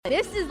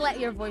This is Let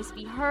Your Voice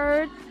Be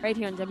Heard, right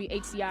here on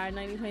WHCR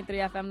 90.3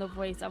 FM, the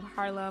voice of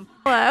Harlem.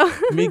 Hello.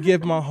 Me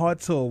give my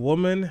heart to a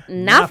woman.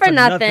 Not for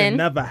nothing.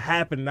 Never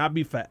happened. I'll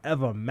be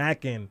forever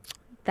macking.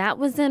 That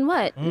was in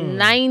what?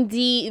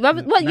 90.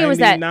 What year was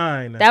that?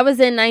 99. That was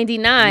in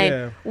 99.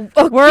 Yeah.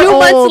 A few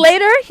months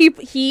later,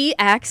 he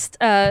asked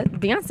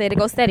Beyonce to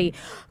go steady.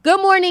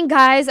 Good morning,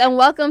 guys, and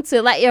welcome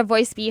to Let Your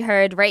Voice Be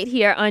Heard right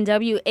here on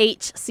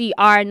WHCR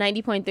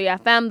 90.3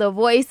 FM, the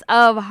voice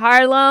of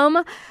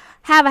Harlem.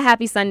 Have a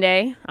happy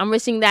Sunday. I'm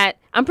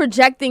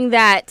projecting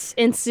that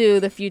into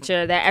the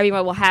future, that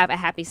everyone will have a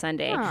happy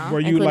Sunday. Were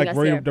you like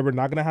worried that we're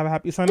not going to have a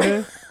happy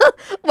Sunday?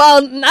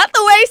 Well, not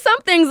the way some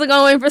things are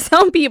going for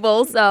some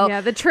people. So yeah,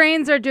 the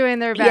trains are doing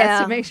their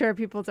best to make sure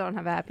people don't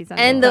have a happy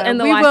Sunday. And the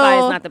Wi-Fi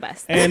is not the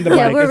best. And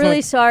we're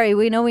really sorry.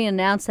 We know we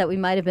announced that we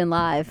might have been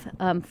live.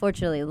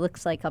 Fortunately, it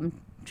looks like I'm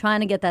trying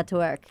to get that to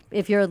work.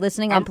 If you're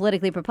listening on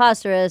Politically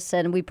Preposterous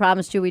and we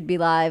promised you we'd be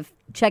live,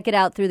 check it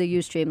out through the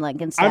Ustream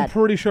link instead. I'm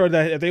pretty sure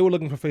that if they were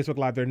looking for Facebook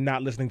Live, they're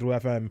not listening through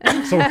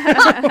FM. So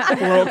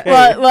we're okay.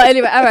 Well,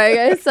 anyway, all right,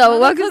 guys. So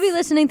welcome to be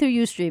listening through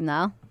Ustream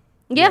now.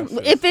 Yeah,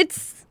 yes. if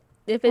it's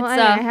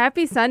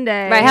happy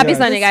Sunday. Right, happy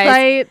Sunday,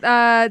 guys.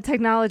 Despite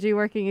technology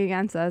working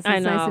against us,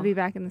 it's nice to be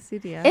back in the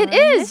studio. It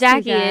is,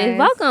 Jackie.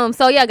 Welcome.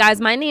 So yeah,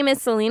 guys, my name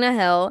is Selena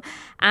Hill.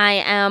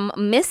 I am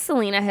Miss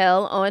Selena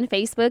Hill on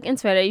Facebook and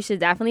Twitter. You should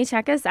definitely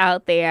check us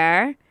out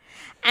there.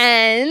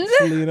 And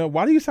Selena,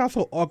 why do you sound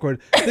so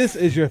awkward? This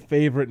is your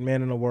favorite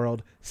man in the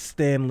world,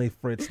 Stanley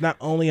Fritz. Not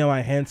only am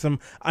I handsome,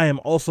 I am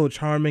also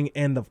charming,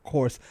 and of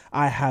course,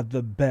 I have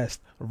the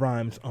best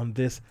rhymes on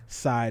this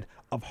side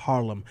of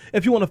Harlem.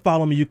 If you want to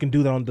follow me, you can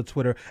do that on the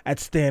Twitter at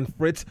Stan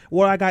Fritz,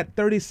 where I got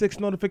 36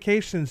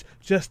 notifications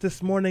just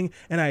this morning,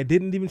 and I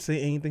didn't even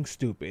say anything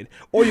stupid.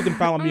 Or you can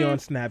follow me on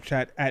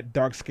Snapchat at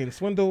Darkskin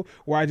Swindle,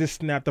 where I just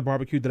snapped a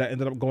barbecue that I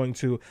ended up going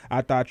to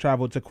after I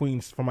traveled to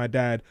Queens for my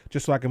dad,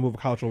 just so I can move a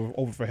couch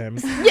over for him.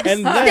 Yes, and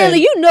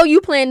Stanley, you know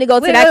you plan to go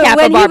to that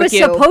Kappa barbecue. When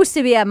he was supposed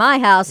to be at my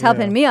house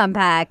helping me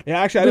unpack.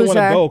 Yeah, actually, I didn't want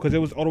to go because it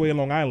was all the way in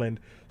Long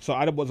Island, so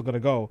I wasn't going to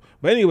go.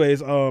 But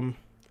anyways,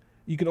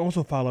 you can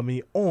also follow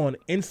me on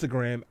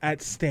Instagram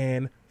at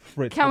Stan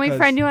Fritz. Can we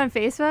friend you on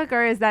Facebook,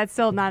 or is that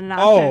still not an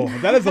option?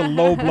 Oh, that is a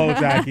low blow,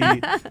 Jackie.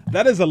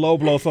 That is a low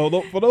blow.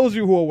 So for those of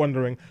you who are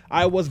wondering,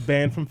 I was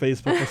banned from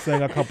Facebook for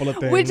saying a couple of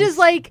things. Which is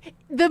like,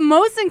 the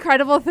most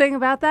incredible thing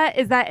about that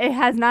is that it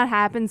has not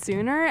happened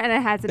sooner, and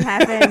it hasn't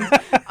happened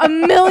a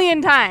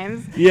million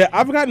times. Yeah,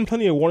 I've gotten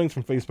plenty of warnings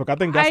from Facebook. I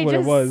think that's what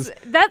it was.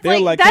 That's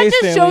like that just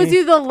Stanley. Shows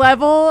you the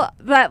level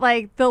that,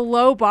 like, the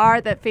low bar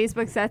that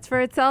Facebook sets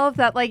for itself.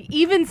 That, like,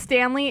 even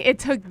Stanley, it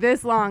took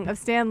this long of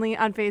Stanley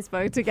on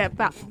Facebook to get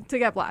blocked.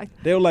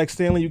 They were like,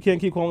 Stanley, you can't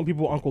keep calling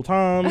people Uncle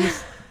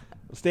Toms.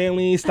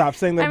 Stanley, stop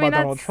saying that about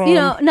Donald Trump. You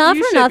know, not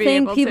for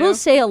nothing, people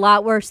say a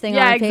lot worse things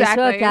on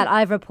Facebook that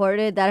I've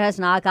reported that has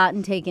not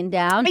gotten taken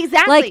down.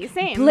 Exactly, like,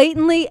 same.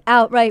 Blatantly,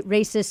 outright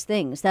racist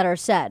things that are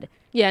said.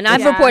 Yeah, and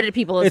I've reported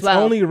people as well.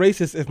 It's only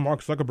racist if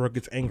Mark Zuckerberg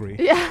gets angry.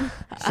 Yeah.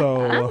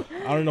 So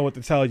I don't know what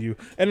to tell you.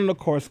 And then, of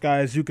course,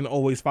 guys, you can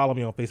always follow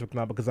me on Facebook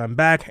now because I'm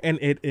back, and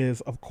it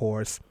is, of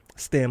course,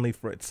 Stanley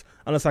Fritz.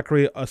 Unless I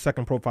create a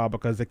second profile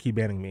because they keep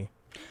banning me.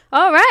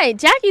 All right,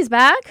 Jackie's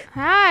back.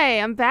 Hi,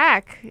 I'm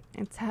back.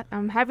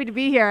 I'm happy to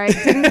be here. I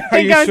didn't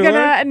think I was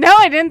gonna. No,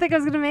 I didn't think I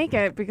was gonna make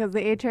it because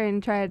the A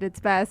train tried its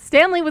best.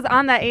 Stanley was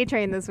on that A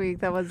train this week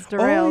that was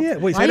derailed. Oh yeah,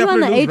 wait, why are you on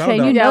the A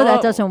train? You know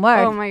that doesn't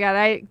work. Oh my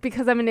god,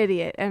 because I'm an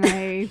idiot and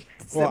I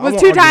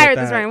was too tired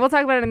this morning. We'll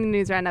talk about it in the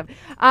news roundup.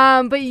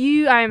 But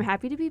I am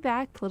happy to be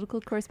back.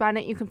 Political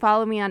correspondent. You can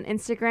follow me on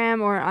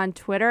Instagram or on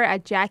Twitter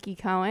at Jackie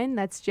Cohen.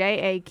 That's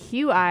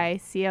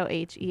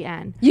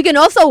JAQICOHEN. You can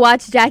also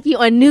watch Jackie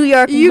on New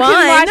York One. You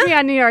can watch me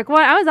on New York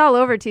One. I was all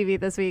over TV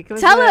this week.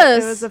 Tell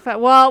us.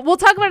 Well, we'll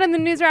talk about it in the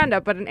news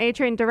roundup, but an A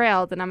train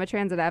derailed, and I'm a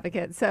transit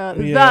advocate. So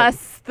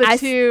thus, the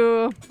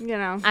two, you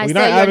know. We're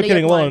not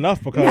advocating well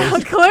enough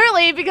because...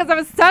 clearly, because I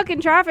was stuck in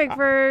traffic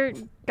for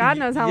God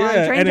knows how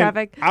long, train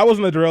traffic. I was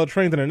on a derailed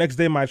train, and the next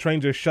day my train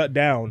just shut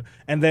down.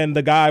 And then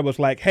the guy was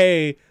like,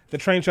 hey, the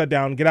train shut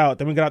down, get out.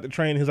 Then we got out the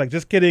train. He's like,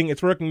 just kidding,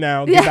 it's working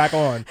now, get back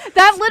on.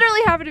 That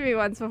literally happened to me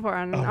once before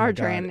on our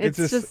train. It's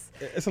just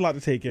it's a lot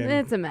to take in.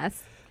 It's a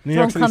mess.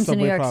 Don't come to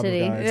New York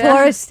City.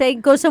 Tourists,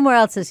 go somewhere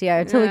else this year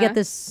until we get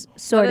this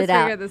sorted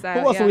out. Who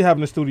else do we have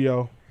in the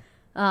studio?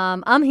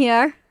 I'm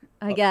here,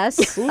 I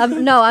guess.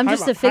 I'm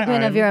just a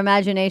figment of your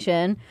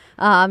imagination.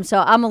 So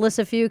I'm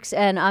Alyssa Fuchs,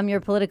 and I'm your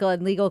political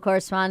and legal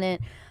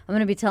correspondent. I'm going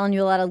to be telling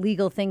you a lot of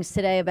legal things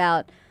today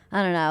about,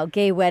 I don't know,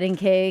 gay wedding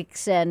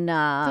cakes and,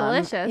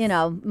 delicious.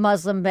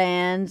 Muslim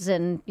bans.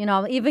 And,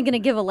 I'm even going to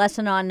give a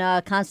lesson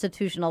on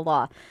constitutional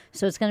law.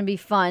 So it's going to be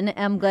fun.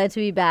 I'm glad to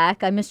be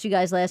back. I missed you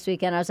guys last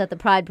weekend. I was at the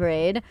Pride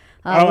Parade.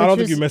 I don't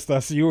think you missed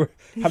us. You were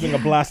having a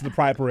blast at the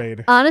Pride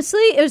Parade. Honestly,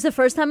 it was the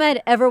first time I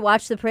had ever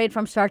watched the parade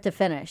from start to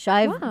finish.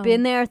 I've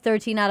been there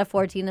 13 out of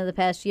 14 of the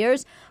past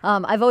years.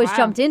 I've always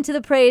jumped into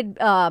the parade.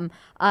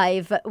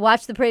 I've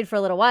watched the parade for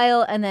a little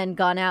while and then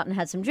gone out and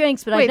had some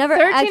drinks. But I've never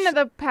 13 of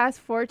the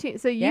past 14.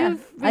 So you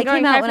You've been I going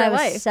came out high when for I was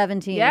life.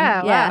 17.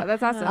 Yeah, wow,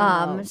 that's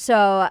awesome.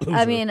 So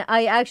I mean,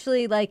 I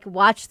actually like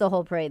watched the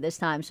whole parade this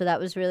time. So that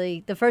was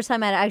really the first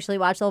time I actually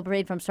watched the whole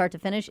parade from start to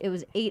finish. It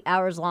was 8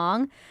 hours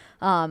long.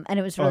 And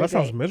it was really that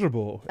great. sounds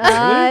miserable.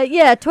 Really?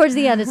 Yeah, towards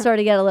the end it started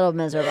to get a little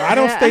miserable.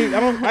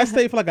 I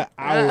stay for like an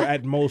hour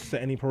at most to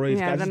any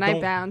parades. Yeah, the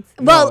night bounce.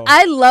 Well,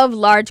 I love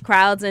large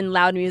crowds and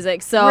loud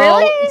music. So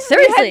Really?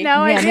 seriously, I had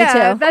no Yeah, me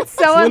idea. too. That's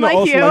so Selena unlike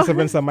also you. likes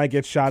events that might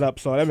get shot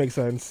up, so that makes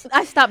sense.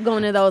 I stopped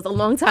going to those a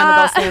long time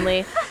ago,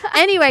 Stanley.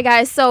 Anyway,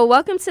 guys, so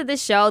welcome to the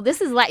show. This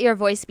is Let Your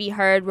Voice Be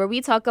Heard, where we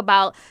talk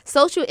about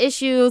social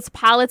issues,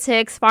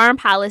 politics, foreign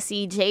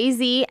policy,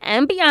 Jay-Z,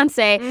 and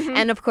Beyonce.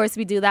 And of course,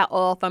 we do that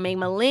all from a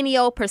millennial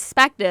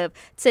perspective.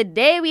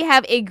 Today, we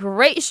have a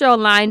great show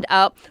lined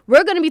up.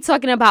 We're going to be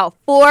talking about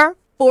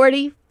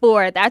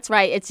 444. That's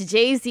right. It's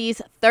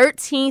Jay-Z's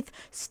 13th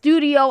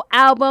studio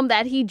album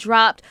that he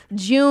dropped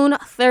June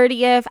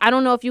 30th. I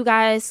don't know if you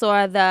guys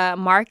saw the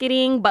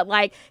marketing, but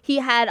like he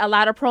had a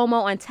lot of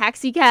promo on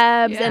taxi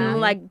cabs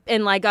and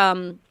in my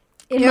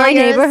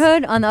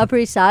neighborhood on the Upper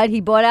East Side, he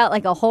bought out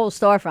like a whole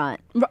storefront.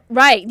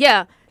 Right.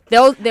 Yeah.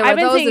 There were I've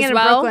been those seeing as it in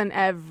well. Brooklyn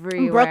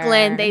everywhere. In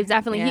Brooklyn, they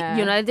definitely,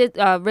 they did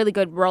a really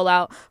good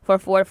rollout for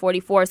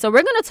 444. So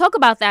we're going to talk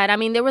about that. I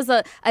mean, there was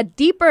a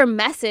deeper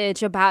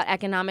message about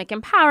economic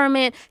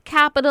empowerment,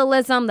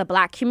 capitalism, the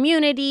black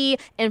community,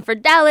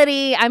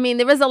 infidelity. I mean,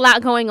 there was a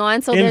lot going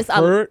on. So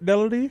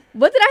Infidelity?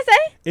 What did I say?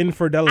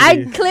 Infidelity.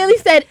 I clearly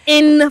said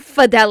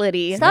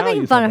infidelity. Stop Now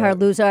making you fun said of her, that.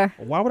 loser.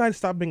 Why would I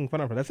stop making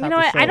fun of her? That's You know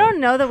what? I don't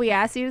know that we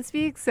asked you to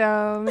speak,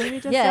 so maybe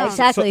just Yeah, don't.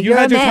 exactly. So you You're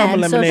had a your time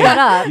man, on so lemonade. shut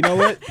up. You know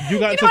what? You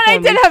got into I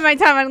did formation. have my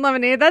time on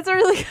lemonade. That's a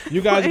really good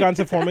You guys got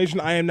into formation.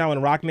 I am now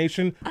in Rock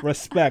Nation.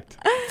 Respect.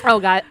 Oh,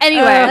 God.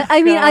 Anyway.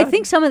 I mean, I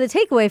think some of the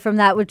takeaway from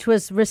that, which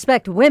was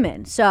respect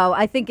women. So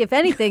I think, if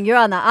anything, you're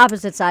on the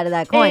opposite side of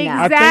that coin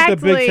now. I think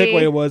the big Exactly.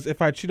 takeaway was,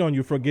 if I cheat on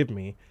you, forgive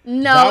me.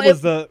 No,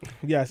 That was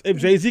yes. If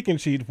Jay-Z can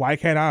cheat, why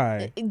can't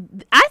I?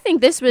 I think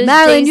this was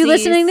Marilyn, you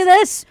Jay-Z's- listening to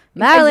this?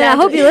 Marilyn, I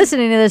hope Exactly. you're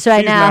listening to this right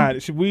She's now.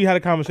 not. We had a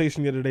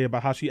conversation the other day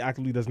about how she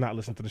actively does not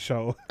listen to the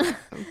show.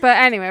 But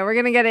anyway, we're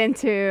going to get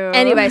into...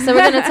 Anyway, so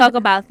we're going to talk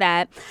about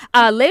that.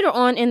 Later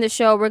on in the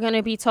show, we're going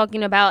to be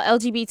talking about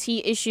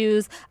LGBT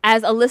issues.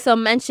 As Alyssa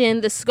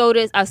mentioned, the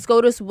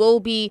SCOTUS will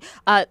be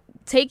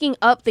taking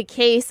up the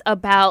case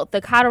about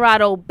the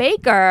Colorado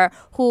baker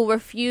who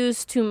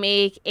refused to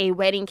make a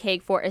wedding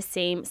cake for a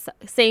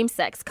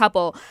same-sex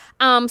couple.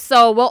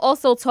 So we'll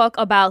also talk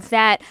about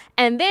that.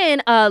 And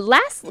then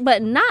last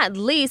but not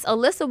least,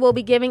 Alyssa will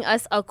be giving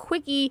us a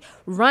quickie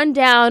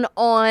rundown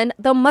on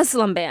the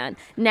Muslim ban.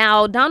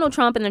 Now, Donald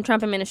Trump and the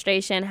Trump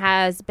administration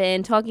has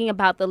been talking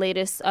about the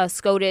latest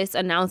SCOTUS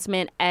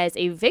announcement as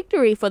a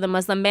victory for the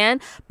Muslim ban,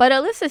 but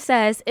Alyssa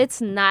says it's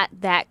not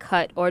that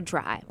cut or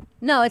dry.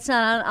 No, it's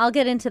not. I'll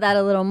get into that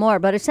a little more.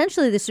 But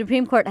essentially, the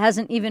Supreme Court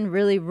hasn't even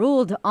really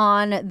ruled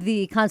on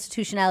the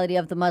constitutionality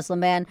of the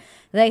Muslim ban.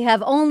 They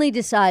have only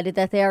decided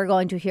that they are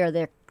going to hear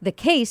the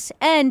case.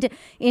 And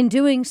in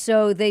doing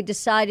so, they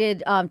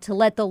decided to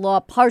let the law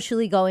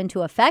partially go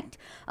into effect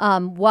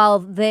while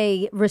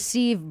they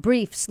receive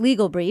briefs,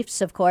 legal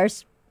briefs, of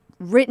course,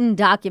 written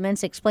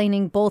documents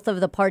explaining both of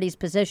the parties'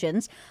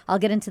 positions. I'll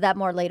get into that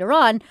more later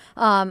on.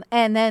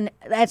 And then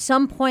at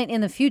some point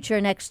in the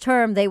future, next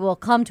term, they will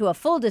come to a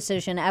full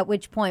decision, at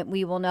which point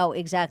we will know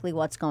exactly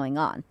what's going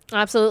on.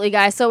 Absolutely,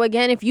 guys. So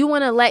again, if you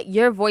want to let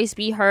your voice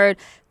be heard,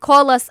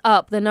 call us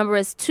up. The number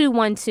is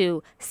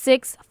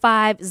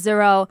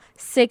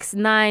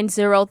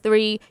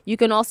 212-650-6903. You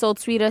can also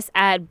tweet us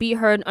at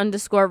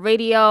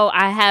BeHeard_radio.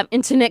 I have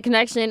internet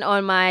connection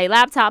on my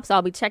laptop, so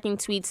I'll be checking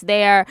tweets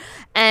there.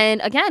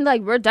 And again,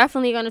 like, we're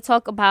definitely going to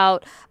talk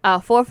about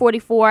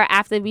 444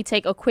 after we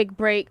take a quick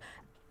break.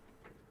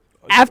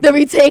 Why do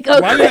you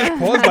have to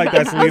pause like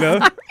that,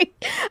 Selena?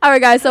 All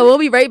right, guys. So we'll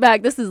be right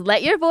back. This is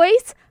Let Your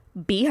Voice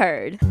Be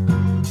Heard.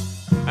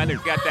 I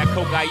just got that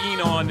cocaine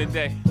on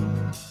today.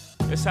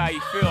 That's how you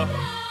feel.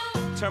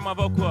 Turn my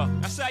vocal up.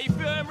 That's how you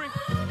feel, Emery.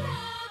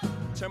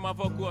 Turn my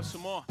vocal up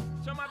some more.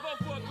 Turn my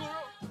vocal up, Guru.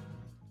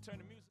 Turn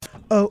the music.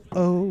 Oh.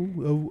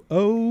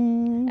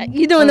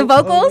 You doing the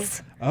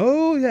vocals?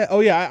 Oh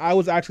yeah. I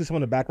was actually some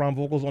of the background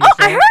vocals on the Oh,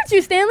 song. I heard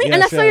you, Stanley, and I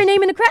Yes, saw your yes.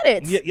 name in the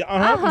credits. Yeah.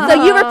 Uh-huh.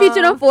 So you were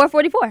featured on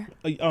 444. On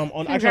actually on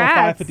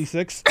Congrats.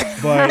 556,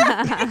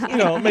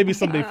 but maybe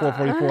someday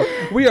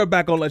 444. We are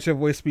back on Let Your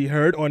Voice Be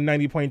Heard on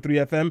 90.3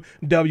 FM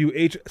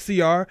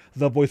WHCR,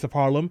 the voice of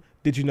Harlem.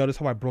 Did you notice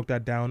how I broke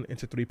that down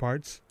into 3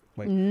 parts?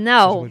 Wait,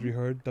 No. we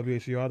heard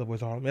WHCR, the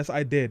voice of Harlem. Yes,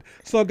 I did.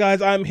 So,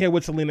 guys, I'm here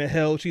with Selena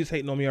Hill. She's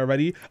hating on me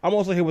already. I'm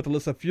also here with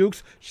Alyssa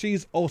Fuchs.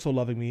 She's also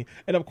loving me,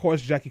 and of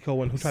course Jackie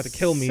Cohen, who tried to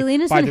kill me.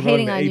 Selena's by been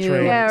devoting hating the on you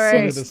A-train Yeah, right.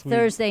 since this week.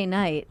 Thursday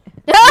night.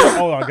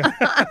 Oh my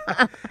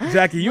God,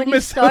 Jackie, you When you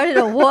missed. started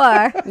a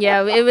war.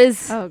 Yeah, it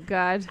was. Oh,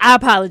 God. I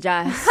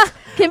apologize.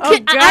 I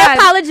God.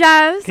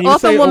 apologize. Can you Off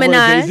say a it over a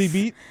womanize. Jay-Z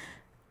beat?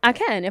 I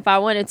can if I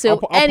wanted to.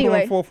 I'll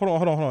Anyway. Hold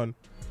on.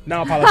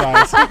 Now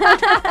apologize.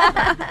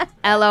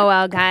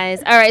 LOL,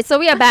 guys. All right, so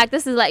we are back.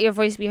 This is Let Your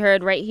Voice Be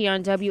Heard right here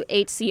on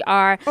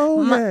WHCR.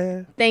 Oh,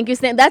 yeah. Thank you,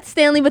 Stan. That's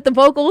Stanley with the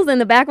vocals and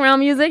the background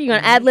music. You're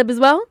going to ad-lib as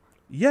well?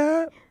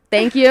 Yeah.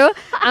 Thank you.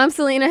 I'm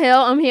Selena Hill.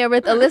 I'm here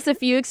with Alyssa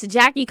Fuchs,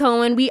 Jackie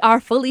Cohen. We are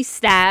fully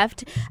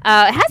staffed. It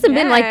hasn't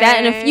been like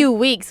that in a few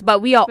weeks,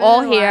 but we are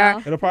all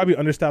here. It'll probably be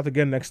understaffed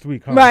again next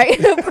week, huh? Right.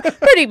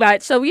 Pretty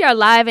much. So we are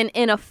live and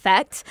in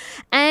effect.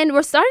 And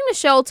we're starting the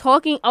show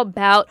talking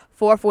about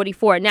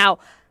 444. Now,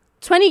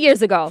 20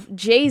 years ago,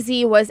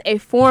 Jay-Z was a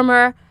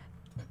former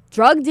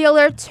drug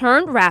dealer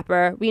turned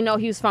rapper. We know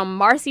he was from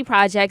Marcy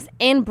Projects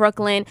in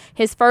Brooklyn.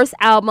 His first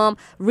album,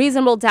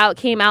 Reasonable Doubt,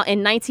 came out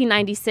in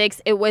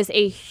 1996. It was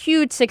a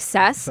huge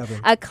success,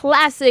 a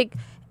classic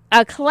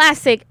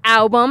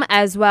album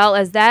as well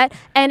as that.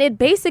 And it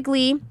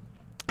basically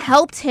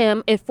helped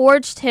him, it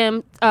forged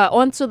him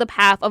onto the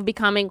path of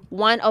becoming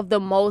one of the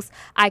most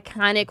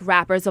iconic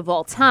rappers of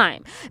all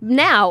time.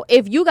 Now,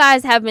 if you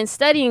guys have been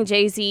studying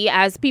Jay-Z,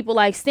 as people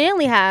like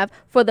Stanley have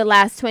for the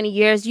last 20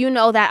 years, you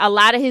know that a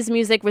lot of his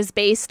music was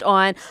based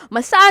on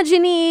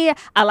misogyny,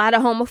 a lot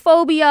of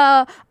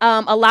homophobia,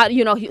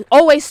 he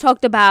always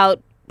talked about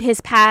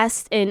his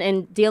past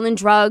and dealing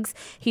drugs.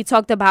 He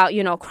talked about,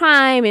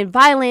 crime and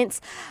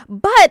violence.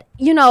 But,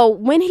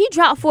 when he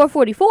dropped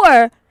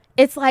 444,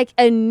 it's like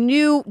a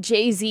new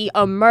Jay-Z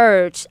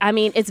emerged. I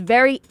mean, it's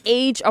very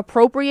age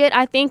appropriate,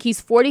 I think.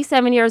 He's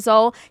 47 years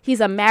old.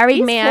 He's a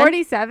married man.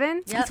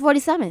 47? Yep. He's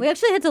 47. We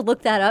actually had to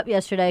look that up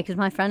yesterday because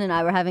my friend and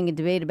I were having a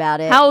debate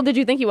about it. How old did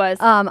you think he was?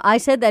 I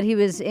said that he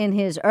was in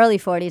his early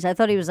 40s. I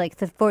thought he was like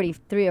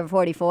 43 or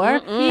 44.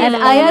 And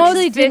Almost I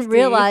actually 50. didn't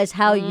realize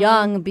how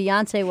young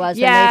Beyonce was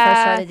when they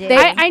first started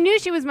dating. I knew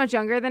she was much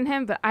younger than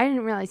him, but I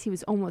didn't realize he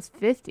was almost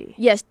 50.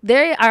 Yes,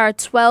 they have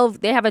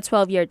a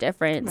 12-year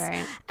difference.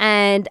 Right.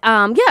 And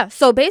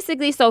so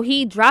basically,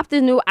 he dropped a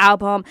new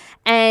album,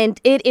 and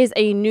it is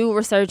a new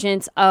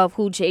resurgence of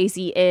who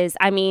Jay-Z is.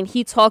 I mean,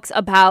 he talks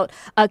about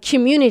a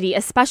community,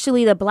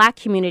 especially the Black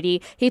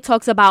community. He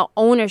talks about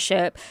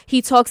ownership.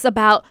 He talks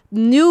about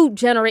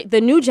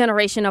the new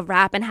generation of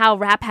rap and how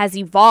rap has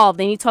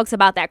evolved, and he talks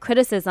about that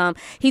criticism.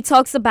 He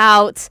talks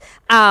about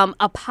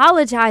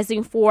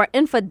apologizing for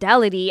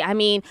infidelity. I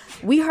mean,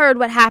 we heard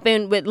what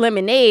happened with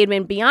Lemonade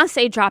when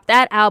Beyonce dropped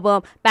that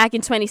album back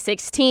in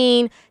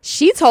 2016.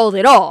 She told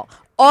it all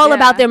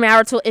about their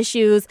marital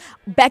issues.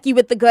 Becky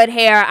with the good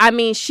hair. I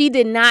mean, she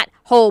did not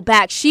hold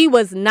back. She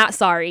was not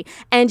sorry.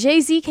 And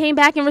Jay-Z came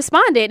back and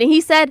responded, and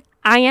he said,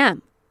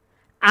 I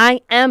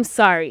am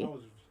sorry.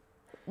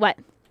 What?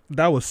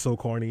 That was so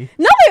corny.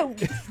 No,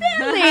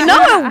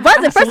 it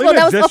wasn't. First of all,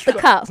 that was off the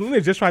cuff. Selena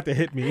just tried to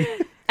hit me.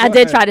 I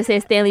did try to say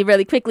Stanley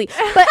really quickly.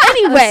 But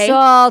anyway.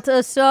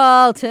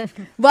 Assault.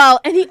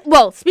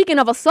 Well, speaking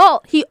of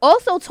assault, he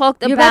also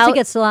talked You're about to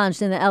get Solange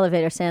in the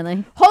elevator,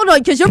 Stanley. Hold on,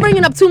 because you're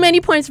bringing up too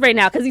many points right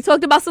now, because he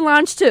talked about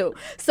Solange too.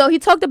 So he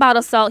talked about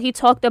assault. He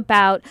talked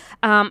about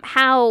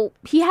how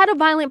he had a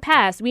violent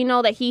past. We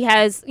know that he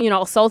has,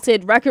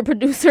 assaulted record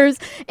producers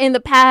in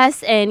the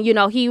past. And,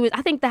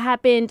 I think that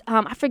happened,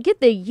 I forget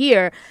the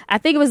year. I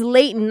think it was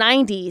late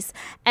 90s.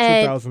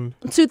 And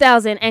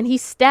 2000. And he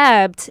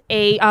stabbed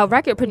a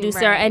record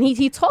producer, and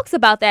he talks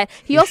about that.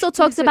 He also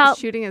talks about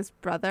shooting his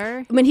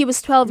brother when he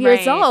was 12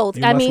 years old.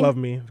 You Must Love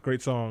Me.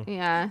 Great song.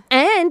 Yeah.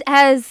 And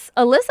as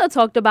Alyssa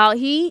talked about,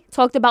 he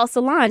talked about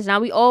Solange. Now,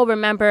 we all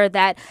remember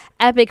that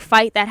epic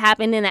fight that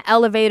happened in the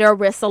elevator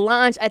where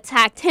Solange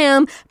attacked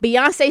him.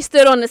 Beyonce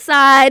stood on the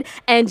side,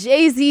 and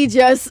Jay-Z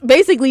just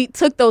basically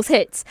took those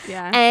hits.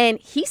 Yeah. And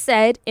he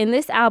said in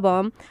this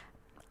album,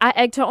 I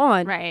egged her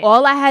on. Right.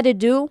 All I had to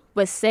do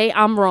was say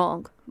I'm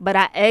wrong. But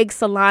I egg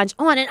Solange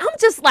on, and I'm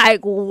just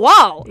like,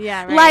 whoa.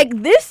 Yeah, right.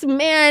 Like, this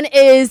man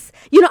is,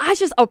 I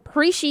just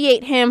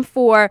appreciate him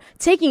for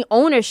taking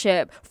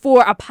ownership,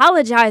 for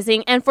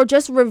apologizing, and for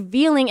just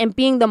revealing and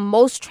being the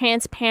most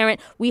transparent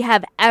we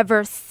have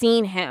ever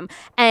seen him.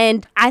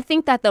 And I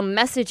think that the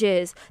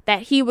messages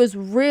that he was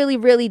really,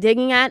 really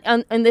digging at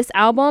in this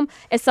album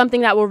is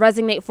something that will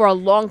resonate for a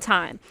long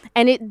time.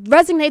 And it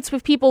resonates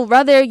with people,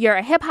 whether you're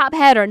a hip-hop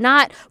head or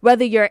not,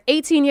 whether you're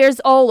 18 years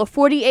old or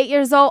 48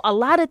 years old. A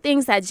lot of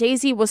things that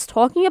Jay-Z was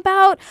talking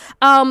about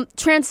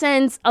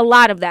transcends a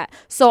lot of that.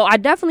 So I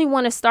definitely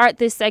want to start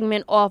this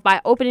segment off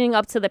by opening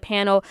up to the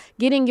panel,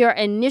 getting your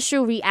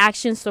initial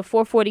reactions to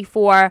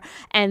 444,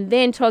 and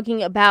then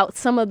talking about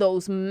some of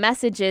those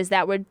messages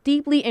that were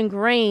deeply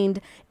ingrained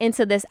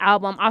into this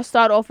album. I'll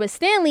start off with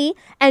Stanley,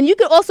 and you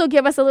could also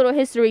give us a little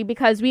history,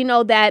 because we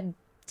know that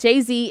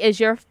Jay-Z is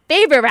your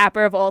favorite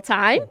rapper of all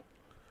time.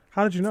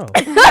 How did you know?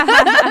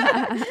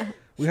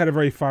 We had a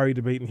very fiery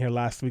debate in here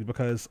last week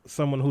because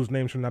someone whose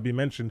name should not be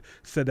mentioned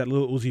said that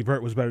Lil Uzi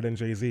Vert was better than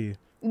Jay-Z.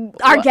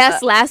 Our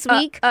guest last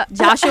week,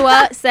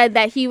 Joshua, said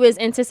that he was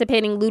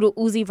anticipating Lil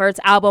Uzi Vert's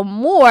album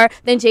more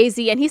than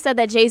Jay-Z, and he said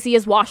that Jay-Z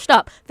is washed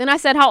up. Then I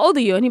said, how old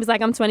are you? And he was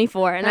like, I'm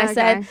 24. And I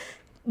said,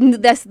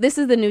 This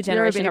is the new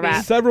generation of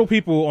rap. Several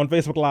people on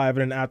Facebook Live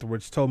and then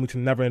afterwards told me to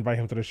never invite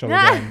him to the show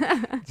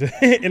again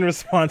in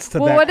response to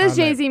that. Well, what does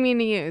comment. Jay-Z mean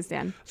to you,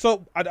 Stan?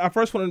 So I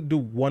first want to do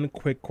one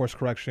quick course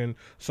correction.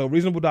 So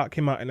Reasonable Doubt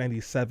came out in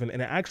 '97, and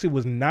it actually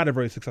was not a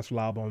very successful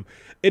album.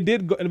 It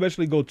did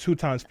eventually go 2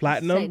 times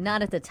platinum.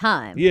 Not at the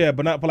time. Yeah,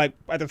 but like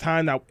at the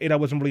time that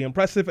wasn't really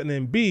impressive. And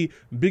then B,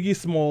 Biggie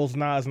Smalls,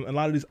 Nas, and a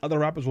lot of these other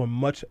rappers were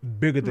much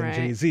bigger than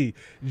Jay-Z.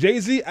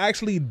 Jay-Z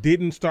actually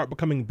didn't start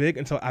becoming big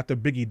until after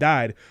Biggie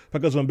died,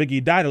 because when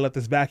Biggie died, it left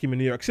this vacuum in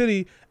New York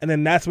City, and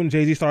then that's when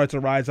Jay-Z started to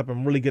rise up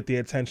and really get the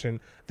attention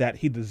that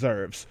he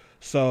deserves.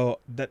 So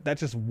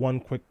that's just one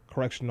quick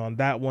correction on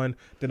that one.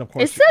 Then of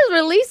course it says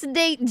release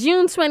date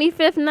June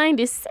 25th,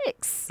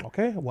 96.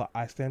 Okay, well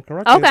I stand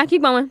corrected. Okay,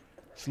 keep going.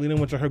 Selena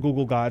went to her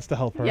Google Guides to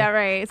help her. Yeah,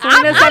 right.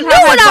 I knew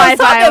what I was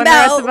talking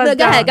about.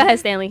 Go ahead,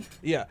 Stanley.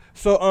 Yeah.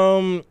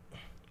 So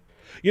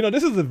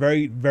this is a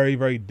very, very,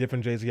 very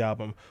different Jay-Z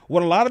album.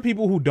 What a lot of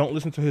people who don't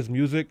listen to his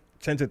music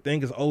tend to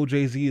think is,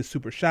 Jay-Z is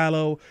super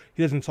shallow.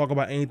 He doesn't talk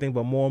about anything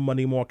but more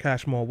money, more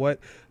cash, more what.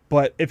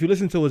 But if you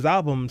listen to his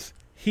albums,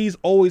 he's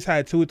always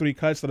had 2 or 3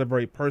 cuts that are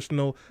very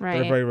personal,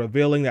 that are very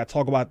revealing, that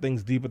talk about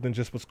things deeper than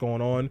just what's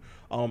going on.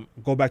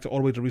 Go back to all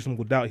the way to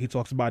Reasonable Doubt. He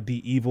talks about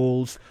the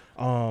evils.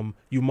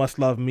 You Must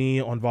Love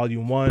Me on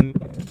Volume 1.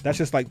 That's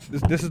just like,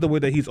 this is the way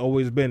that he's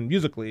always been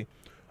musically.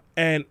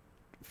 And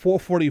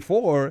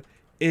 444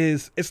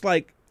 it's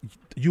like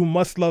You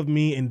Must Love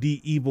Me and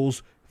the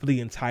evils for the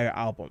entire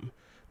album.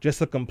 Just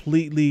a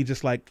completely,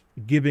 just like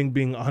being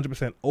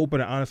 100%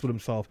 open and honest with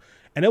himself.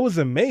 And it was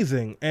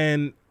amazing.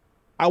 And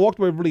I walked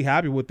away really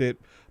happy with it,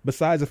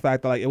 besides the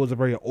fact that like it was a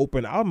very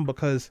open album,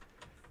 because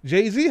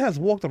Jay-Z has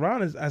walked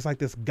around as like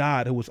this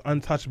god who was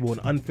untouchable and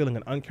unfeeling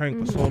and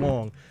uncaring for so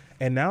long.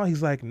 And now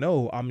he's like,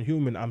 no, I'm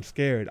human. I'm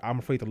scared. I'm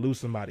afraid to lose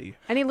somebody.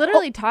 And he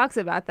literally talks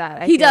about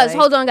that. He does.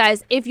 Hold on,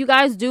 guys. If you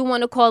guys do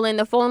want to call in,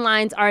 the phone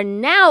lines are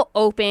now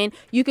open.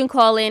 You can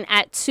call in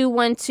at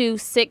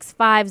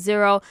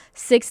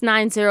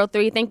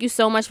 212-650-6903. Thank you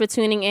so much for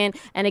tuning in.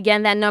 And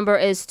again, that number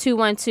is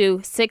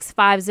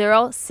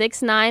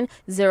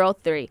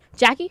 212-650-6903.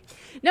 Jackie?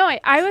 No,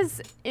 I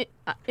was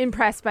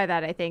impressed by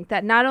that. I think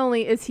that not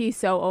only is he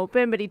so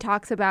open, but he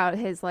talks about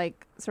his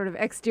like sort of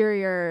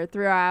exterior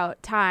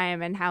throughout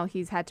time and how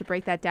he's had to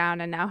break that down,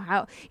 and now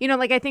how,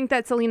 I think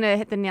that Selena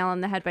hit the nail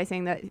on the head by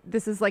saying that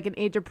this is like an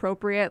age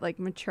appropriate, like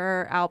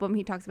mature album.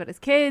 He talks about his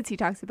kids, he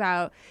talks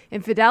about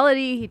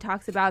infidelity, he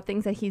talks about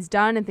things that he's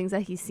done and things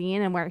that he's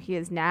seen and where he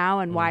is now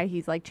and why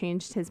he's like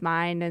changed his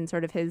mind and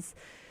sort of his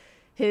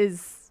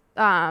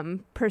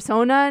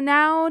persona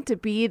now to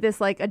be this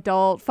like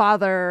adult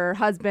father,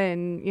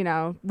 husband,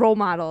 role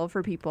model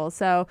for people.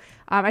 So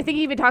I think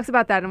he even talks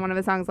about that in one of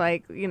his songs,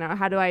 like,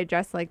 how do I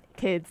address like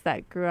kids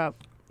that grew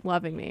up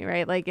loving me,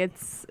 right? Like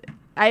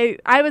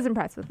I was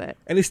impressed with it.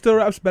 And he still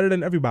raps better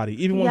than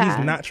everybody, even when he's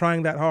not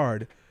trying that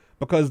hard,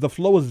 because the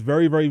flow is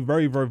very, very,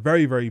 very, very,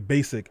 very, very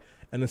basic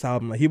in this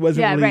album. Like he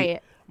wasn't really...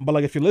 Right. But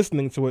like if you're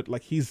listening to it,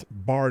 like he's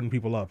barring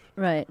people up.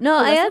 Right. No,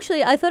 I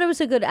thought it was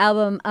a good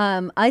album.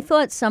 I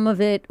thought some of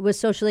it was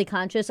socially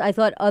conscious. I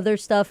thought other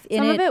stuff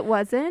in it. Some of it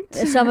wasn't.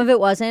 Some of it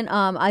wasn't.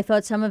 I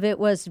thought some of it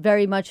was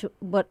very much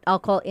what I'll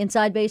call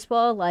inside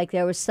baseball. Like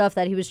there was stuff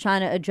that he was trying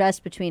to address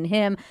between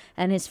him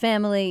and his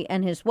family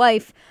and his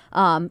wife.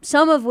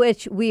 Some of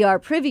which we are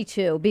privy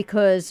to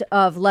because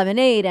of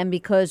Lemonade and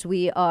because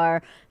we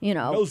are,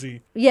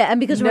 nosy. Yeah, and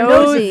because we're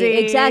nosy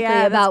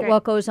exactly about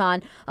what goes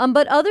on.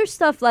 But other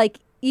stuff like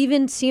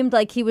even seemed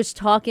like he was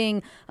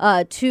talking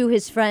to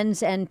his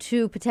friends and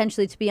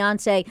potentially to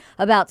Beyonce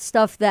about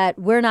stuff that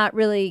we're not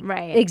really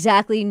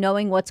exactly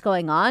knowing what's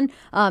going on,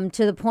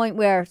 to the point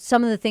where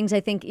some of the things I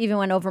think even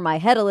went over my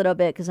head a little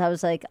bit, because I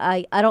was like,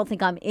 I don't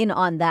think I'm in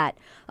on that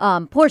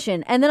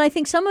portion. And then I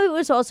think some of it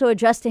was also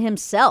addressed to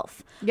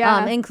himself,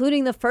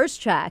 including the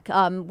first track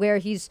where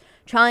he's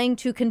trying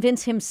to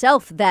convince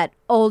himself that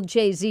old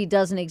Jay-Z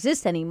doesn't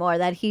exist anymore,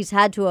 that he's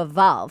had to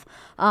evolve.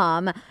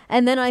 And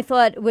then I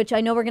thought, which I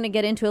know we're going to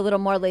get into a little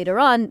more later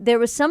on, there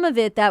was some of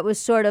it that was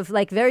sort of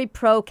like very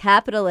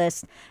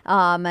pro-capitalist.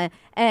 And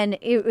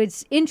it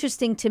was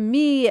interesting to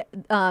me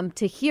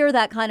to hear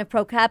that kind of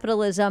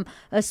pro-capitalism,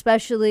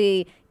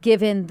 especially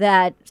given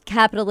that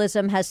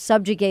capitalism has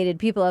subjugated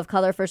people of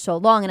color for so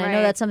long. And I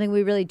know that's something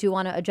we really do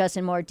want to address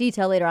in more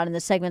detail later on in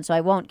the segment, so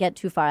I won't get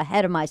too far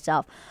ahead of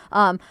myself.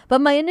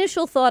 But my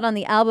initial thought on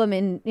the album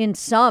in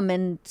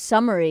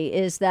summary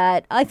is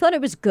that I thought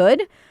it was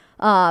good.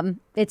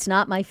 It's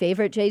not my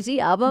favorite Jay-Z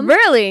album.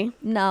 Really?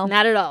 No.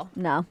 Not at all?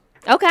 No.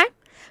 Okay.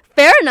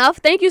 Fair enough.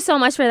 Thank you so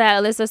much for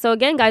that, Alyssa. So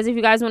again, guys, if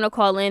you guys want to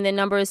call in, the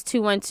number is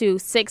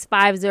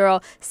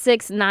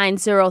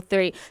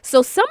 212-650-6903.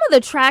 So some of the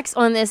tracks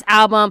on this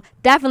album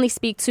definitely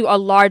speak to a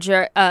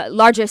larger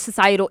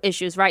societal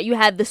issues, right? You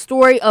had the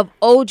story of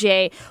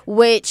OJ,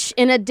 which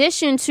in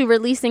addition to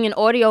releasing an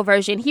audio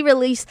version, he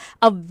released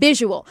a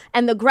visual,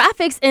 and the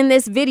graphics in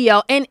this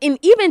video and in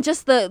even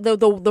just the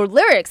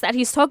lyrics that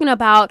he's talking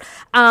about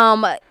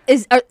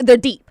they're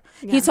deep.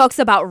 He talks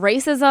about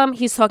racism.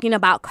 He's talking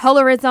about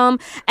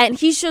colorism, and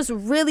he's just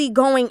really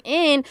going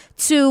in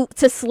to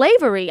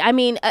slavery. I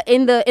mean,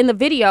 in the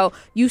video,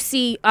 you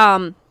see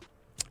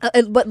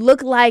what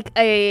looked like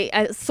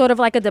a sort of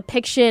like a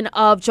depiction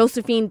of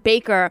Josephine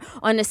Baker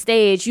on the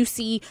stage. You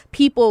see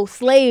people,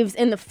 slaves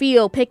in the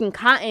field picking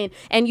cotton,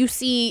 and you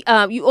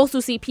also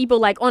see people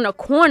like on a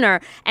corner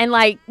and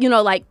like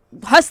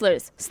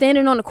hustlers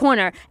standing on the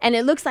corner, and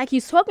it looks like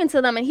he's talking to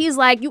them, and he's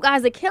like, you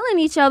guys are killing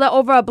each other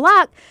over a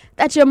block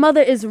that your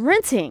mother is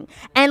renting,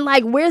 and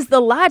like, where's the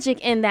logic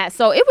in that?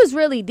 So it was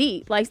really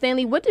deep. Like,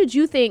 Stanley, what did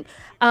you think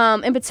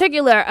in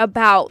particular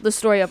about the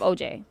story of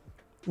OJ?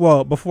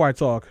 Well, before I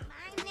talk,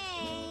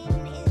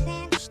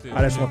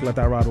 I just want to let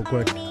that ride real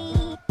quick.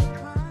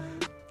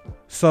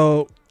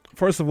 So,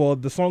 first of all,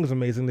 the song is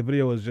amazing. The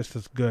video is just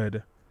as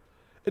good.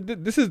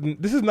 This is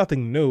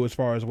nothing new as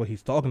far as what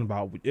he's talking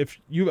about. If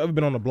you've ever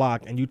been on the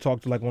block and you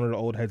talk to like one of the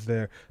old heads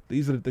there,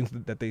 these are the things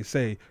that they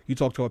say. You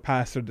talk to a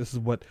pastor, this is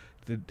what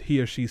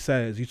he or she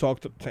says. You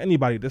talk to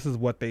anybody, this is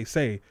what they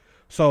say.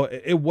 So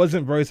it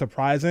wasn't very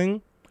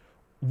surprising.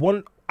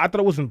 I thought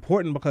it was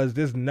important because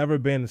there's never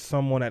been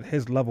someone at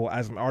his level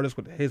as an artist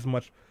with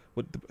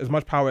as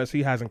much power as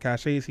he has and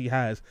cachet as he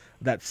has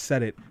that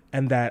said it,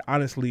 and that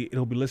honestly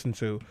it'll be listened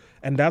to.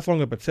 And that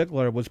song in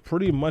particular was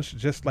pretty much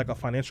just like a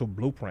financial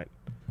blueprint.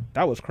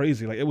 That was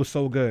crazy. Like, it was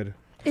so good.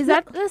 Is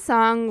that the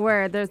song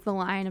where there's the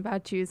line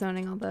about Jews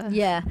owning all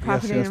the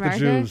property in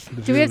America?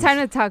 The Do we have time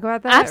to talk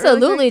about that?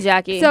 Absolutely, really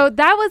Jackie. So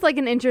that was like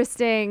an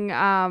interesting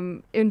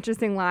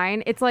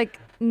line. It's like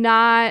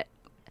not...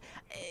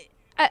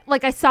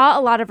 like, I saw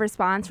a lot of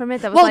response from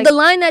it. That was the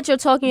line that you're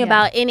talking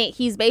about in it,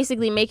 he's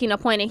basically making a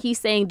point, and he's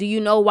saying, do you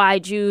know why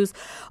Jews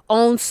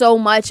own so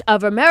much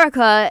of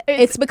America?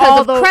 It's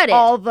because of credit.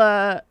 All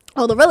the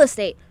real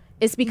estate.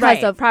 It's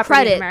because of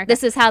credit.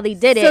 This is how they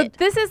did it. So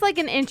this is like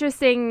an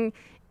interesting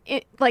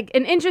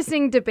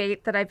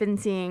debate that I've been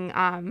seeing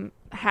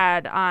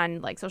had on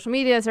like social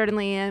media,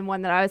 certainly, and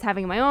one that I was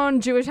having in my own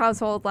Jewish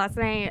household last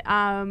night,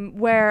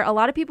 where a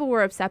lot of people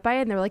were upset by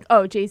it, and they were like,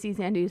 oh, Jay-Z's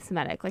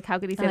anti-Semitic. Like, how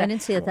could he say that? I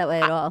didn't see it that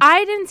way at all.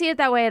 I didn't see it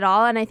that way at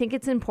all, and I think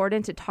it's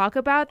important to talk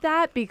about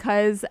that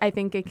because I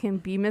think it can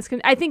be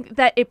I think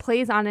that it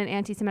plays on an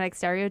anti-Semitic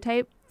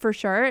stereotype for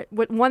sure.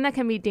 One that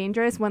can be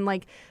dangerous when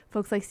like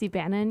folks like Steve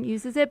Bannon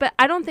uses it, but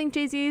I don't think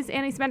Jay-Z is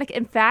anti-Semitic.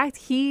 In fact,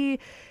 he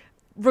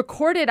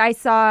recorded, I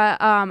saw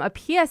a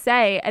PSA,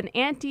 an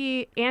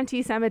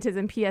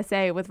anti-Semitism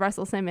PSA with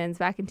Russell Simmons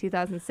back in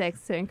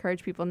 2006 to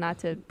encourage people not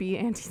to be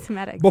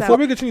anti-Semitic. Before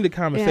we continue the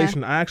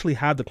conversation, I actually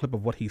have the clip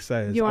of what he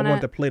says. I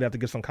want to play that to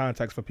give some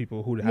context for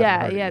people who haven't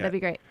heard it yet. That'd be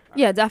great.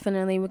 Yeah,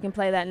 definitely. We can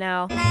play that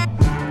now.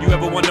 You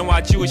ever wonder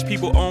why Jewish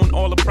people own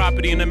all the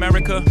property in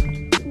America?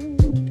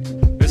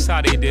 That's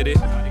how they did it.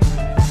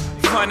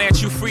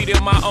 Financial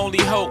freedom, my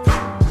only hope.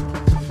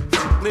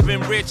 Living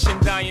rich and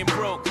dying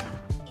broke.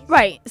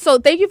 Right. So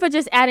thank you for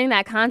just adding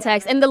that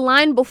context. And the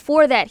line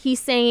before that, he's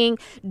saying,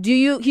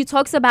 he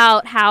talks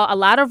about how a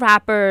lot of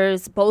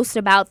rappers boast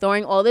about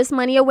throwing all this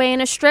money away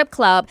in a strip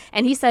club.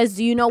 And he says,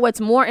 do you know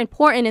what's more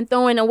important than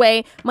throwing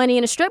away money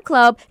in a strip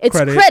club? It's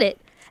credit.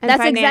 And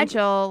that's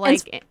financial,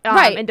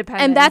 independence.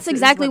 And that's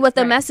exactly what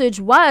the message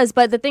was.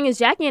 But the thing is,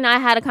 Jackie and I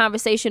had a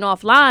conversation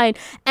offline,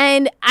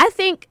 and I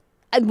think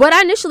what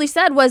I initially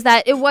said was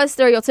that it was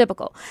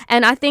stereotypical.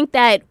 And I think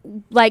that,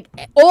 like,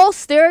 all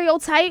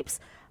stereotypes,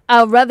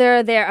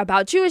 whether they're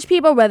about Jewish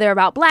people, whether they're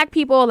about Black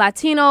people,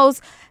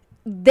 Latinos,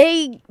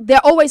 they're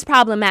always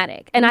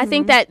problematic. And I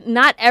think that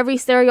not every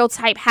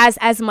stereotype has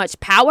as much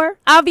power,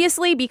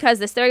 obviously, because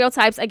the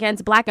stereotypes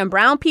against Black and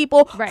brown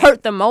people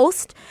hurt the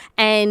most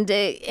and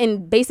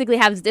basically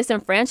have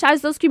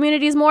disenfranchised those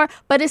communities more.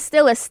 But it's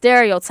still a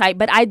stereotype.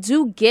 But I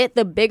do get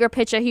the bigger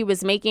picture he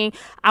was making.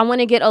 I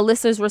want to get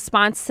Alyssa's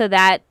response to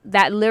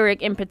that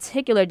lyric in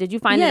particular. Did you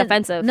find it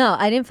offensive? No,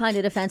 I didn't find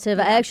it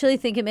offensive. I actually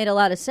think it made a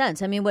lot of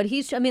sense. I mean,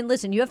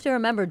 listen, you have to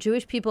remember,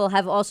 Jewish people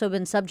have also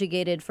been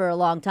subjugated for a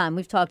long time.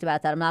 We've talked about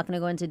that. I'm not going to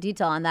go into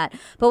detail on that.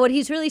 But what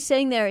he's really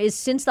saying there is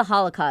since the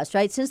Holocaust,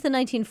 right? Since the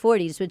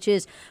 1940s, which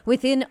is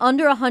within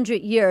under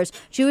 100 years,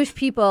 Jewish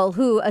people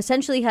who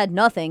essentially had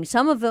nothing,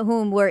 some of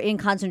whom were in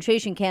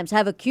concentration camps,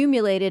 have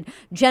accumulated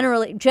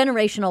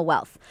generational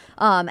wealth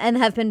and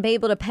have been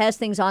able to pass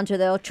things on to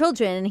their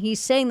children. And he's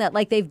saying that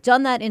like they've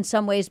done that in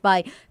some ways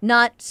by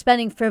not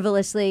spending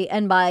frivolously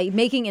and by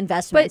making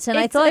investments. But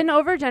and it's an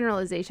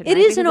overgeneralization. It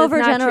is an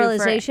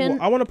overgeneralization.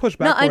 Well, I want to push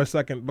back for a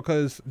second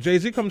because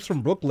Jay-Z comes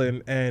from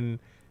Brooklyn, and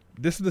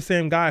this is the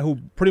same guy who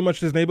pretty much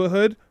his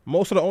neighborhood,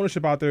 most of the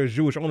ownership out there is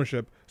Jewish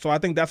ownership. So I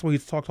think that's what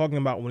he's talking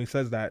about when he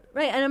says that.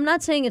 Right, and I'm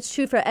not saying it's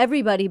true for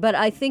everybody, but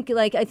I think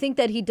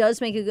that he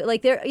does make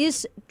there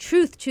is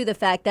truth to the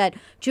fact that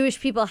Jewish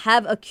people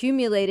have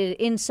accumulated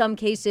in some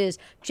cases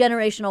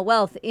generational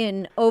wealth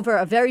in over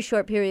a very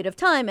short period of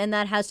time, and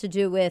that has to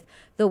do with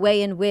the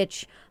way in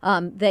which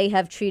they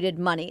have treated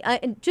money.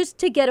 Just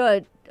to get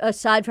a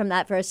aside from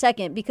that for a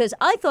second, because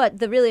I thought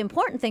the really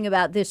important thing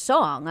about this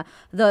song,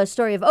 the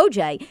story of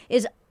OJ,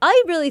 is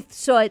I really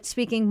saw it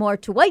speaking more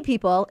to white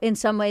people in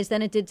some ways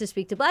than it did to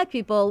speak to black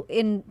people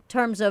in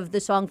terms of the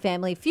song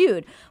Family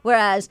Feud.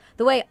 Whereas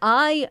the way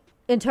I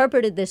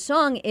interpreted this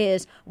song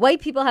is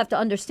white people have to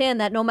understand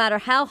that no matter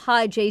how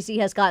high Jay-Z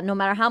has gotten, no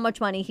matter how much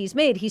money he's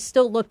made, he's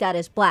still looked at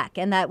as black.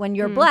 And that when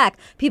you're black,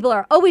 people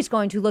are always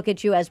going to look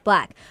at you as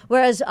black.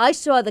 Whereas I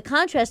saw the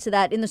contrast to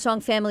that in the song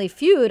Family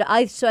Feud.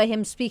 I saw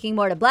him speaking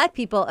more to black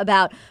people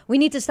about we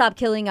need to stop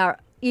killing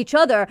each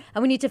other,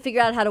 and we need to figure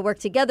out how to work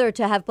together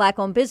to have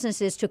black-owned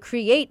businesses to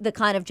create the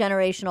kind of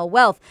generational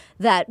wealth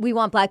that we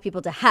want black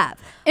people to have.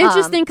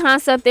 Interesting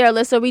concept there,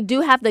 Alyssa. We do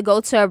have to go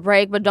to a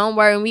break, but don't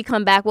worry. When we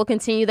come back, we'll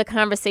continue the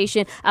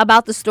conversation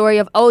about the story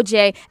of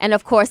OJ and,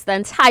 of course, the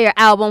entire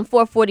album,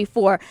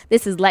 444.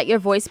 This is Let Your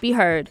Voice Be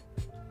Heard.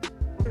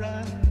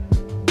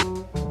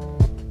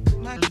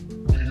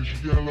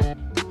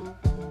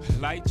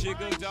 Light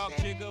jigger, dark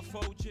jigger,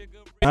 faux jigger.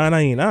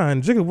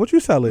 999, Jigga, what you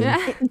selling?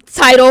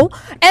 Title.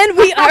 And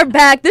we are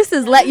back. This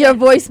is Let Your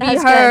Voice Be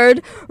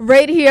Heard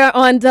right here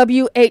on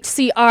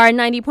WHCR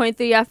 90.3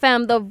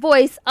 FM, the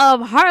voice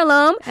of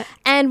Harlem.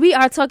 And we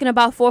are talking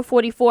about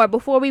 444.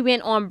 Before we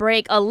went on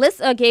break,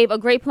 Alyssa gave a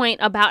great point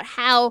about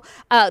how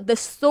the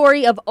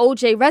story of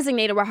OJ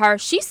resonated with her.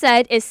 She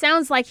said it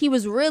sounds like he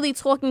was really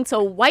talking to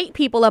white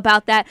people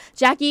about that.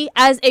 Jackie,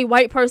 as a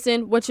white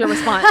person, what's your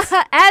response?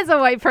 As a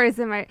white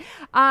person, right?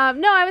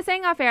 No, I was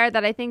saying off air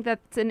that I think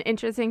that's an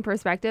interesting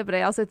perspective, but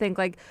I also think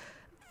I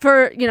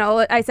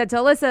said to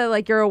Alyssa,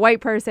 like, you're a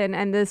white person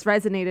and this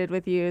resonated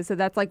with you. So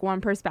that's like one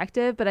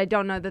perspective, but I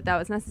don't know that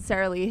was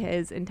necessarily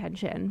his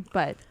intention,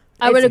 but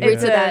I would agree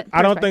to that.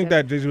 I don't think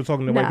that Jay-Z was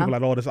talking to white people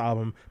at all this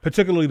album,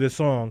 particularly this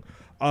song.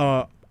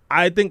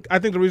 I think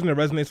the reason it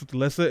resonates with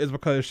Alyssa is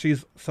because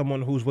she's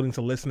someone who's willing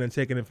to listen and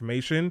take in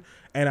information.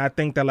 And I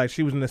think that like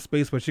she was in a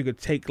space where she could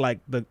take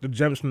like the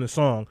gems from the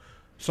song.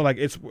 So like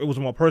it was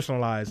more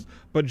personalized,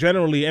 but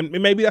generally, and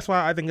maybe that's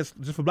why I think it's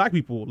just for black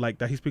people, like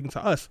that he's speaking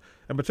to us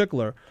in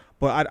particular.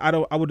 But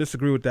I would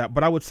disagree with that.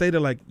 But I would say that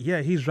like, yeah,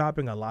 he's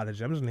dropping a lot of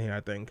gems in here, I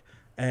think,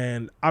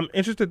 and I'm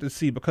interested to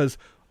see because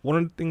one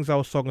of the things I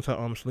was talking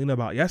to Selena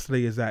about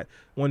yesterday is that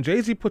when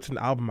Jay-Z puts an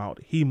album out,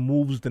 he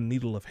moves the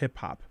needle of hip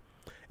hop.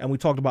 And we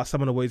talked about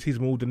some of the ways he's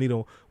moved the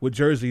needle with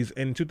jerseys.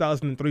 In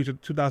 2003 to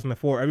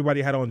 2004,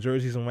 everybody had on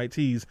jerseys and white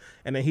tees.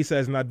 And then he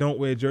says, "Now don't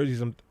wear jerseys.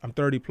 I'm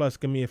 30 plus.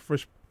 Give me a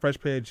fresh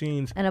pair of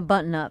jeans and a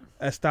button up.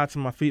 That starts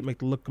on my feet, make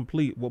the look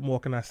complete. What more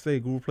can I say?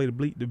 Guru play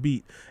the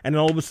beat." And then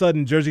all of a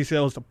sudden, jersey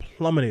sales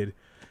plummeted.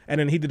 And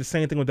then he did the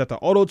same thing with the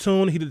auto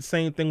tune. He did the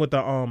same thing with the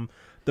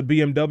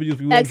BMWs.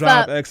 We won't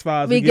drive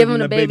X5s. We give them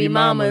the baby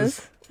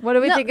mamas. What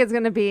do we think it's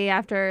going to be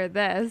after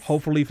this?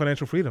 Hopefully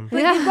financial freedom.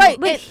 Yeah, right.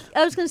 But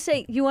I was going to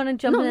say, you want to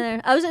jump in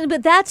there?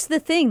 But that's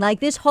the thing. Like,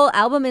 this whole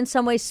album in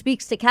some ways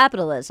speaks to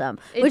capitalism,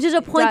 which is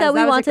a point that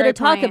we wanted to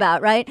talk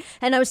about, right?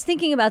 And I was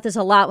thinking about this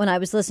a lot when I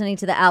was listening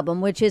to the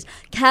album, which is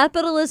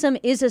capitalism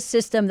is a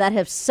system that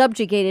has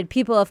subjugated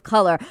people of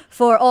color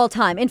for all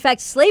time. In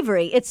fact,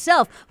 slavery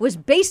itself was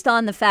based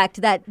on the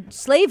fact that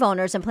slave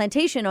owners and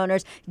plantation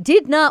owners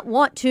did not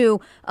want to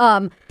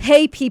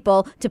pay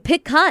people to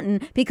pick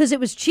cotton because it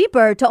was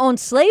cheaper to own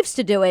slaves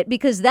to do it,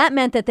 because that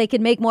meant that they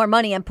could make more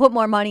money and put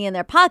more money in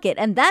their pocket.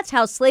 And that's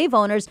how slave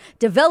owners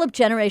developed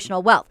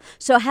generational wealth.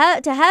 So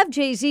to have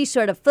Jay-Z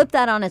sort of flip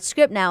that on its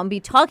script now and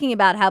be talking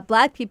about how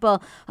black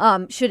people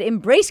should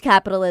embrace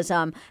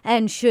capitalism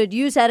and should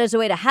use that as a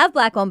way to have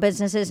black-owned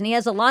businesses. And he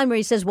has a line where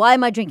he says, "Why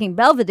am I drinking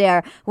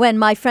Belvedere when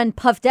my friend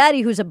Puff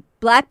Daddy, who's a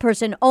black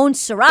person, owns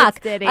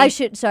Ciroc?"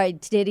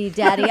 Diddy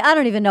Daddy. I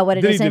don't even know what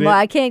it is anymore.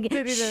 I can't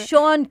get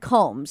Sean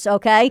Combs,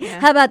 okay? Yeah.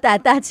 How about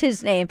that? That's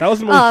his name. That was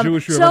the most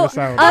Jewish you ever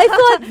sounded. I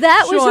thought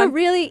that was a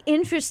really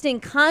interesting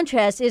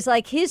contrast, is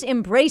like his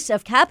embrace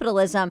of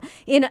capitalism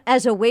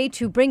as a way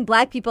to bring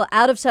black people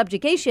out of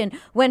subjugation,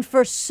 when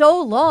for so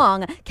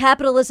long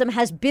capitalism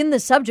has been the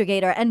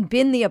subjugator and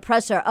been the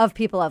oppressor of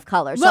people of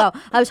color. So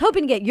I was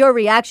hoping to get your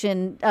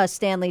reaction,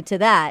 Stanley, to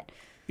that.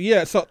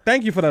 Yeah, so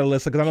thank you for that,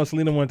 Alyssa, because I know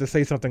Selena wanted to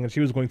say something and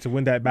she was going to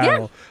win that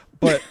battle.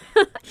 Yeah.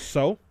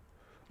 But,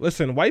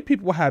 listen, white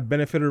people have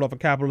benefited off of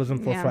capitalism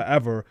for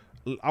forever.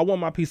 I want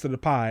my piece of the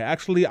pie.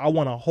 Actually, I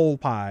want a whole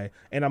pie,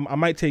 and I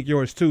might take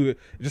yours too,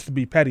 just to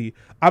be petty.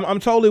 I'm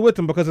totally with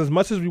them, because as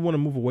much as we want to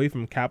move away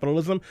from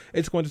capitalism,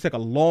 it's going to take a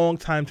long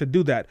time to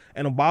do that.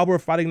 And while we're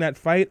fighting that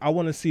fight, I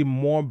want to see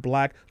more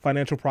black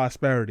financial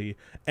prosperity.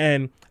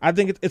 And I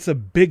think it's a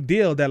big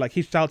deal that like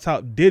he shouts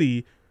out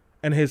Diddy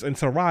and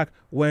Ciroc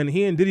when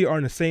he and Diddy are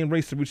in the same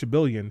race to reach $1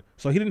 billion.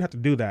 So he didn't have to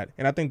do that.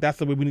 And I think that's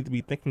the way we need to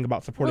be thinking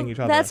about supporting each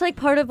other. That's like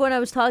part of what I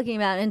was talking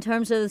about in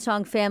terms of the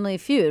song Family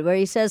Feud, where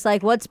he says,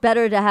 like, what's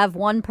better to have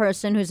one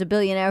person who's a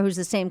billionaire who's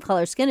the same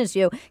color skin as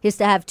you is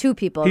to have two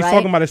people, He's right?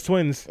 talking about his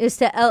twins. He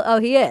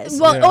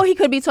is. Well, or he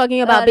could be talking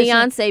about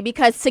Beyonce,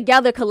 because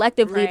together,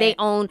 collectively, they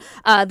own,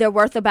 they're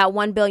worth about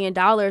 $1 billion.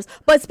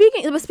 But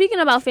speaking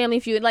about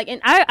Family Feud, like,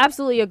 and I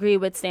absolutely agree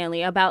with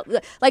Stanley about,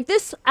 like,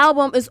 this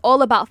album is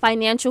all about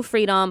financial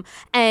freedom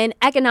and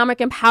economic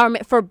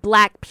empowerment for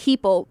Black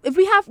people. If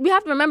we have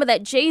to remember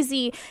that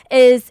Jay-Z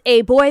is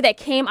a boy that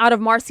came out of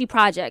Marcy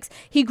Projects.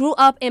 He grew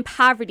up in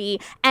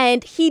poverty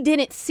and he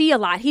didn't see a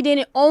lot. He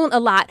didn't own a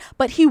lot,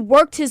 but he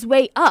worked his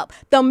way up.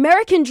 The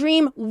American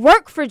dream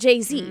worked for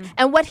Jay-Z.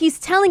 And what he's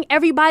telling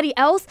everybody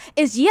else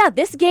is, yeah,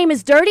 this game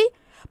is dirty,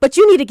 but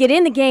you need to get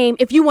in the game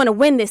if you want to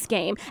win this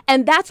game.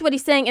 And that's what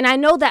he's saying. And I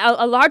know that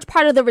a large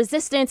part of the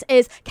resistance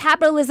is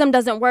capitalism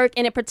doesn't work,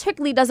 and it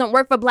particularly doesn't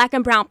work for Black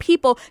and brown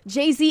people.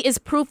 Jay-Z is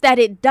proof that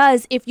it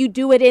does if you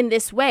do it in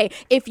this way,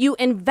 if you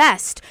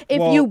invest, if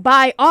you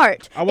buy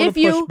art. I want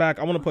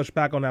to push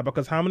back on that,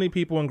 because how many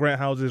people in grant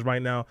houses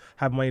right now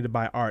have money to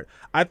buy art?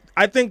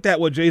 I think that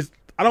what Jay's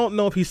I don't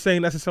know if he's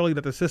saying necessarily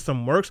that the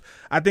system works.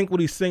 I think what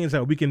he's saying is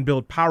that we can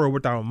build power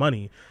with our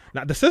money.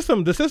 Now, the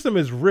system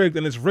is rigged,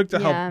 and it's rigged to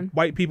help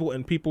white people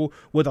and people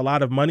with a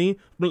lot of money.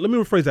 But let me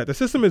rephrase that. The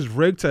system is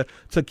rigged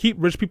to keep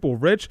rich people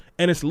rich,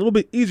 and it's a little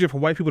bit easier for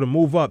white people to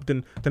move up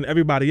than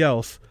everybody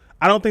else.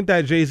 I don't think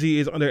that Jay-Z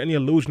is under any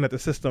illusion that the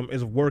system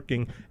is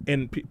working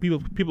in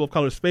people of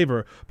color's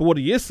favor. But what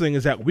he is saying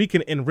is that we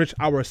can enrich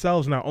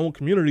ourselves in our own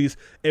communities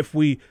if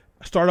we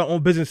start our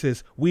own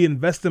businesses, we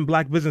invest in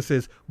Black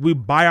businesses, we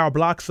buy our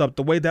blocks up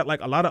the way that like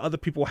a lot of other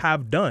people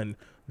have done.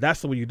 That's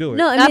the way you do it.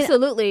 No, I mean,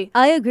 absolutely.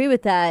 I agree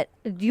with that.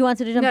 Do you want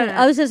to jump in? No.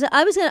 I was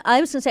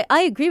gonna say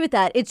I agree with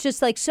that. It's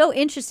just like so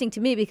interesting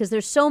to me because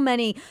there's so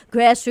many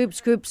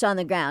grassroots groups on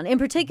the ground, in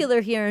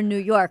particular here in New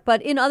York,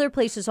 but in other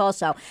places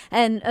also,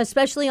 and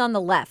especially on the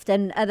left,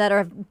 and that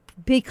are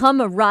become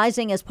a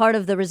rising as part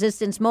of the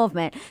resistance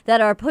movement that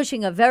are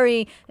pushing a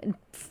very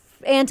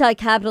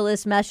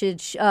anti-capitalist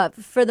message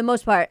for the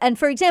most part. And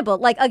for example,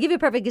 like I'll give you a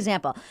perfect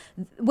example.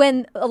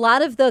 When a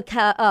lot of the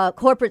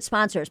corporate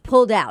sponsors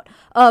pulled out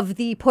of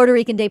the Puerto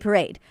Rican Day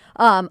Parade,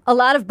 a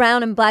lot of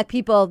brown and Black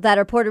people that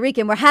are Puerto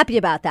Rican were happy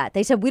about that.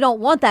 They said, we don't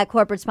want that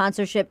corporate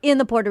sponsorship in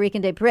the Puerto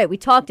Rican Day Parade. We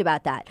talked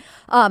about that.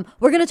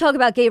 We're going to talk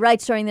about gay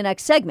rights during the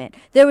next segment.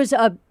 There was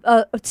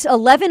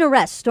 11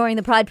 arrests during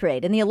the Pride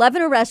Parade, and the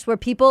 11 arrests were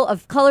people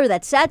of color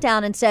that sat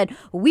down and said,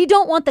 we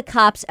don't want the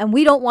cops and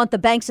we don't want the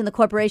banks and the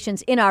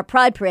corporations in our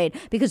Pride Parade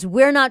because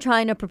we're not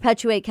trying to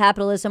perpetuate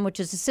capitalism, which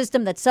is a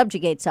system that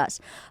subjugates us.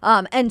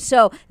 And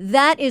so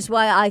that is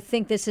why I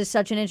think this is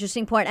such an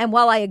interesting point. And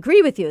while I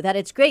agree with you that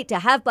it's great to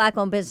have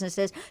Black-owned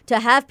businesses, to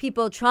have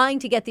people trying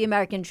to get the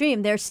American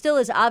dream, there still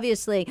is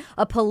obviously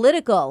a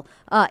political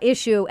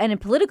issue and a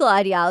political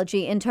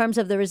ideology in terms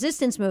of the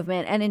resistance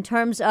movement and in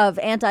terms of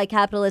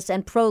anti-capitalist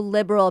and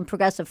pro-liberal and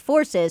progressive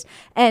forces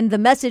and the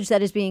message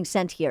that is being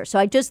sent here. So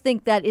I just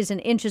think that is an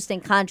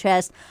interesting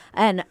contrast.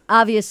 And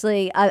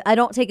obviously, I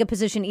don't take a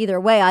position either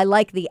way. I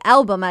like the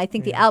album. I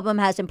think the album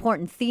has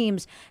important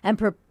themes and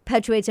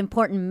perpetuates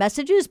important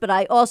messages, but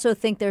I also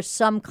think there's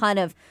some kind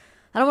of,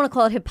 I don't want to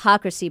call it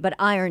hypocrisy, but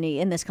irony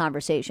in this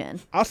conversation.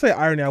 I'll say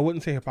irony. I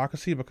wouldn't say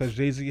hypocrisy because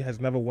Jay-Z has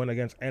never won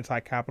against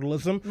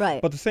anti-capitalism.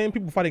 Right. But the same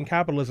people fighting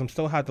capitalism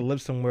still have to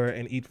live somewhere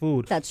and eat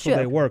food. That's true. So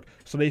they work.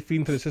 So they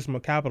feed into the system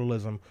of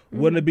capitalism.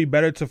 Wouldn't it be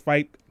better to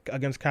fight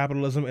against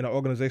capitalism in an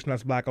organization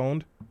that's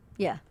Black-owned?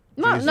 Yeah.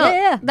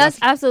 No, that's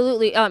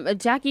absolutely.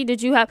 Jackie,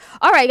 did you have?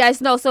 All right,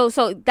 guys. No, so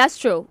that's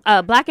true.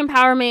 Black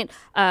empowerment,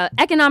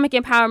 economic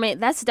empowerment.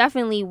 That's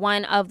definitely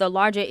one of the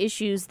larger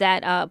issues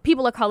that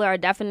people of color are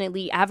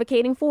definitely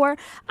advocating for.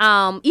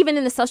 Even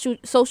in the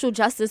social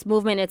justice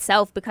movement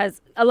itself,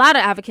 because a lot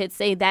of advocates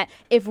say that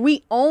if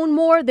we own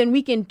more, then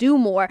we can do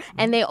more.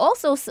 And they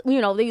also,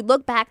 they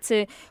look back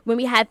to when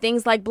we had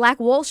things like Black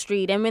Wall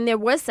Street and when there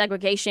was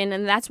segregation,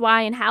 and that's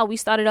why and how we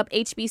started up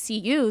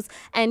HBCUs.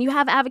 And you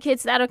have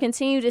advocates that are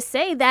continue to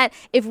say that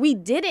if we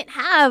didn't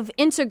have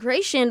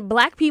integration,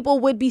 Black people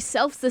would be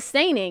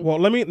self-sustaining. Well,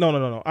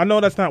 no. I know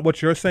that's not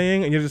what you're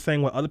saying, and you're just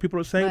saying what other people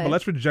are saying, but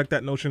let's reject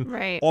that notion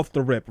off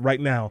the rip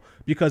right now,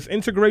 because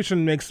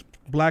integration makes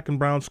Black and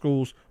brown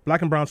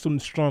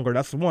students stronger.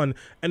 That's one.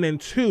 And then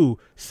two,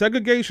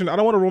 segregation. I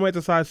don't want to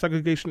romanticize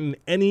segregation in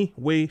any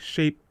way,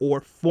 shape,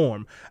 or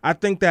form. I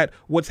think that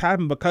what's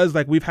happened because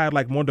we've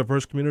had more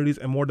diverse communities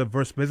and more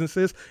diverse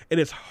businesses, it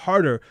is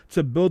harder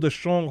to build a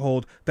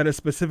stronghold that is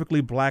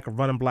specifically Black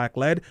run and Black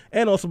led,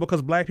 and also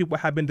because Black people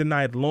have been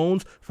denied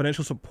loans,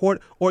 financial support,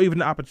 or even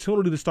the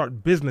opportunity to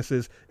start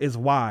businesses is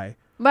why.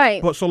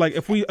 Right. But so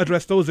if we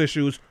address those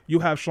issues, you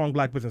have strong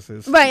Black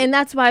businesses. Right, and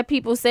that's why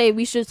people say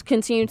we should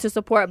continue to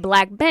support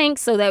Black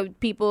banks so that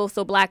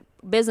Black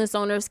business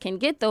owners can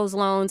get those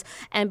loans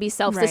and be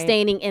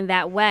self-sustaining in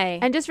that way.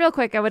 And just real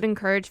quick, I would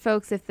encourage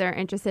folks, if they're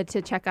interested,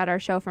 to check out our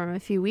show from a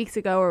few weeks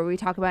ago where we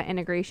talk about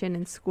integration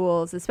in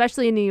schools,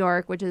 especially in New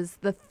York, which is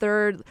the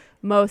third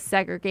most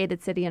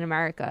segregated city in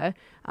America,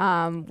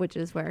 which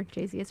is where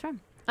Jay-Z is from.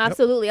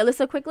 Absolutely.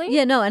 Alyssa, quickly?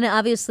 Yeah, no, and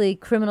obviously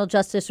criminal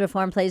justice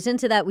reform plays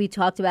into that. We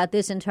talked about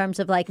this in terms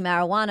of like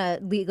marijuana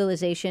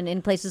legalization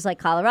in places like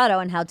Colorado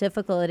and how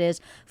difficult it is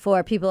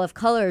for people of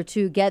color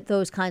to get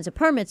those kinds of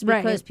permits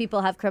because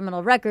people have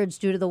criminal records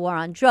due to the war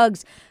on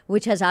drugs,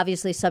 which has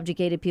obviously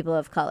subjugated people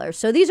of color.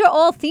 So these are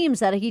all themes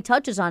that he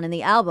touches on in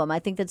the album. I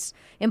think that's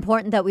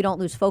important that we don't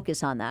lose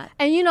focus on that.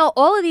 And, you know,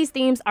 all of these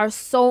themes are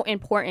so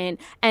important.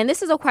 And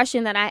this is a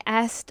question that I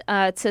asked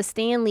to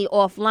Stanley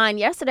offline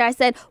yesterday. I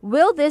said,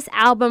 will this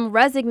album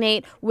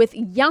resonate with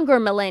younger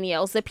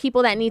millennials, the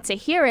people that need to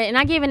hear it? And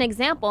I gave an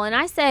example, and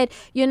I said,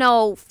 you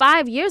know,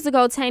 5 years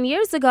ago, 10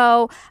 years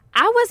ago,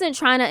 I wasn't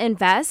trying to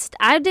invest.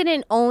 I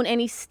didn't own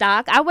any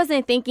stock. I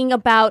wasn't thinking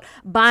about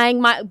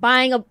buying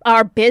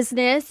our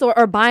business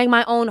or buying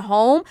my own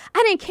home.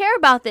 I didn't care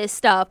about this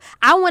stuff.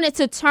 I wanted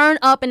to turn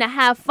up and to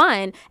have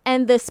fun.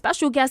 And the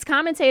special guest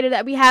commentator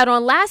that we had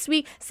on last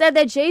week said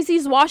that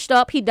Jay-Z's washed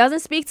up. He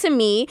doesn't speak to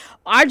me,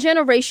 our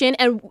generation.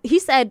 And he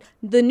said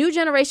the new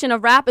generation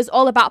of rap is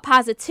all about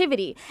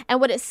positivity.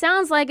 And what it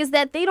sounds like is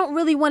that they don't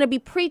really want to be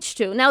preached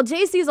to. Now,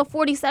 Jay-Z's a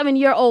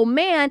 47-year-old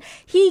man.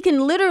 He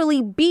can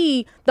literally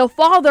be the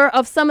father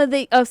of some of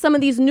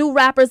these new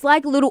rappers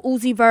like Lil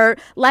Uzi Vert,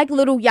 like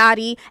Lil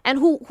Yachty, and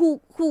who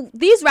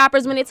these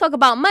rappers, when they talk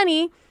about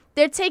money,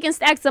 they're taking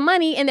stacks of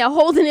money and they're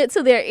holding it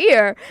to their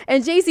ear.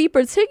 And Jay-Z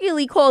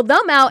particularly called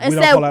them out and said,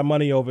 "We don't call that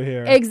money over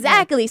here."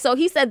 Exactly. So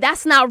he said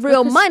that's not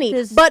real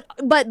money.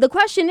 But the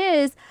question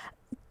is,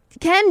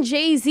 can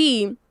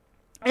Jay-Z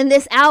and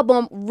this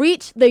album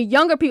reach the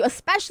younger people,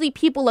 especially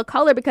people of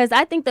color? Because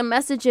I think the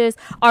messages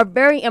are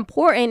very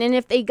important. And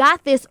if they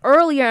got this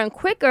earlier and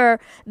quicker,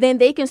 then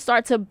they can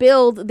start to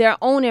build their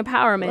own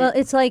empowerment. Well,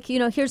 it's like, you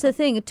know, here's the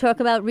thing. Talk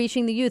about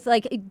reaching the youth.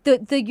 Like,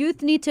 the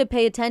youth need to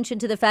pay attention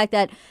to the fact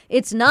that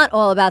it's not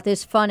all about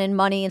this fun and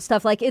money and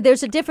stuff. Like,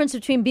 there's a difference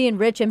between being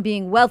rich and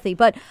being wealthy.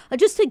 But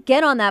just to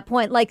get on that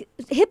point, like,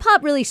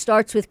 hip-hop really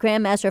starts with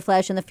Grandmaster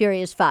Flash and the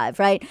Furious Five,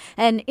 right?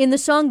 And in the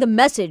song The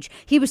Message,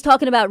 he was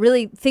talking about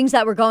really things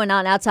that were going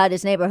on outside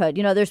his neighborhood.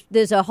 You know,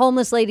 there's a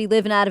homeless lady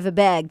living out of a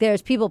bag.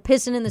 There's people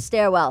pissing in the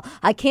stairwell.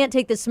 I can't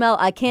take the smell.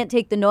 I can't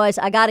take the noise.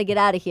 I got to get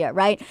out of here,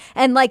 right?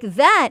 And like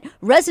that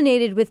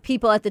resonated with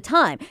people at the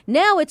time.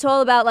 Now it's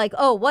all about like,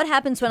 oh, what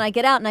happens when I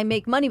get out and I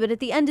make money? But at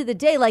the end of the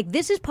day, like,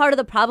 this is part of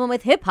the problem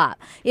with hip hop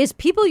is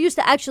people used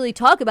to actually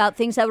talk about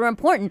things that were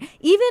important.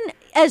 Even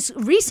as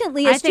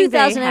recently as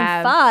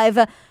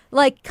 2005,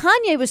 like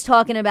Kanye was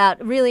talking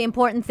about really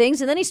important things,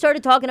 and then he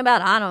started talking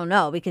about, I don't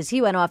know, because he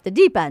went off the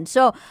deep end.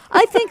 So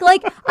I think,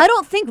 like, I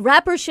don't think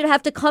rappers should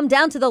have to come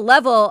down to the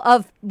level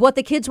of what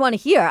the kids want to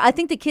hear. I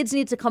think the kids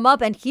need to come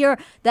up and hear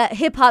that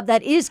hip hop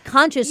that is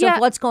conscious of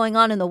what's going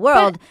on in the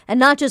world, and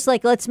not just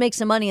like, let's make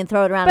some money and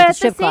throw it around at the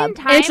strip club.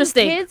 But at the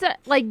same time, kids,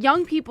 like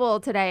young people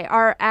today,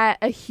 are at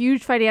a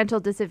huge financial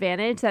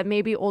disadvantage that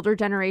maybe older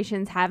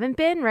generations haven't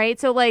been, right?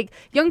 So like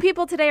young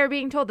people today are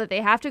being told that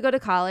they have to go to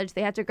college,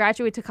 they have to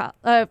graduate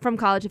from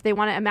college if they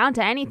want to amount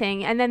to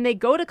anything, and then they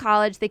go to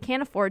college, they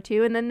can't afford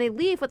to, and then they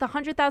leave with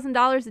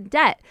 $100,000 in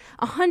debt.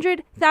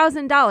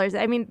 $100,000.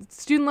 I mean,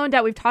 student loan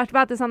debt, we've talked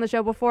about this on the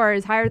show before,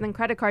 is higher than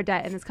credit card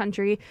debt in this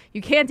country.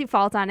 You can't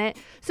default on it.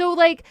 So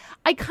like,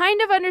 I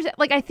kind of understand,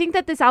 like, I think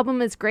that this album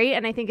is great,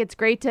 and I think it's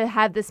great to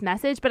have this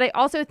message, but I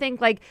also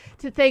think, like,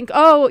 to think,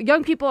 oh,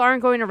 young people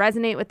aren't going to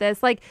resonate with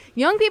this. Like,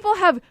 young people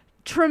have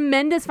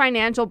tremendous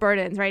financial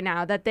burdens right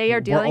now that they are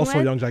dealing with.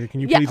 Also, young Jackie,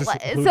 can you please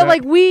just so that?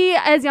 Like, we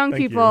as young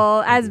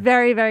people, as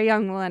very, very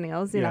young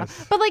millennials, you know,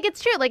 but like,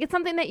 it's true. Like, it's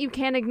something that you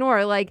can't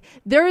ignore. Like,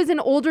 there is an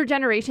older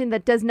generation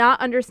that does not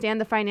understand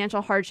the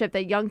financial hardship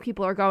that young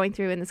people are going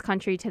through in this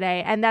country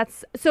today. And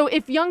that's, so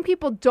if young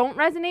people don't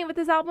resonate with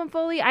this album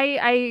fully,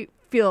 I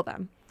feel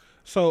them.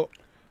 So,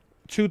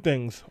 two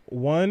things.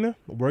 One,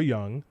 we're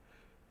young.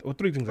 Well,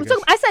 three things.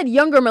 I said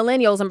younger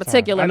millennials in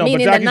particular,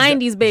 meaning the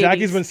 90s babies.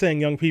 Jackie's been saying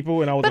young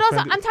people, and I was. But offended.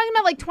 Also, I'm talking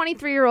about like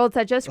 23-year-olds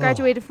that just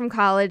graduated from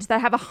college that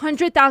have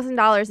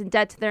 $100,000 in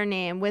debt to their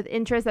name with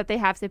interest that they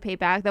have to pay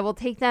back. That will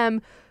take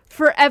them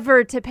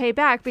forever to pay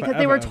back because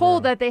they were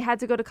told that they had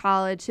to go to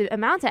college to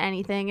amount to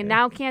anything, and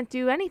now can't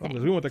do anything.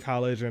 Well, we went to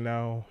college, and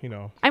now, you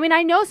know. I mean,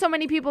 I know so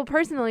many people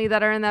personally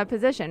that are in that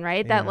position,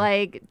 right? That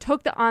like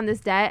took on this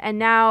debt and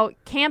now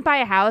can't buy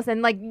a house.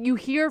 And like, you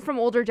hear from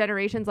older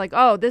generations like,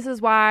 oh, this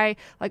is why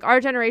like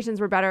our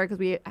generations were better because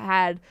we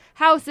had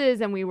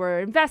houses and we were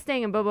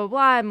investing and blah, blah,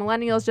 blah. And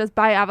millennials just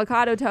buy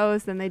avocado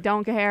toast and they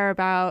don't care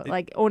about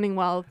like owning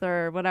wealth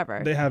or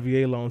whatever. They have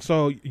VA loans.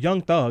 So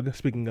Young Thug,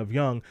 speaking of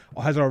young,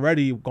 has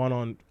already gone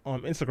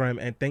on Instagram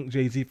and thanked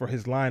Jay-Z for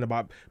his line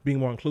about being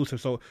more inclusive.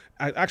 So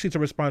actually, to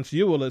respond to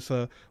you,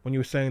 Alyssa, when you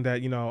were saying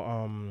that, you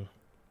know,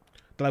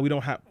 that like, we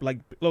don't have, like,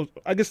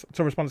 I guess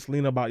to respond to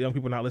Selena about young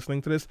people not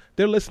listening to this,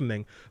 they're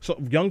listening. So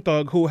Young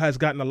Thug, who has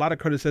gotten a lot of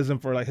criticism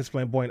for like his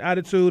flamboyant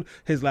attitude,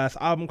 his last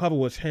album cover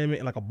was him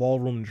in like a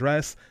ballroom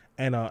dress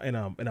and in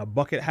a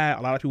bucket hat.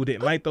 A lot of people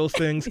didn't like those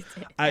things.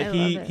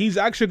 He's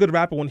actually a good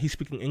rapper when he's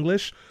speaking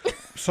English.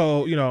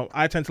 So, you know,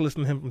 I tend to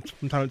listen to him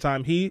from time to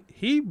time.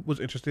 He was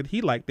interested.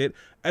 He liked it.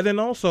 And then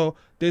also,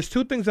 there's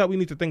two things that we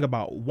need to think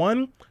about.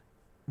 One,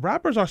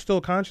 rappers are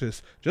still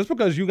conscious. Just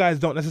because you guys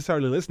don't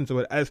necessarily listen to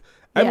it, as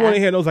everyone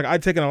in here knows, like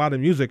I've taken a lot of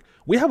music.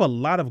 We have a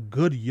lot of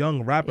good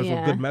young rappers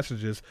with good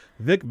messages.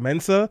 Vic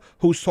Mensa,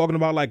 who's talking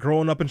about like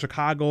growing up in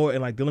Chicago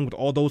and like dealing with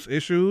all those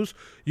issues.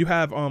 You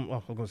have I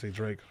was gonna say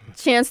Drake,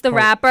 Chance the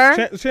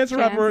Rapper, Chance the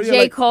Rapper,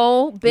 J.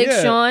 Cole, Big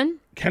Sean,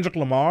 Kendrick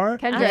Lamar.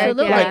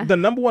 Absolutely. Like the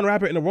number one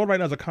rapper in the world right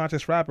now is a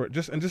conscious rapper.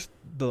 Just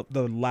the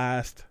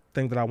last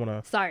thing that I want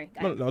to. Sorry.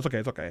 No, it's okay.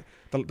 It's okay.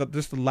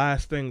 Just the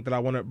last thing that I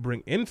want to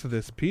bring into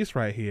this piece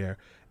right here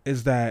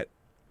is that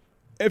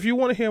if you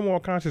want to hear more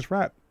conscious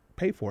rap,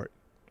 pay for it.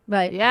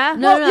 Right. Yeah.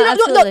 No,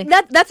 absolutely.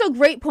 That's a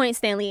great point,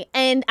 Stanley.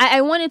 And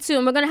I wanted to,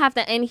 and we're going to have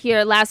to end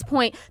here, last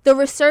point, the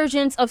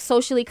resurgence of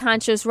socially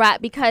conscious rap,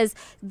 because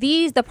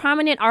the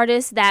prominent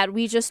artists that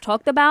we just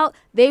talked about,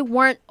 they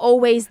weren't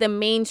always the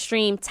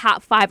mainstream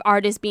top 5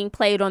 artists being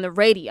played on the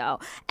radio.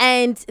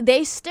 And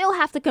they still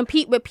have to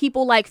compete with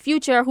people like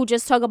Future, who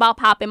just talk about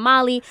Pop and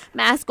Molly,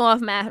 mask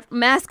on and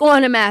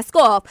mask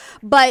off.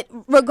 But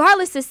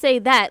regardless to say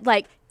that,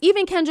 like,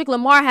 even Kendrick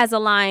Lamar has a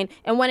line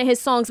in one of his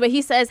songs where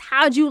he says,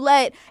 how'd you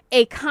let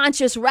a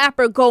conscious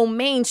rapper go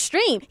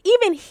mainstream?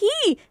 Even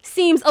he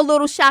seems a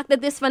little shocked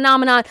at this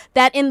phenomenon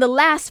that in the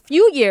last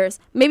few years,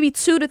 maybe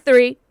 2 to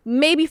 3,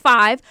 maybe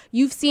 5,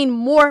 you've seen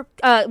more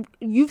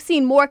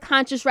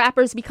conscious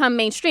rappers become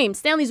mainstream.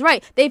 Stanley's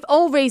right. They've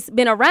always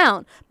been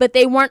around, but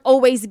they weren't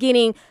always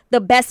getting the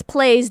best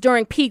plays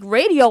during peak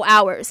radio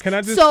hours. Can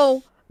I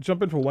just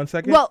jump in for 1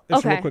 second? Well,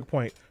 it's a real quick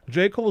point.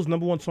 J. Cole's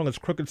number one song is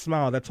Crooked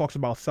Smile, that talks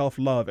about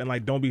self-love and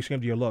like don't be ashamed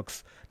of your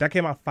looks. That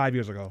came out 5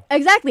 years ago.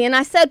 Exactly. And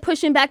I said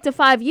pushing back to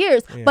 5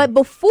 years. Yeah. But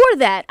before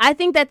that, I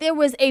think that there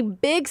was a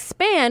big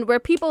span where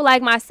people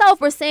like myself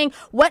were saying,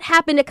 what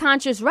happened to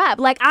conscious rap?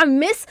 Like, I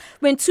miss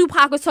when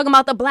Tupac was talking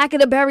about the blacker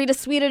the berry, the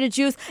sweeter the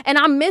juice. And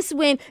I miss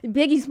when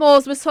Biggie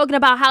Smalls was talking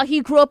about how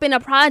he grew up in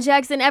the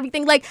projects and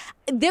everything. Like,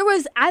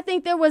 I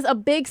think there was a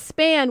big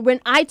span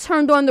when I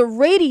turned on the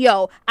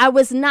radio, I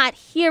was not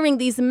hearing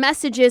these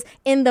messages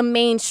in the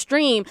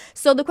mainstream.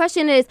 So the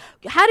question is,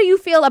 how do you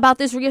feel about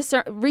this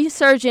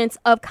resurgence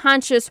of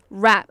conscious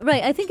rap?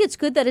 Right. I think it's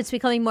good that it's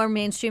becoming more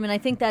mainstream, and I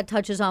think that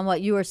touches on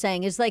what you were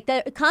saying, is like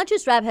that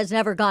conscious rap has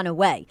never gone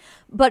away.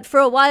 But for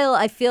a while,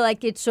 I feel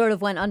like it sort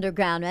of went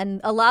underground,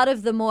 and a lot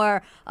of the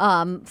more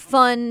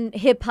fun,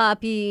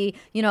 hip-hoppy,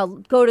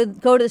 go to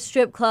the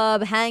strip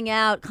club, hang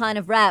out kind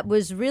of rap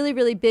was really,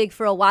 really big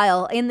for a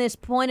while in this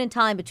point in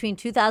time between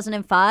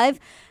 2005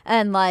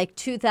 and like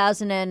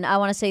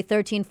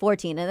 13,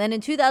 14. And then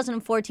in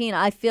 2014,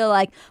 I feel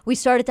like we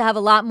started to have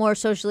a lot more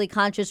socially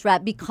conscious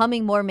rap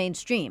becoming more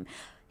mainstream.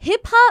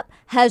 Hip-hop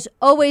has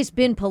always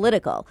been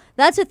political.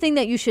 That's a thing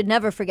that you should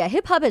never forget.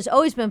 Hip-hop has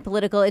always been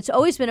political. It's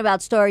always been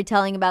about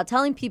storytelling, about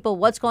telling people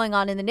what's going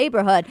on in the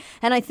neighborhood.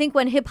 And I think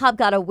when hip-hop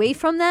got away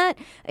from that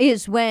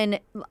is when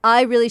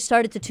I really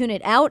started to tune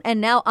it out. And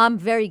now I'm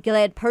very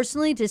glad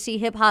personally to see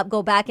hip-hop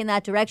go back in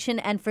that direction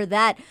and for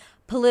that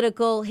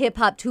political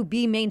hip-hop to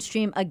be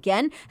mainstream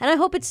again. And I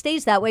hope it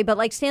stays that way. But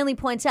like Stanley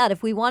points out,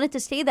 if we want it to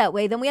stay that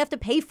way, then we have to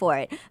pay for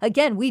it.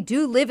 Again, we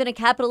do live in a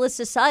capitalist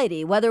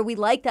society, whether we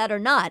like that or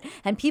not.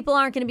 And people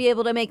aren't going to be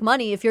able to make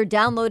money if you're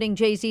downloading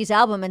Jay-Z's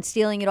album and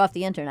stealing it off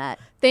the internet.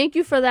 Thank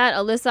you for that,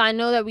 Alyssa. I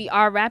know that we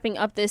are wrapping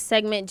up this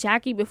segment.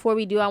 Jackie, before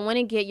we do, I want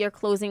to get your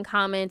closing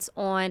comments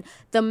on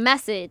the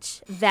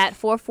message that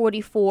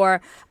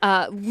 444,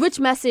 which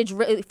message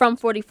from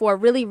 44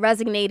 really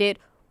resonated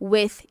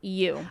with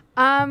you?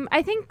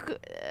 I think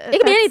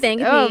it could be anything.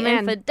 It could be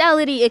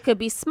infidelity. It could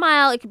be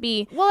smile. It could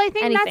be I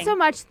think anything. Not so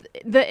much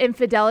the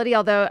infidelity,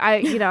 although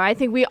I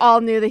think we all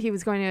knew that he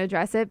was going to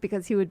address it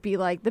because he would be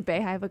like the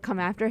Bayhive would come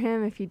after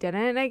him if he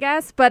didn't, I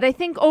guess. But I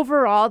think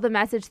overall the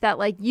message that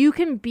like you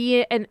can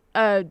be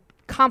a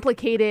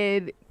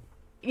complicated,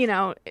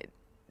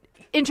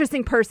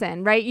 interesting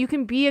person, right? You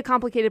can be a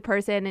complicated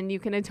person and you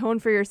can atone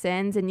for your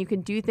sins and you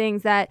can do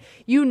things that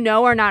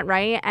are not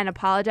right and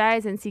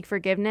apologize and seek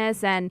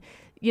forgiveness. And,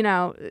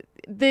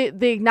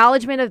 the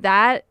acknowledgement of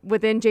that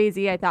within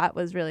Jay-Z, I thought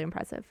was really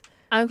impressive.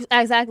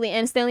 Exactly.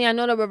 And Stanley, I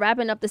know that we're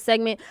wrapping up the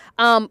segment.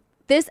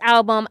 This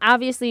album,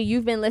 obviously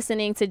you've been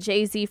listening to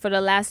Jay-Z for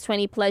the last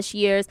 20 plus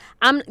years.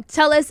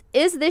 Tell us,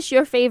 is this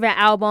your favorite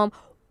album?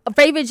 A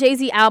favorite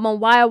Jay-Z album,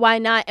 why or why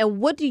not? And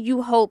what do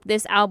you hope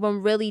this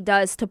album really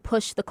does to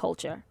push the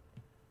culture?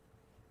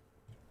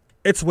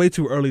 It's way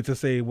too early to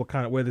say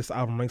where this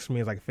album ranks for me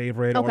as like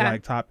favorite or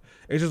like top.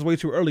 It's just way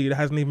too early. It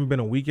hasn't even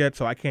been a week yet,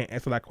 so I can't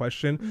answer that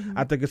question. Mm-hmm.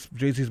 I think it's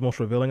Jay-Z's most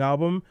revealing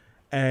album,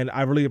 and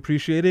I really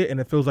appreciate it, and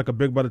it feels like a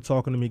big brother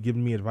talking to me,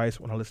 giving me advice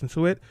when I listen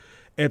to it.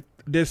 If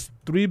there's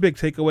 3 big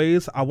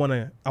takeaways I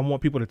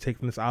want people to take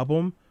from this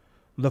album.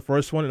 The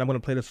first one, and I'm going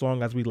to play the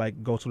song as we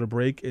go to the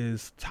break,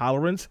 is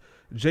Tolerance.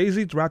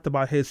 Jay-Z rapped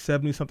about his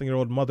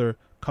 70-something-year-old mother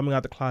coming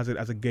out the closet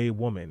as a gay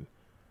woman.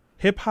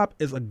 Hip-hop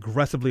is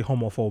aggressively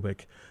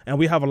homophobic, and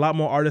we have a lot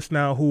more artists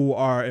now who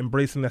are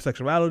embracing their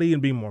sexuality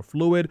and being more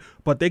fluid,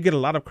 but they get a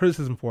lot of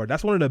criticism for it.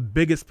 That's one of the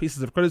biggest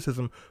pieces of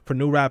criticism for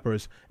new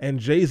rappers, and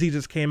Jay-Z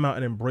just came out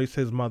and embraced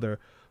his mother,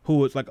 who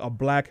was like a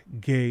black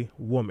gay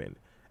woman.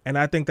 And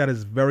I think that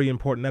is very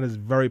important. That is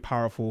very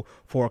powerful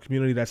for a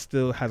community that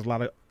still has a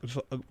lot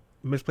of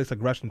misplaced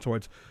aggression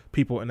towards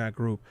people in that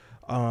group.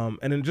 And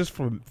then just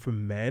for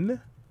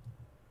men,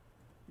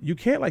 you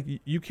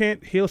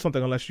can't heal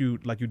something unless you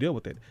deal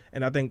with it.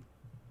 And I think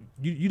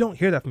you don't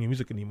hear that from your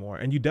music anymore,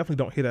 and you definitely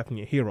don't hear that from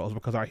your heroes,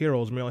 because our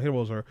heroes, male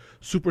heroes, are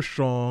super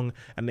strong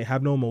and they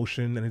have no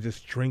emotion and they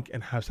just drink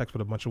and have sex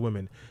with a bunch of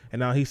women. And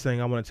now he's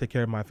saying, I want to take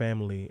care of my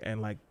family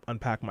and like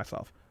unpack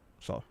myself.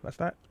 So that's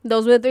that.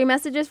 Those were the 3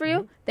 messages for you.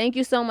 Mm-hmm. Thank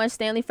you so much,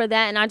 Stanley, for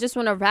that. And I just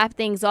want to wrap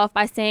things off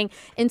by saying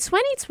in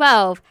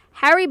 2012,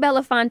 Harry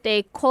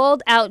Belafonte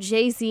called out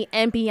Jay-Z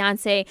and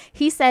Beyonce.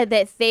 He said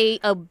that they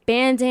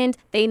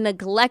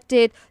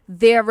neglected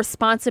their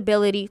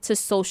responsibility to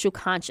social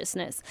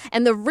consciousness.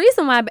 And the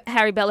reason why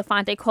Harry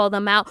Belafonte called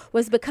them out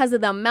was because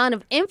of the amount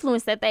of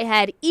influence that they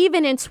had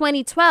even in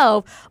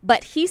 2012.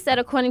 But he said,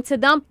 according to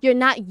them, you're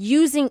not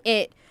using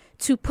it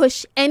to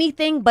push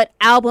anything but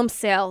album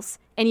sales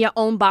and your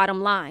own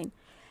bottom line.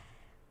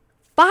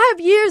 5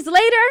 years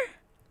later,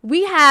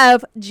 we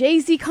have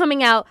Jay-Z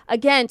coming out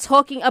again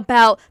talking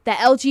about the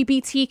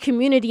LGBT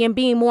community and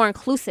being more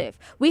inclusive.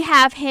 We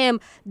have him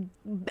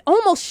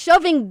almost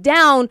shoving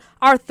down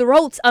our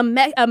throats a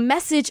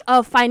message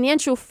of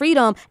financial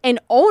freedom and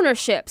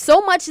ownership.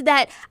 So much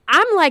that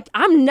I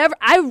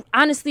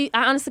honestly,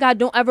 God,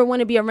 don't ever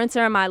want to be a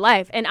renter in my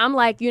life. And I'm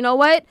like, you know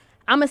what?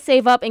 I'm going to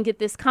save up and get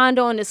this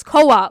condo and this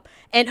co-op.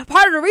 And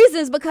part of the reason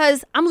is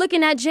because I'm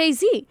looking at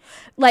Jay-Z.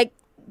 Like,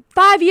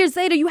 5 years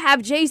later, you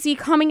have Jay-Z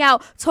coming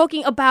out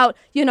talking about,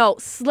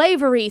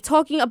 slavery,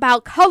 talking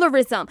about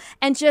colorism,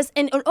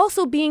 and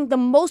also being the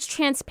most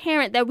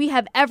transparent that we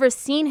have ever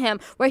seen him,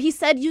 where he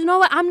said, you know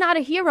what, I'm not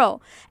a hero.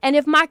 And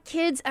if my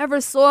kids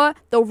ever saw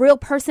the real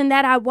person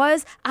that I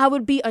was, I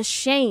would be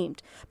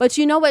ashamed. But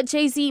you know what,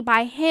 Jay-Z,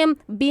 by him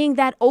being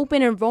that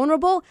open and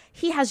vulnerable,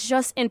 he has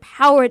just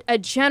empowered a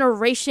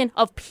generation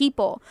of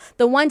people.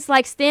 The ones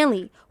like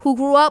Stanley, who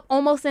grew up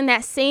almost in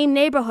that same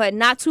neighborhood,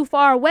 not too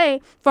far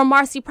away from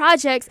Marcy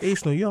Projects.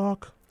 East New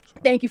York.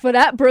 Thank you for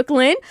that,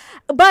 Brooklyn.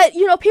 But,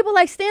 people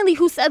like Stanley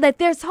who said that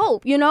there's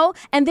hope,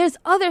 and there's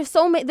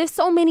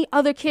so many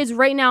other kids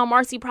right now in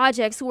Marcy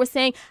Projects who are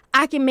saying,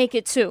 I can make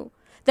it too.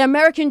 The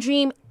American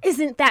dream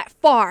isn't that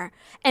far.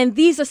 And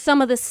these are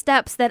some of the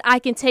steps that I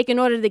can take in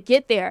order to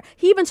get there.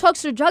 He even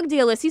talks to drug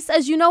dealers. He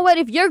says, you know what?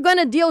 If you're going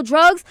to deal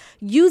drugs,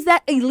 use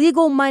that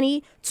illegal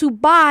money to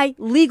buy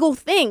legal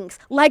things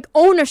like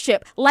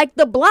ownership, like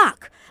the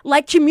block,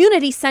 like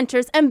community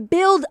centers, and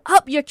build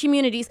up your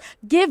communities.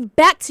 Give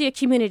back to your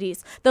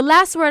communities. The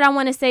last word I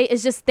want to say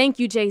is just thank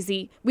you,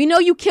 Jay-Z. We know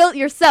you killed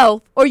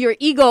yourself or your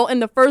ego in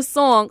the first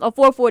song of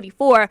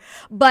 444,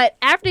 but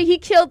after he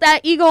killed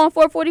that ego on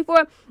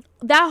 444,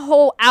 that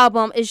whole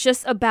album is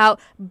just about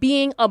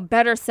being a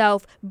better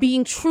self,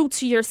 being true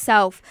to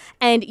yourself,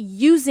 and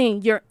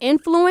using your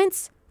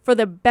influence for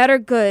the better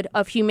good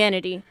of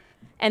humanity.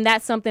 And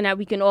that's something that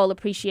we can all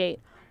appreciate.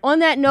 On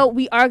that note,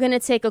 we are going to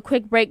take a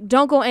quick break.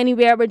 Don't go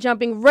anywhere. We're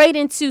jumping right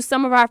into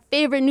some of our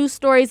favorite news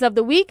stories of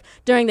the week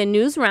during the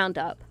News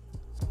Roundup.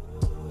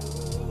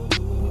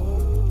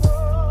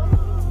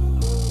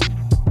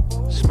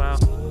 Smile.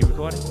 You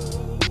recording?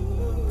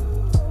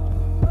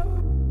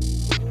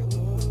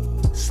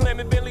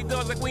 WHCR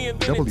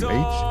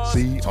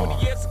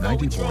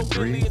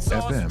 90.3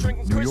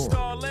 FM, New York.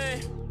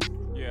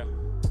 Yeah.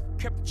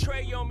 Kept the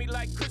tray on me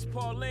like Chris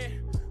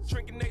Paulin.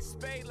 Drinking they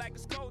spade like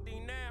it's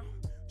codeine now.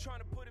 Trying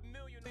to put a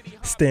million in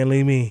the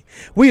Stanley Me.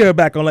 We are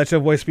back on Let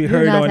Your Voice Be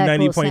Heard on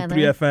 90.3 cool,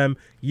 FM.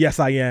 Yes,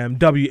 I am.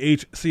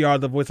 WHCR,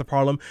 the voice of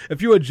Harlem.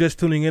 If you are just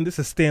tuning in, this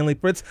is Stanley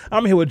Fritz.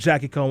 I'm here with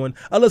Jackie Cohen,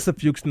 Alyssa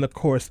Fuchs, and of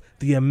course,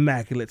 the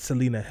immaculate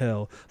Selena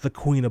Hill, the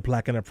queen of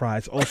Black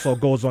Enterprise. Also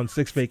goes on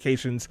 6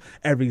 vacations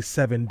every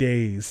 7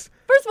 days.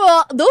 First of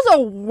all, those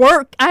are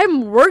work.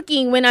 I'm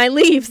working when I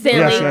leave,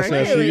 Stanley. Yes.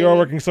 Really? You're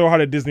working so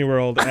hard at Disney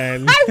World.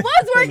 And I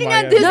was working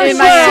at Disney No, World. she's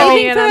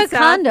saving for a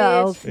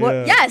condo.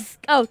 Yeah. Yes.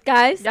 Oh,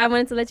 guys, I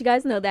wanted to let you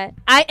guys know that.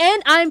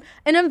 I'm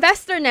an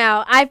investor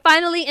now. I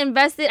finally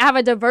invested. I have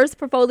a diverse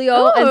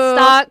portfolio in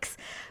stocks,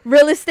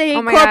 real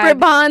estate, corporate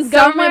bonds,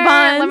 government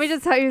bonds. Let me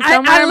just tell you,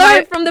 I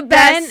learned from the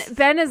best.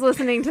 Ben is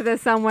listening to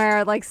this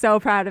somewhere, like so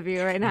proud of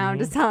you right now. I'm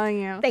just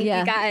telling you. Thank you,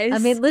 guys. I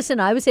mean, listen,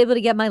 I was able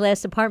to get my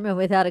last apartment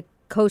without a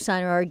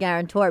co-signer or a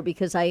guarantor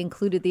because I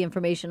included the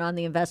information on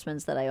the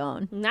investments that I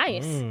own.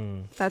 Nice.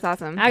 That's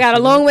awesome. I got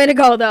a long way to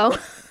go, though.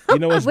 You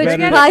know what's Which,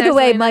 better? by the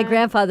way, my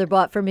grandfather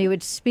bought for me,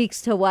 which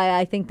speaks to why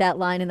I think that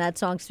line in that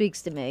song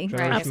speaks to me.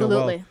 Generational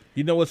Absolutely. wealth.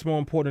 You know what's more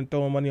important than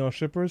throwing money on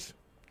shippers?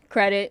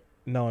 Credit.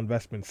 No,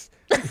 investments.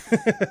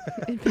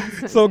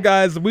 So,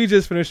 guys, we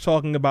just finished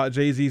talking about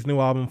Jay-Z's new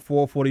album,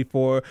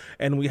 444,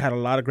 and we had a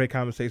lot of great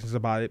conversations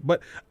about it.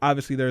 But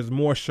obviously, there's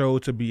more show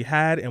to be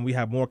had, and we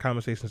have more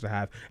conversations to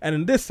have. And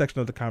in this section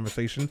of the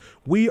conversation,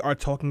 we are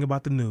talking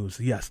about the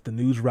news. Yes, the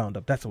News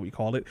Roundup. That's what we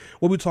call it.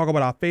 Where we talk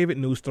about our favorite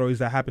news stories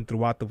that happened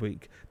throughout the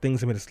week. Things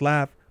that made us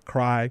laugh,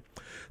 cry,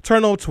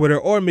 turn on Twitter,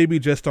 or maybe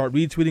just start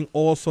retweeting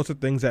all sorts of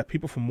things that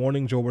people from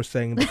Morning Joe were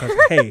saying because,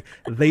 hey,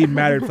 they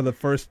mattered for the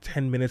first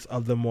 10 minutes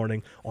of the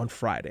morning on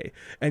Friday.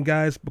 And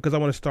guys, because I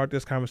want to start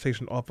this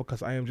conversation off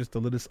because I am just the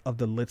littest of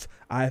the lits,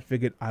 I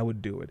figured I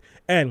would do it.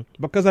 And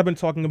because I've been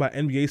talking about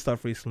NBA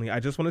stuff recently, I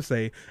just want to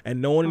say,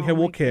 and no one in here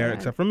will care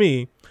except for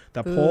me,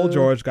 that Paul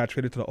George got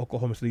traded to the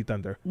Oklahoma City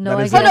Thunder. No,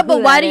 Hold up,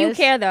 but why do you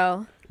care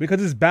though?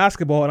 Because it's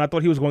basketball, and I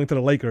thought he was going to the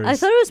Lakers. I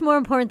thought it was more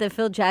important that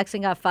Phil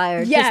Jackson got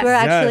fired. Yes. Because we're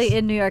actually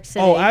in New York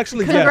City. Oh,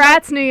 actually,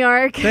 Congrats, New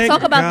York. Thank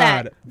Talk about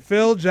God. that.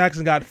 Phil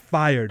Jackson got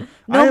fired.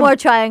 No more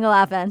triangle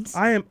offense.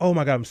 Oh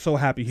my God, I'm so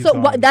happy he's So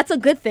gone. that's a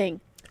good thing.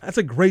 That's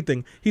a great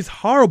thing. He's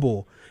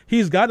horrible.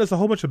 He's gotten us a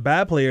whole bunch of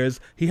bad players.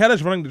 He had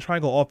us running the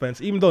triangle offense,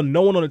 even though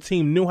no one on the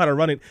team knew how to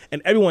run it,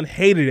 and everyone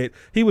hated it.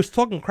 He was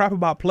talking crap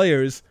about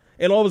players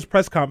in all of his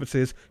press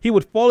conferences. He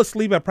would fall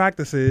asleep at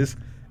practices.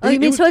 Oh, you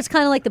mean so it's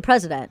kind of like the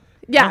president?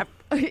 Yeah.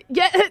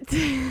 Yeah.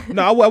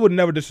 No, I would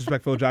never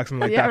disrespect Phil Jackson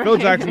like Yeah, that. Phil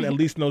right. Jackson at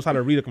least knows how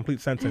to read a complete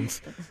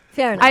sentence.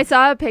 Fair enough. I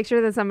saw a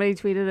picture that somebody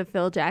tweeted of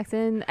Phil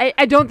Jackson.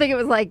 I don't think it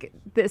was like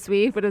this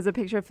week, but it was a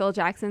picture of Phil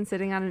Jackson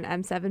sitting on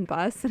an M7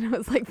 bus, and it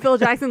was like Phil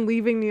Jackson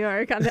leaving New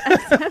York on the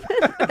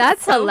M7.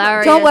 That's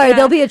hilarious. Don't worry, Yeah.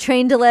 there'll be a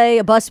train delay,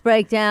 a bus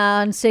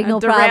breakdown,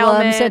 signal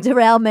problems, a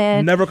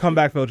derailment. Never come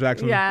back, Phil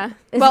Jackson. Yeah.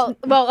 Well,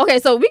 okay,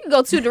 so we can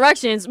go two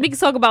directions. We can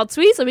talk about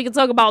tweets, or we can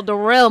talk about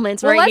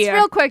derailments Well, right let's here.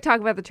 real quick talk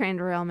about the train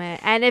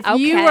derailment. And if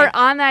you Okay. were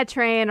on that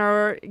train,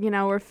 or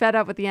were fed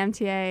up with the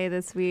MTA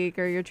this week,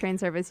 or your train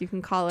service, you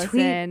can call us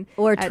in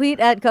Tweet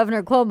at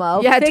Governor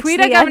Cuomo. Yeah, Fix tweet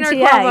the at Governor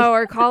MTA. Cuomo,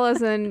 or call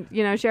us and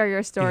share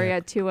your story Yeah.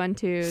 at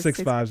 212-650.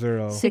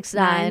 650.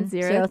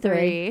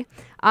 6903.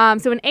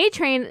 So an A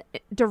train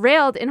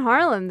derailed in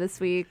Harlem this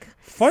week.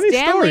 Funny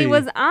Stanley story.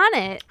 was on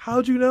it.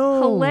 How'd you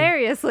know?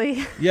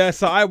 Hilariously. Yeah,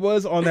 so I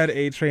was on that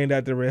A train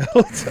that derailed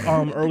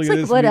earlier It's like,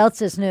 this what week.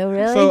 else is new,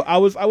 really? So I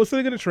was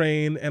sitting in a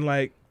train and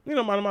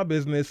minding my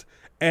business,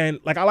 and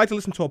I like to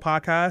listen to a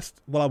podcast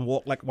while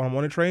I'm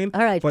on a train.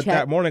 All right, but Chet.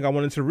 that morning I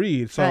wanted to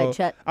read, so All right,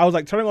 Chet. I was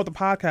turning off the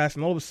podcast,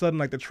 and all of a sudden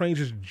the train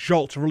just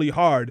jolts really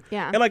hard.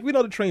 Yeah. And we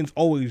know the trains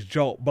always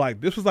jolt, but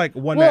this was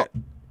one Well,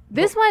 that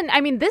this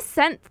one, this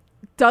sent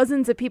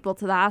dozens of people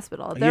to the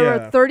hospital. There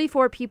Yeah. were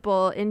 34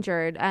 people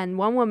injured, and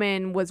one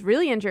woman was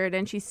really injured,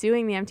 and she's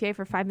suing the MTA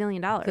for $5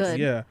 million. Good.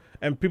 Yeah,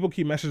 and people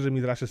keep messaging me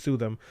that I should sue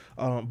them.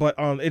 But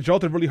it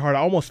jolted really hard. I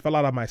almost fell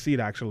out of my seat,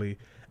 actually.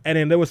 And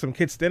then there was some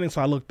kids standing,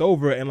 so I looked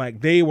over, and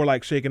they were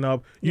shaking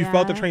up. You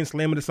felt the Yeah. train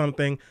slam into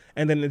something,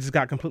 and then it just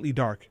got completely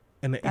dark,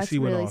 and the That's AC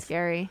went really off.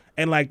 scary.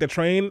 And the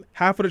train,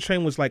 half of the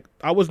train was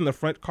I was in the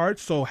front cart,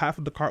 so half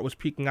of the cart was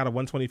peeking out of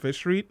 125th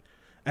Street.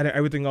 And then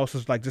everything else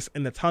was just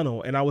in the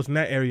tunnel. And I was in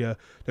that area.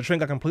 The train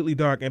got completely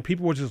dark, and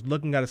people were just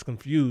looking at us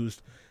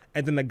confused.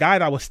 And then the guy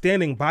that was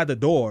standing by the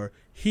door,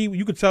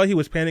 you could tell he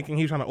was panicking.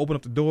 He was trying to open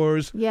up the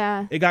doors.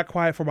 Yeah. It got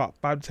quiet for about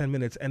 5 to 10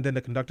 minutes, and then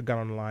the conductor got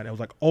on the line and was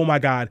like, "Oh my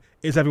God,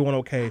 is everyone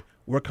okay?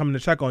 We're coming to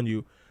check on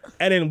you."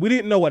 And then we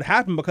didn't know what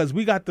happened because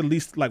we got the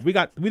least we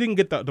didn't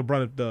get the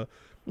brunt of the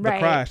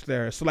Right. crash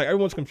there. So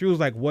everyone's confused,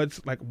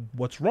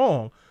 what's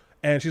wrong?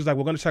 And she's like,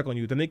 "We're gonna check on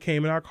you." Then they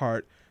came in our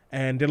cart.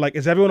 And they're like,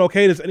 "Is everyone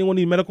okay? Does anyone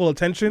need medical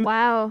attention?"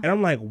 Wow. And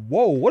I'm like,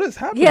 "Whoa, what is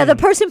happening?" Yeah, the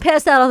person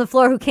passed out on the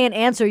floor who can't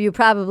answer you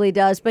probably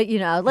does, but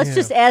let's Yeah.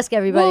 just ask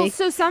everybody. Well,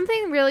 so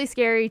something really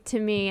scary to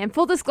me, and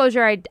full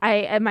disclosure,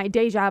 I at my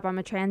day job, I'm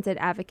a transit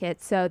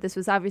advocate, so this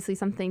was obviously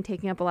something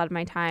taking up a lot of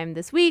my time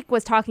this week,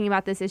 was talking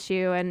about this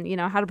issue and,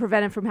 how to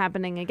prevent it from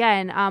happening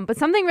again. But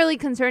something really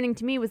concerning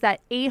to me was that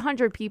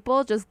 800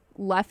 people just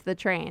left the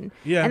train.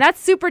 Yeah. And that's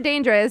super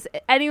dangerous.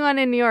 Anyone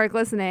in New York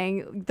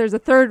listening, there's a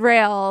third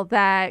rail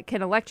that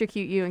can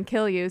electrocute you and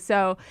kill you.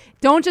 So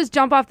don't just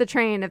jump off the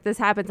train if this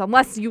happens,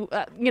 unless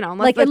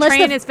the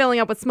train is filling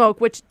up with smoke,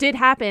 which did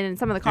happen in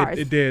some of the cars.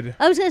 It did.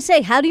 I was going to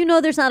say, how do you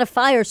know there's not a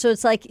fire? So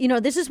it's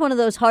this is one of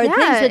those hard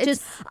Yeah, things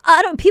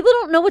that people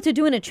don't know what to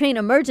do in a train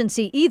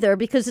emergency either,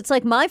 because it's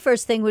my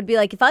first thing would be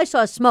if I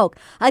saw smoke,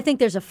 I think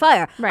there's a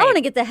fire. Right. I want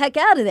to get the heck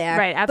out of there.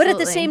 Right, But at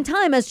the absolutely. same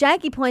time, as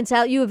Jackie points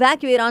out, you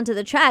evacuate onto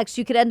the tracks,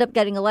 you could end up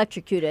getting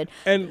electrocuted.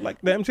 And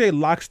the MTA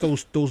locks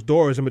those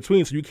doors in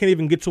between, so you can't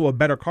even get to a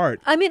better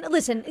cart. I mean,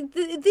 listen,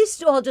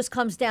 this all just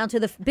comes down to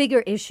the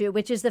bigger issue,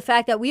 which is the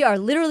fact that we are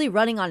literally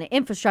running on an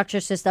infrastructure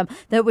system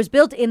that was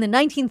built in the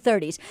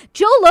 1930s.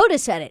 Joe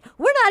Lotus said it.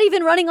 We're not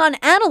even running on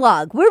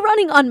analog. We're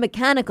running on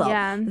mechanical.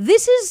 Yeah.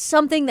 This is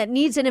something that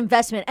needs an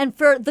investment. And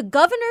for the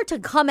governor to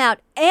come out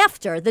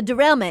after the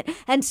derailment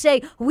and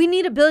say, we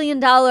need $1 billion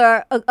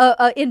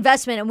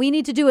investment and we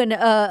need to do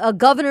a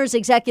governor's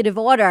executive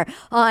order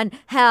on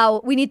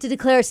how we need to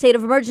declare a state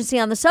of emergency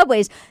on the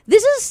subways.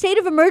 This is a state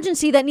of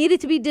emergency that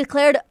needed to be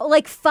declared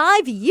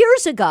 5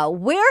 years ago.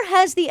 Where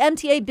has the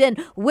MTA been?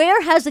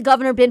 Where has the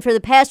governor been for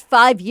the past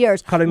 5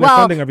 years? Cutting the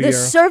funding every year. The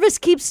service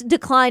keeps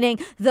declining.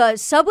 The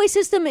subway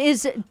system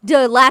is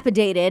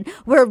dilapidated.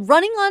 We're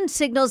running on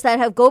signals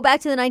that go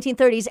back to the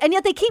 1930s, and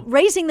yet they keep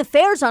raising the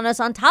fares on us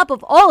on top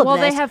of all of Well,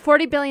 this. they have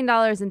 $40 billion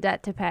in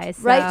debt to pay.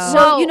 So. Right?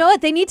 So, you know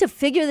what? They need to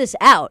figure this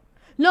out.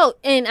 No,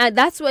 and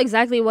that's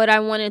exactly what I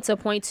wanted to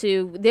point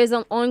to. There's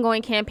an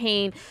ongoing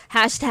campaign,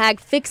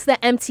 #Fix the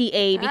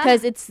MTA,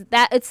 because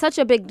it's such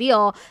a big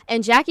deal.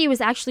 And Jackie was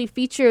actually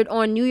featured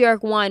on New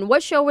York One.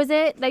 What show was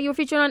it that you were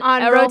featured on?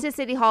 On Road to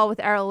City Hall with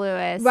Errol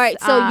Lewis.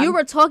 Right. So you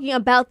were talking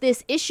about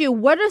this issue.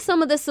 What are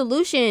some of the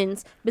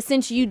solutions? But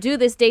since you do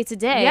this day to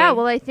day. Yeah.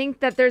 Well, I think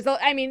that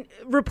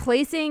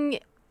replacing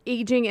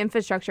aging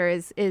infrastructure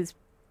is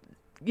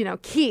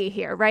key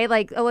here, right?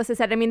 Like Alyssa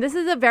said, this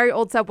is a very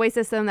old subway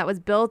system that was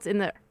built in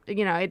the,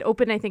 it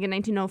opened, I think, in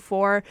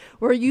 1904.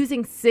 We're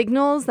using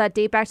signals that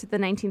date back to the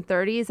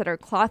 1930s that are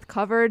cloth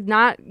covered,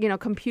 not,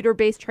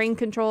 computer-based train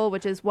control,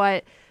 which is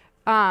what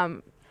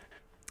everybody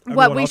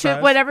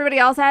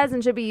else has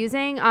and should be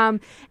using. The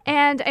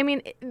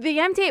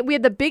MTA, we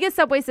had the biggest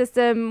subway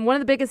system, one of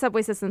the biggest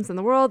subway systems in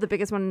the world, the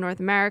biggest one in North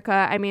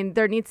America.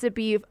 There needs to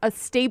be a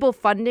stable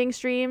funding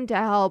stream to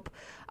help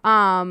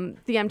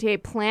the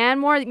MTA plan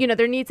more.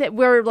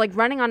 We're like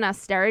running on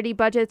austerity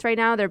budgets right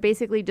now. They're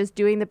basically just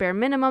doing the bare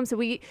minimum. So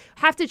we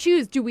have to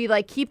choose, do we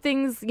keep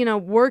things,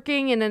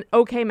 working in an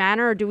okay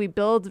manner, or do we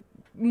build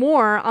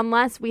more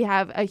unless we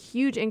have a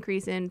huge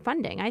increase in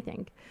funding, I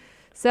think.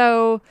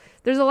 So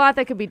there's a lot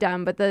that could be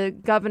done, but the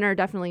governor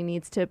definitely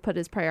needs to put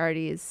his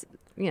priorities,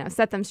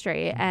 set them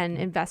straight and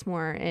invest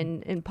more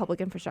in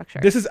public infrastructure.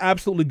 This is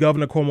absolutely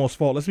Governor Cuomo's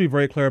fault. Let's be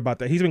very clear about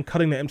that. He's been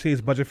cutting the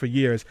MTA's budget for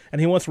years, and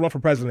he wants to run for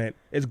president.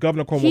 It's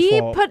Governor Cuomo's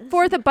fault. He put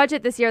forth a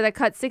budget this year that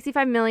cut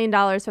 $65 million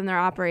from their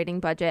operating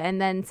budget, and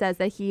then says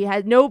that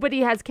nobody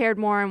has cared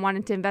more and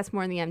wanted to invest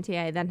more in the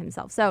MTA than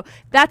himself. So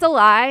that's a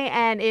lie,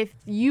 and if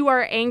you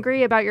are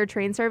angry about your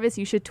train service,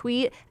 you should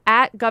tweet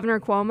at Governor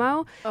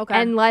Cuomo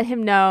and let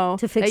him know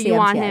that you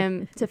want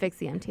him to fix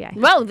the MTA.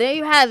 Well, there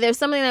you have it. There's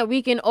something that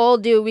we can all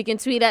do. We can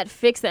tweet at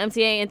Fix the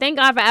MTA, and thank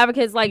God for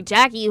advocates like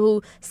Jackie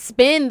who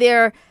spend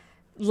their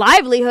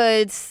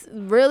livelihoods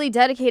really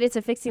dedicated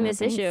to fixing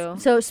this issue.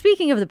 So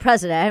speaking of the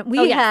president,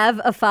 we have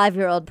a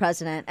 5-year-old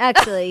president.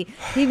 Actually,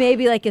 he may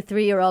be like a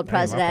 3-year-old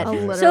president.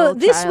 So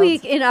this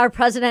week in Our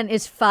President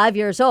is 5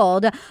 years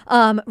old,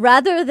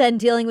 rather than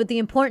dealing with the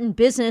important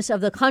business of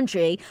the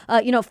country,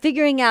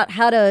 figuring out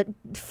how to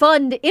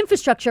fund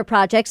infrastructure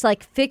projects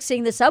like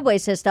fixing the subway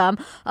system,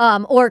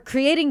 or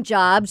creating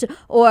jobs,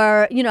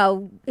 or,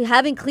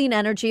 having clean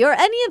energy, or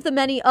any of the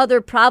many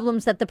other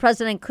problems that the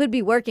president could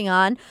be working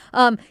on,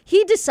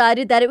 he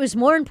decided that it was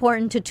more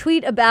important to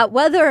tweet about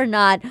whether or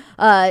not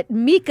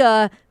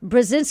Mika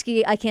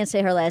Brzezinski, I can't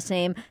say her last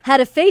name, had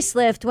a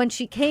facelift when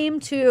she came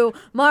to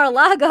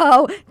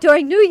Mar-a-Lago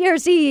during New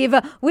Year's Eve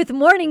with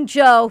Morning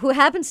Joe, who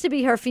happens to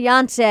be her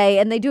fiance,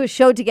 and they do a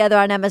show together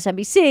on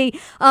MSNBC.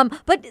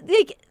 But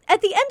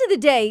at the end of the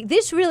day,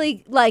 this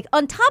really,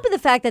 on top of the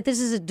fact that this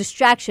is a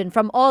distraction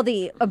from all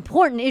the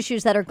important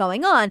issues that are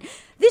going on,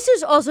 this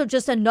is also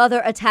just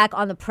another attack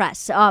on the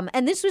press.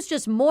 And this was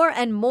just more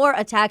and more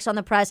attacks on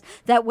the press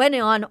that went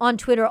on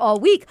Twitter all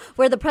week,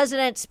 where the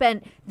president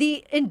spent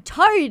the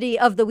entirety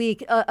of the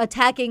week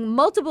attacking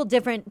multiple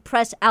different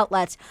press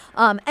outlets.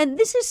 And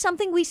this is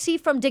something we see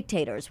from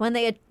dictators when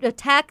they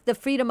attack the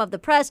freedom of the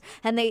press,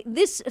 and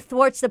this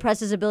thwarts the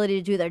press's ability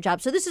to do their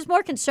job. So this is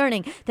more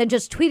concerning than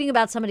just tweeting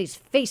about somebody's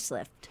facelift.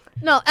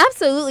 No,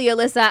 absolutely,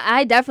 Alyssa.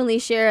 I definitely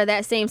share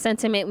that same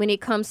sentiment when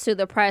it comes to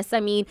the press.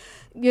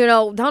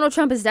 Donald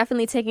Trump is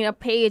definitely taking a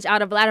page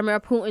out of Vladimir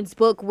Putin's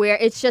book, where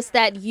it's just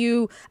that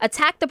you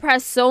attack the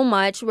press so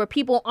much where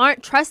people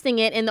aren't trusting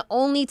it, and the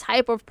only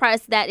type of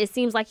press that it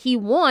seems like he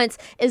wants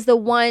is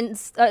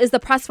the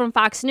press from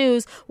Fox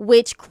News,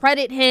 which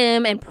credit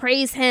him and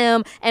praise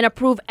him and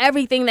approve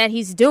everything that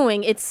he's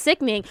doing. It's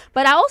sickening.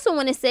 But I also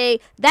want to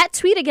say that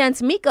tweet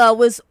against Mika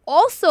was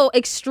also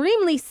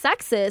extremely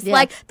sexist.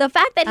 Yeah. The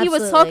fact that he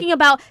was Absolutely. talking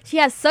about she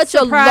has such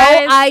a low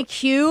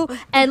IQ,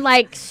 and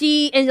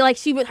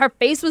her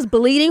face was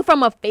bleeding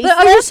from a face. But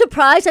are you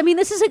surprised?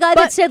 This is a guy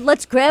that said,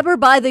 let's grab her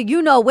by the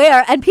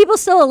you-know-where, and people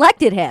still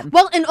elected him.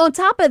 Well, and on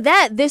top of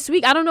that, this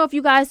week, I don't know if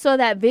you guys saw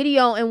that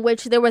video in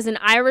which there was an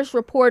Irish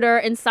reporter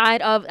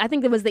inside of, I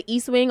think it was the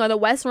East Wing or the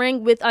West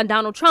Wing with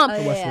Donald Trump. Oh,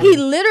 yeah. He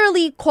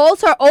literally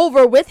calls her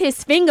over with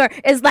his finger,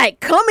 is like,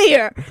 come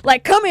here,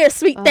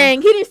 sweet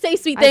thing. He didn't say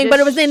sweet thing,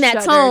 but it was in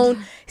that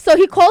tone. So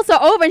he calls her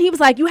over and he was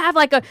like, you have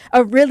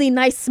a really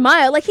nice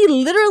smile. He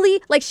literally,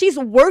 she's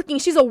working.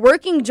 She's a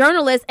working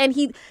journalist, and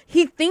he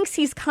thinks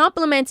he's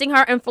complimenting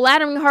her and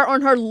flattering her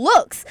on her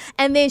looks.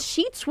 And then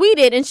she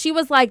tweeted and she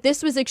was like,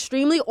 this was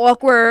extremely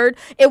awkward.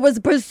 It was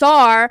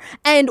bizarre.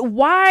 And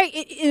why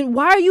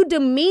are you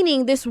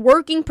demeaning this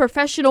working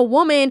professional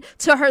woman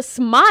to her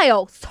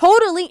smile?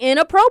 Totally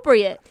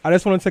inappropriate. I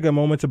just want to take a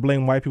moment to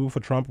blame white people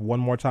for Trump one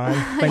more time.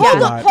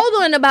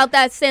 Hold on about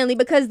that, Stanley,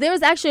 because there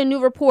was actually a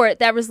new report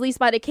that was released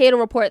by the Cato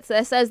report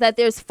that says that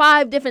there's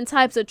 5 different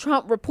types of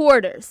Trump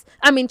supporters.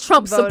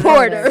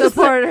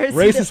 Supporters.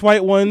 Racist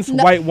white ones,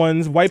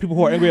 white people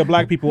who are angry at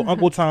black people,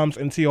 Uncle Toms,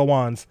 and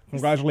Tijuans.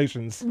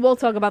 Congratulations. We'll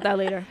talk about that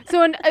later.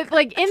 So, in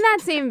that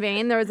same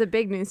vein, there was a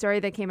big news story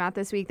that came out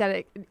this week that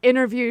it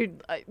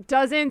interviewed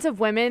dozens of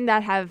women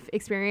that have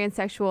experienced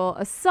sexual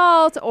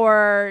assault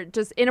or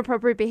just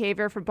inappropriate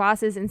behavior from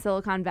bosses in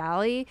Silicon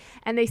Valley,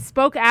 and they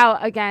spoke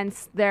out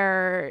against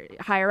their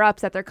higher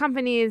ups at their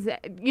companies.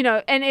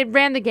 And it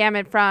ran the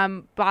gamut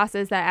from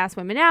bosses that asked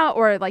women out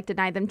or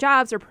denied them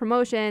jobs or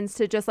promotions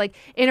to just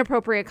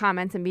inappropriate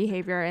comments and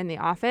behavior in the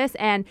office.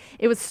 And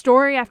it was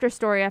story after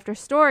story after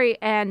story.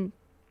 And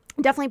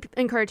definitely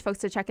encourage folks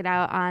to check it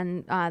out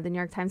on the New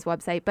York Times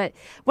website. But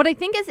what I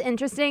think is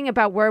interesting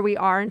about where we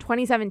are in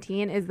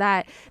 2017 is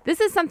that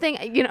this is something,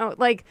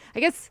 I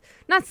guess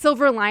not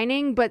silver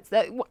lining, but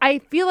I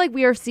feel like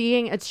we are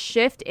seeing a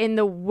shift in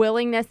the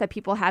willingness that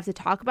people have to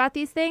talk about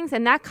these things.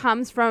 And that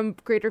comes from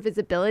greater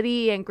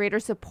visibility and greater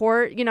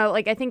support.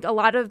 I think a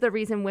lot of the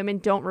reason women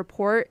don't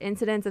report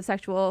incidents of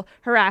sexual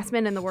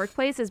harassment in the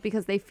workplace is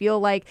because they feel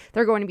like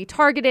they're going to be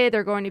targeted,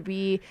 they're going to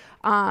be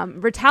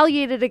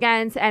retaliated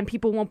against, and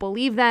people won't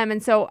believe them.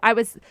 And so I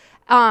was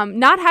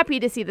not happy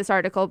to see this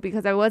article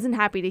because I wasn't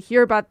happy to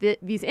hear about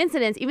these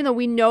incidents, even though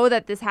we know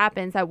that this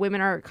happens, that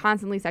women are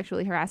constantly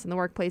sexually harassed in the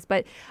workplace.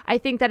 But I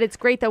think that it's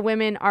great that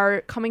women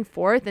are coming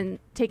forth and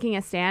taking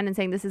a stand and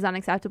saying this is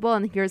unacceptable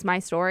and here's my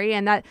story,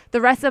 and that the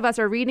rest of us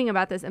are reading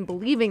about this and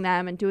believing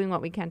them and doing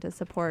what we can to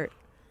support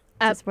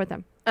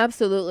them.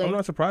 Absolutely. I'm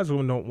not surprised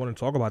women don't want to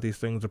talk about these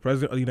things. The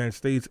president of the United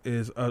States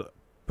is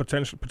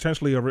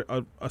potentially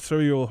a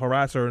serial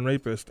harasser and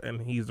rapist,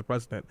 and he's the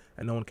president,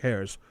 and no one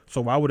cares. So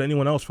why would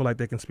anyone else feel like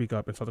they can speak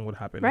up and something would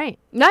happen? Right,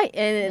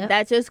 and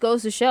that just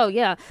goes to show,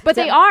 But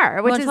they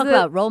are. Which is talk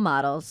about role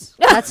models.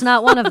 That's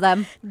not one of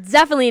them.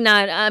 Definitely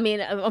not. I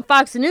mean, on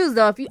Fox News,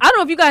 though, I don't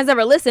know if you guys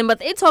ever listen, but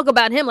they talk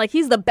about him like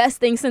he's the best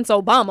thing since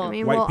Obama. I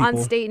mean, on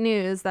state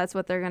news, that's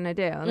what they're going to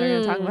do. They're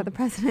going to talk about the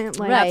president.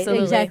 Right,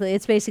 absolutely. Exactly.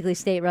 It's basically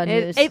state-run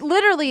news. It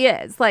literally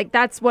is.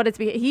 That's what it's.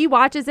 He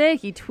watches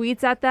it. He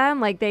tweets at them.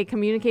 They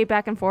communicate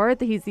back and forth.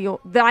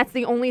 That's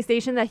the only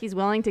station that he's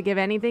willing to give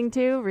anything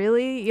to.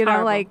 Really,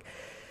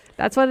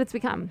 that's what it's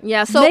become.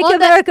 Yeah. So make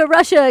America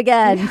Russia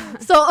again.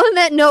 So on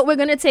that note, we're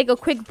gonna take a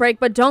quick break,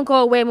 but don't go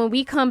away. When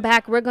we come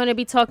back, we're gonna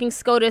be talking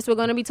SCOTUS. We're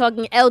gonna be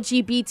talking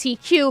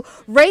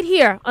LGBTQ right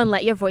here on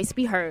Let Your Voice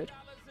Be Heard.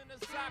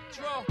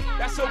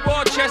 That's a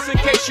war chest in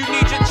case you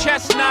need your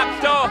chest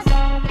knocked off.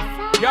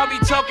 Y'all be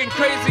talking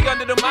crazy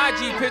under them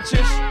IG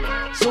pictures.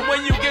 So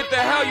when you get the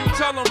hell, you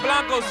tell them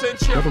Blanco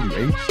sent you.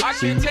 I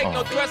can't take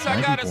no threats,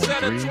 I got a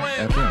set of twins.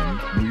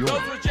 FM, New York.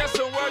 Those were just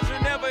some words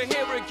you'll never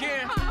hear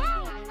again.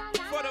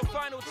 For the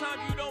final time,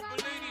 you don't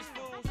believe these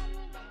fools.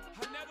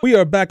 We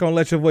are back on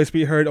Let Your Voice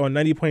Be Heard on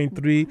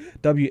 90.3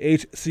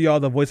 WHCR,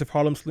 the voice of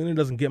Harlem. Selena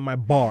doesn't get my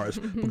bars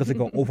because they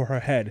go over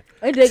her head.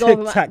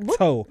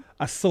 Tic-tac-toe,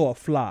 I saw a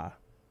fly.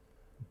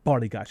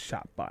 Barney got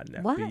shot by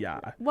an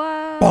FBI.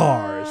 What?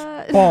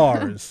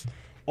 Bars.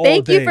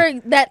 Thank you for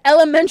that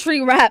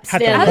elementary rap,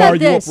 Had Stan. to bar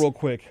you up real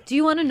quick. Do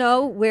you want to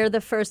know where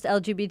the first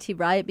LGBT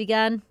riot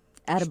began?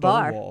 At a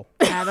bar. Stonewall.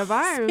 At a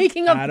bar.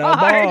 Speaking of At a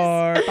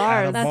bars.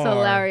 bar. That's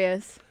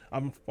hilarious.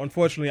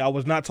 Unfortunately, I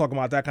was not talking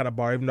about that kind of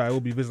bar, even though I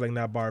will be visiting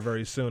that bar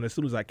very soon as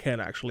I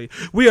can, actually.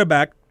 We are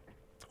back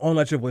on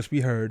Let Your Voice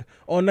Be Heard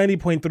on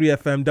 90.3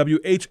 FM,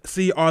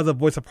 WHCR, the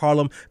voice of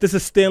Harlem. This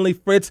is Stanley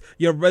Fritz,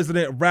 your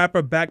resident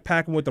rapper,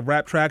 backpacking with the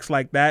rap tracks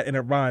like that, and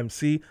it rhymes.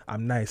 See,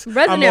 I'm nice.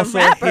 Resident I'm also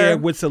rapper. here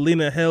with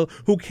Selena Hill,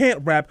 who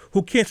can't rap,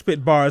 who can't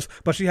spit bars,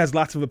 but she has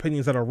lots of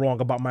opinions that are wrong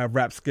about my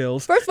rap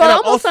skills. First of all, I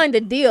almost signed a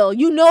deal.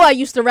 You know I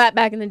used to rap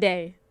back in the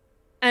day.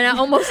 And I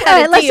almost had All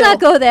right, a let's deal. not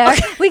go there.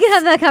 We can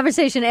have that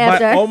conversation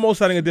after. By almost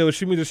having a deal,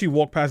 she means that she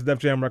walked past Def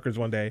Jam Records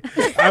one day.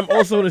 I'm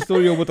also in the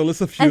studio with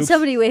Alyssa Fuchs. And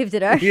somebody waved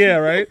at her. Yeah,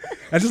 right?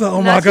 And she's like,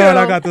 oh Not my God,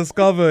 true. I got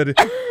discovered.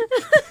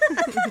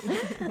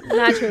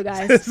 Not true,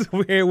 guys.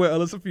 We're here with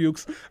Alyssa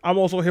Fuchs. I'm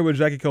also here with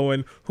Jackie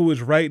Cohen, who is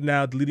right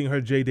now deleting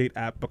her J-Date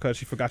app because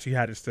she forgot she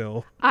had it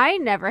still. I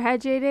never had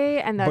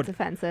J-Date, and that's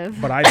offensive.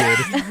 But I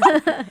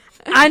did.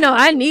 I know.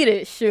 I need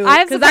it. Shoot.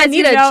 I'm Because I surprised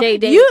need you a know-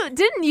 J-Date.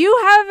 Didn't you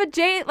have a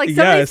J? Like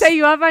somebody Yes. set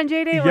you up on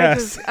J-Date, Yes.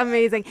 which is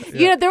amazing.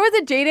 You know, there was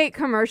a J-Date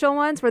commercial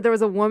once where there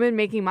was a woman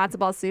making matzo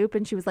ball soup,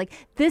 and she was like,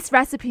 "This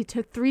recipe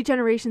took 3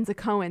 generations of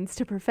Cohens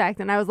to perfect."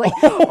 And I was like,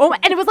 "Oh!"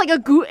 And it was like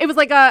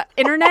a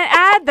internet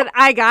ad that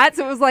I got.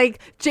 So it was like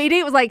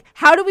J-Date was like,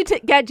 "How do we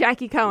get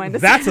Jackie Cohen?" To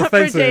That's sign up for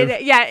offensive.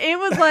 J-Date? Yeah, it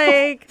was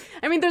like,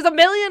 I mean, there's a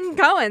million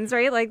Cohens,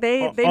 right? Like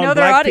they On know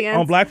their Black audience.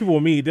 On Black People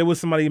with Me, there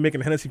was somebody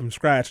making Hennessy from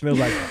scratch, and it was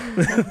like,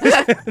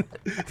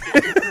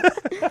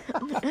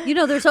 You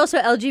know, there's also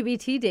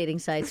LGBT dating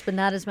sites, but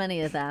not as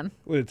many of them.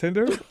 wait,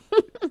 Tinder?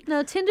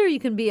 No, Tinder, you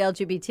can be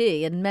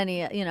LGBT, and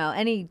many,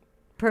 any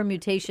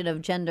permutation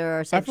of gender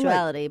or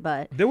sexuality,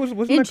 but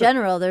in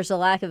general, there's a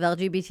lack of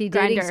LGBT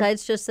dating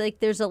sites, just like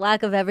there's a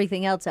lack of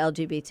everything else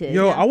LGBT.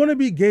 Yo, I want to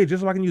be gay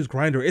just so I can use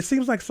Grindr. It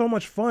seems like so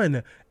much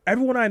fun.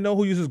 Everyone I know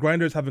who uses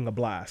Grindr is having a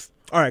blast.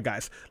 All right,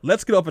 guys,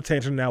 let's get off a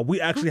tangent now. We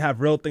actually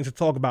have real things to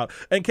talk about.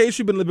 In case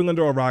you've been living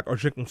under a rock or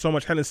drinking so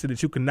much Hennessy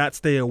that you cannot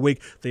stay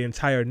awake the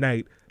entire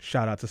night,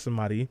 shout out to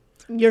somebody.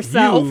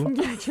 Yourself.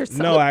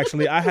 No,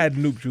 actually, I had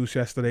Nuke juice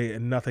yesterday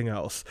and nothing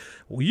else.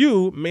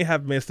 You may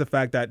have missed the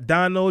fact that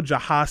Donald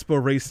Jahaspa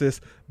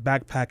racist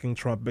backpacking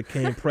Trump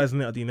became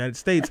president of the United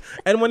States.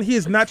 And when he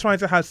is not trying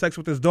to have sex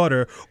with his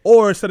daughter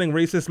or sending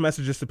racist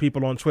messages to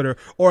people on Twitter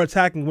or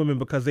attacking women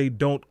because they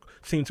don't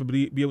seem to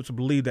be able to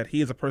believe that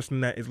he is a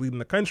person that is leading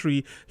the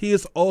country, he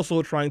is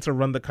also trying to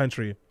run the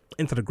country.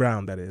 Into the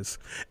ground, that is.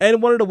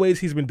 And one of the ways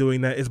he's been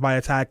doing that is by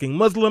attacking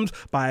Muslims,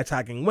 by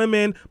attacking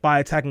women, by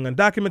attacking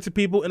undocumented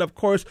people, and of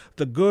course,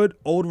 the good,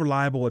 old,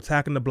 reliable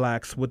attacking the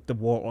blacks with the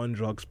war on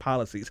drugs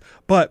policies.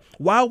 But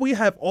while we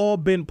have all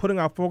been putting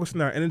our focus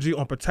and our energy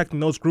on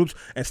protecting those groups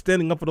and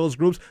standing up for those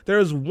groups, there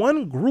is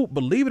one group,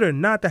 believe it or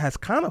not, that has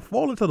kind of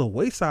fallen to the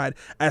wayside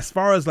as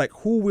far as like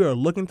who we are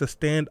looking to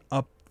stand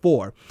up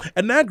for.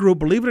 And that group,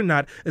 believe it or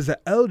not, is the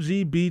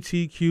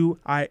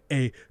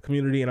LGBTQIA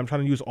community. And I'm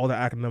trying to use all the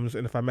acronyms.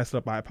 And if I mess it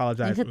up, I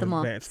apologize in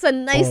advance. It's a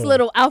nice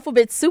little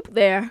alphabet soup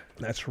there.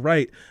 That's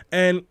right.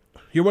 And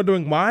you're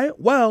wondering why?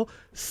 Well,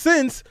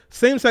 since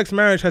same-sex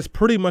marriage has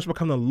pretty much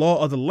become the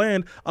law of the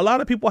land, a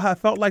lot of people have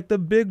felt like the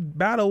big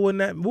battle in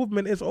that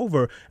movement is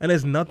over and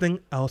there's nothing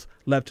else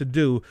left to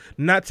do.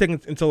 Not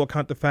taking into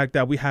account the fact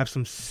that we have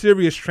some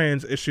serious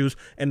trans issues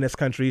in this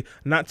country,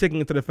 not taking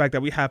into the fact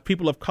that we have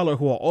people of color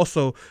who are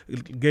also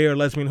gay or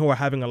lesbian who are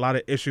having a lot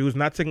of issues,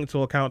 not taking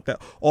into account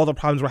that all the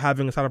problems we're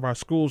having inside of our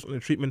schools and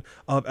the treatment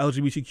of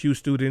LGBTQ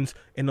students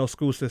in those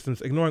school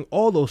systems. Ignoring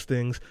all those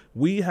things,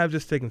 we have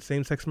just taken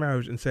same-sex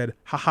marriage and said,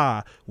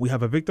 haha, we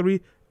have a victory.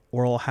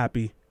 We're all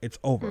happy. It's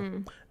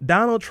over.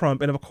 Donald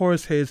Trump, and of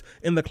course his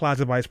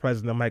in-the-closet vice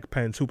president, Mike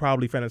Pence, who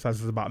probably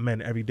fantasizes about men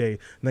every day and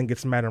then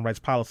gets mad and writes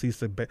policies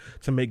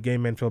to make gay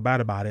men feel bad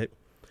about it,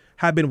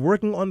 have been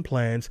working on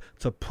plans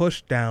to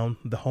push down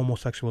the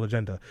homosexual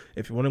agenda.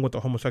 If you're wondering what the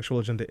homosexual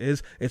agenda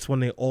is, it's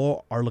when they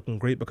all are looking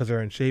great because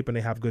they're in shape and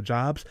they have good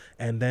jobs,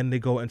 and then they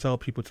go and tell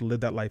people to live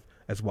that life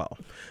as well.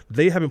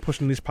 They have been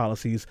pushing these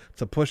policies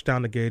to push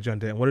down the gay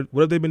agenda. And what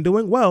have they been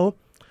doing? Well,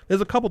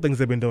 there's a couple things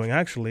they've been doing,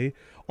 actually.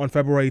 On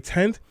February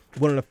 10th,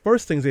 one of the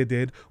first things they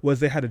did was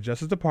they had the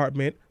Justice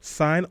Department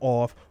sign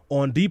off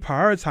on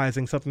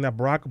deprioritizing something that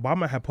Barack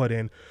Obama had put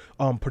in.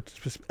 Getting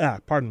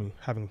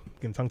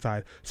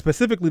tongue-tied.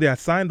 Specifically, they had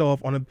signed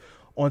off on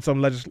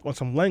some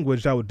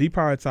language that would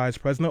deprioritize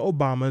President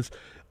Obama's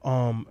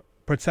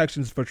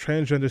protections for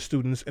transgender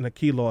students in a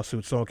key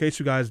lawsuit. So in case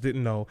you guys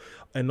didn't know,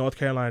 in North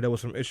Carolina, there was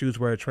some issues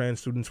where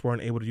trans students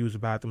weren't able to use the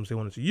bathrooms they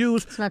wanted to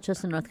use. It's not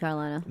just in North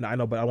Carolina. No, I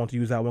know, but I want to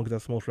use that one because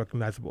that's the most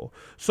recognizable.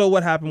 So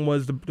what happened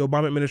was the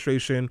Obama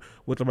administration,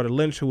 with Loretta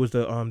Lynch, who was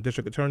the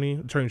district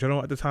attorney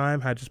general at the time,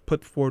 had just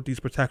put forth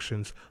these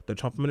protections. The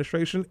Trump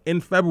administration,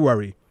 in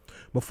February,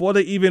 before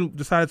they even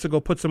decided to go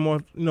put some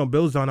more,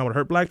 bills down that would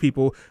hurt black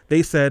people,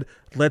 they said,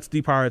 let's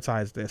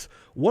deprioritize this.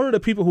 One of the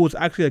people who was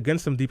actually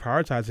against them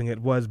deprioritizing it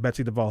was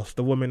Betsy DeVos,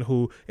 the woman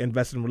who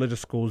invested in religious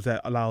schools that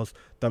allows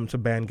them to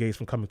ban gays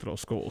from coming to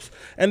those schools.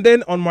 And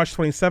then on March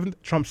 27th,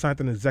 Trump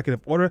signed an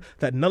executive order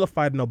that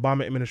nullified an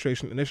Obama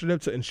administration initiative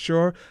to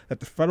ensure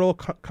that the federal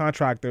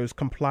contractors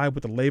comply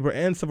with the labor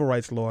and civil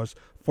rights laws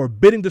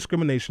forbidding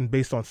discrimination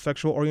based on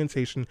sexual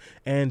orientation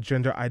and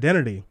gender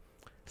identity.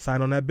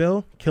 Sign on that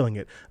bill, killing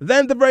it.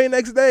 Then the very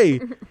next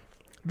day,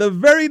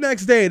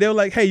 they were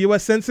like, hey,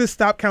 U.S. Census,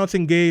 stop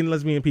counting gay and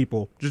lesbian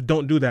people. Just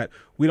don't do that.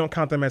 We don't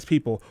count them as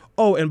people.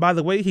 Oh, and by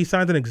the way, he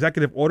signed an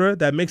executive order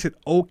that makes it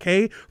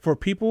okay for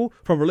people,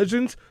 for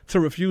religions,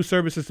 to refuse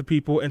services to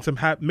people and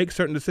to make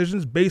certain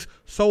decisions based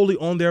solely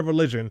on their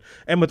religion.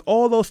 And with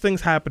all those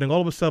things happening,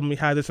 all of a sudden we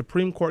had a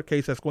Supreme Court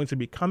case that's going to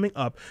be coming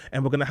up,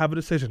 and we're going to have a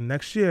decision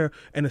next year,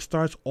 and it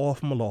starts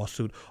off from a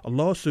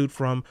lawsuit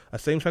from a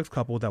same-sex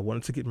couple that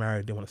wanted to get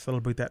married. They want to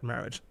celebrate that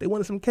marriage. They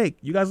wanted some cake.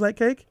 You guys like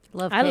cake?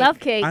 I love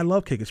cake. I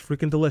love cake. It's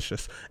freaking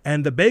delicious.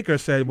 And the baker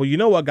said, well, you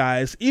know what,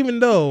 guys? Even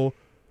though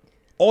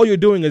all you're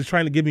doing is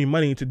trying to give me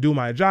money to do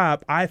my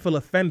job, I feel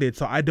offended,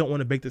 so I don't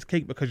want to bake this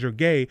cake because you're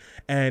gay,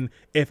 and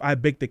if I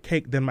bake the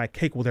cake, then my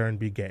cake will then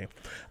be gay.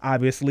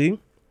 Obviously,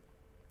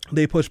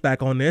 they pushed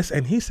back on this,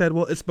 and he said,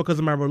 well, it's because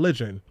of my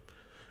religion.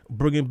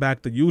 Bringing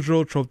back the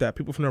usual trope that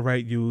people from the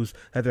right use,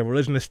 that their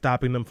religion is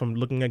stopping them from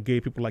looking at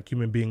gay people like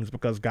human beings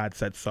because God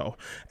said so.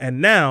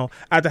 And now,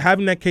 after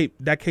having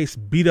that case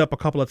beat up a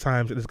couple of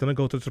times, it is going to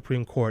go to the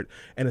Supreme Court,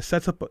 and it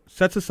sets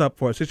us up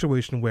for a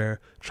situation where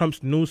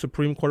Trump's new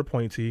Supreme Court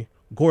appointee,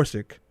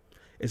 Gorsuch,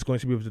 is going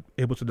to be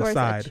able to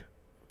decide.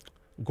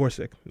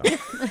 Gorsuch. No.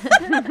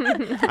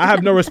 I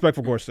have no respect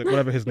for Gorsuch,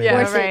 whatever his name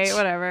Yeah, is. right,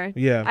 whatever.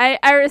 Yeah.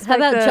 I respect How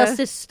about the,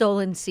 Justice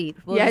Stolen Seat?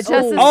 Justice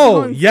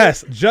Oh, Stolen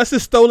yes.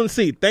 Justice Stolen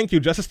Seat. Thank you.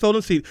 Justice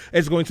Stolen Seat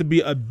is going to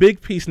be a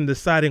big piece in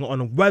deciding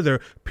on whether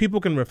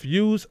people can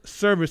refuse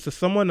service to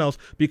someone else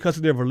because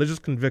of their religious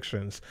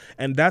convictions.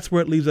 And that's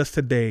where it leaves us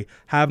today,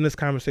 having this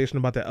conversation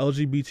about the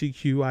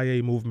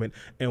LGBTQIA movement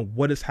and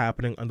what is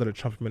happening under the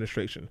Trump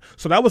administration.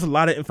 So that was a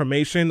lot of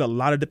information, a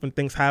lot of different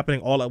things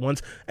happening all at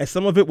once. And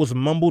some of it was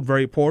mumbled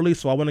very poorly.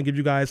 So I want to give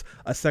you guys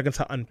a second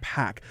to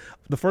unpack.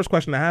 The first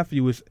question I have for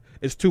you is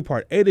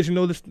two-part. A, did you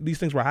know these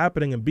things were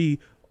happening? And B,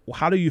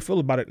 how do you feel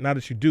about it now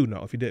that you do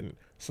know, if you didn't?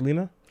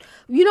 Selena?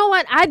 You know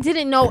what? I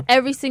didn't know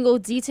every single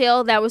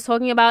detail that was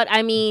talking about.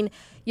 I mean,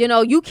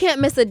 you can't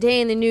miss a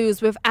day in the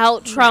news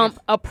without Trump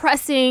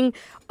oppressing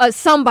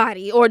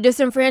somebody or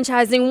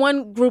disenfranchising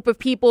one group of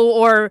people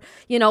or,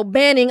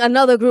 banning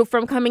another group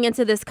from coming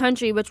into this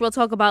country, which we'll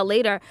talk about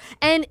later.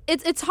 And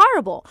it's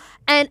horrible.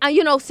 And,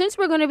 since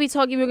we're going to be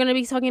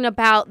talking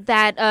about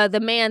that,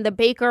 the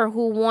baker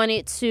who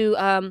wanted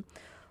to,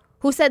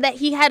 who said that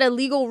he had a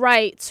legal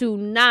right to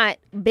not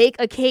bake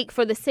a cake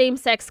for the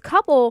same-sex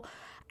couple.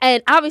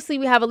 And obviously,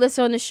 we have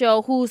Alyssa on the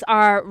show, who's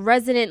our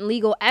resident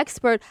legal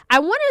expert. I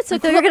wanted to. I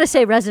thought you were going to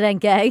say resident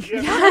gay.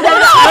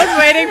 I was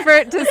waiting for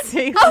it to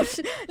see. No.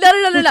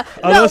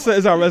 Alyssa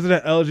is our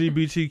resident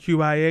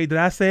LGBTQIA. Did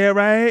I say it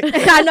right?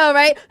 I know,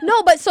 right?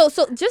 No, but so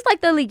just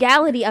like the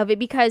legality of it,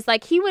 because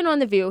like he went on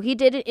The View, he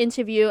did an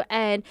interview,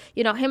 and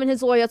him and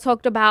his lawyer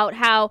talked about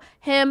how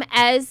him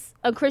as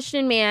a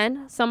Christian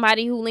man,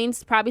 somebody who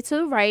leans probably to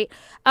the right,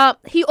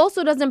 he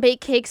also doesn't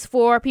bake cakes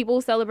for people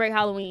who celebrate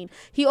Halloween.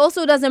 He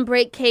also doesn't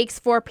bake cakes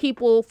for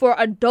people for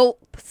adult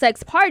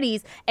sex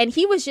parties. And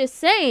he was just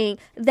saying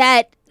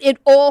that it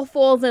all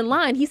falls in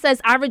line. He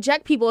says, I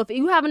reject people. If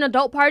you have an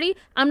adult party,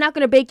 I'm not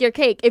going to bake your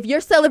cake. If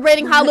you're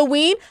celebrating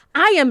Halloween,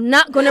 I am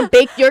not going to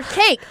bake your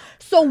cake.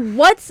 So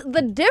what's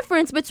the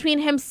difference between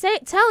him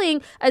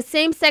telling a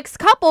same-sex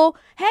couple,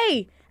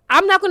 hey,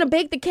 I'm not going to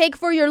bake the cake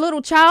for your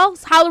little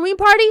child's Halloween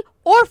party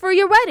or for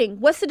your wedding?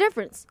 What's the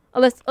difference?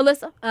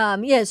 Alyssa?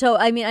 Yeah, so,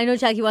 I know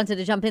Jackie wanted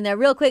to jump in there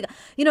real quick.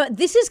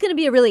 This is going to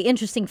be a really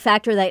interesting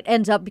factor that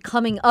ends up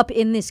coming up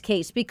in this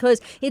case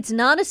because it's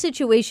not a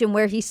situation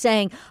where he's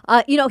saying,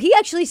 he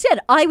actually said,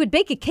 I would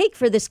bake a cake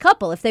for this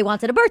couple if they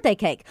wanted a birthday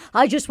cake.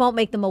 I just won't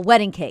make them a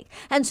wedding cake.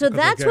 And so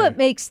that's what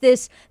makes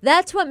this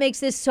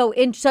so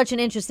such an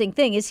interesting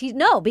thing is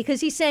because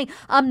he's saying,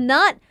 I'm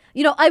not...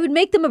 I would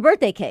make them a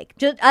birthday cake.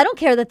 I don't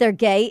care that they're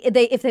gay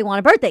if they want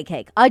a birthday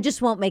cake. I just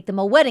won't make them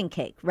a wedding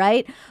cake,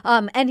 right?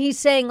 And he's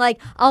saying,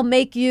 I'll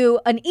make you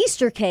an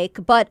Easter cake,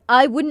 but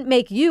I wouldn't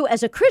make you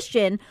as a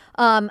Christian,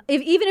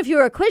 even if you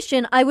were a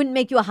Christian, I wouldn't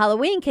make you a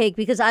Halloween cake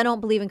because I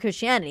don't believe in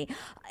Christianity.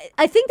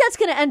 I think that's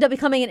going to end up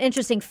becoming an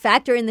interesting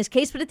factor in this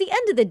case. But at the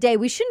end of the day,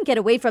 we shouldn't get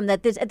away from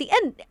that.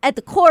 At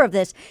the core of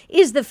this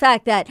is the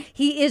fact that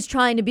he is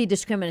trying to be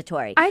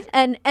discriminatory.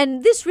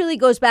 And this really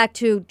goes back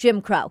to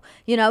Jim Crow,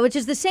 which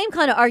is the same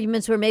kind of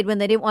arguments were made when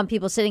they didn't want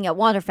people sitting at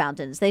water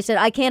fountains. They said,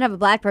 I can't have a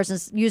black person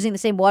using the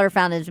same water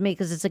fountain as me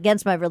because it's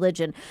against my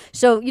religion.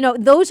 So,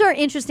 those are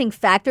interesting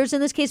factors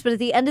in this case. But at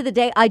the end of the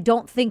day, I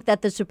don't think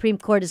that the Supreme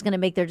Court is going to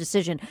make their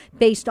decision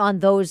based on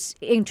those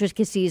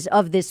intricacies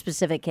of this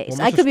specific case.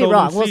 Well, I could be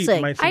wrong. We'll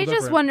see. I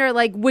just wonder,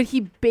 would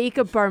he bake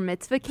a bar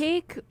mitzvah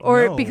cake?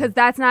 Or because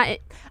that's not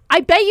it. I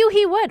bet you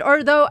he would.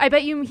 Or though I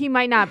bet you he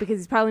might not because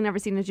he's probably never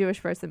seen a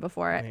Jewish person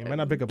before. He might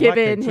not bake a black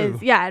cake too.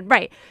 Yeah,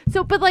 right.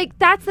 So, but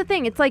that's the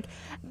thing. It's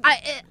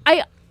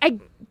I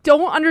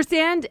don't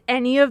understand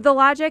any of the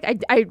logic.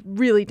 I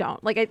really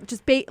don't.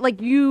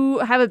 You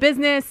have a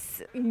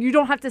business. You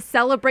don't have to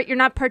celebrate. You're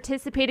not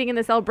participating in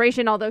the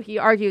celebration, although he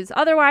argues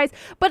otherwise.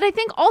 But I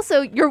think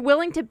also you're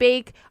willing to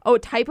bake a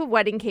type of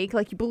wedding cake,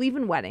 like you believe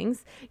in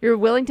weddings. You're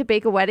willing to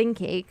bake a wedding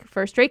cake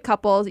for straight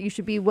couples. You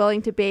should be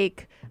willing to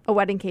bake a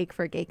wedding cake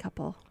for a gay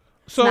couple.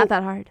 So not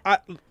that hard. I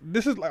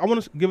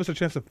want to give us a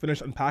chance to finish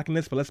unpacking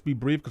this, but let's be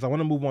brief because I want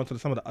to move on to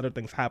some of the other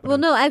things happening. Well,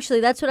 no, actually,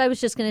 that's what I was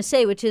just going to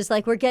say, which is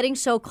we're getting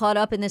so caught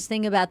up in this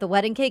thing about the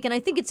wedding cake, and I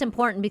think it's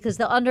important because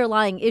the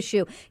underlying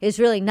issue is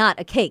really not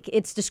a cake;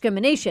 it's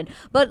discrimination.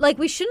 But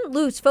we shouldn't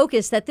lose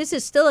focus that this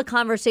is still a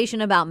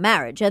conversation about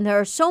marriage, and there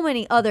are so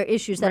many other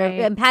issues that are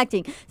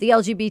impacting the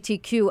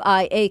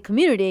LGBTQIA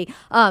community.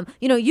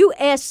 You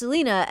asked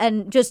Selena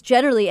and just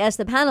generally asked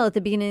the panel at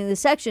the beginning of the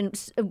section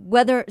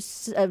whether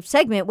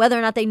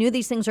or not they knew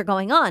these things are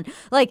going on.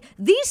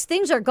 These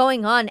things are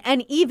going on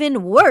and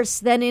even worse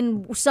than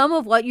in some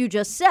of what you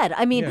just said.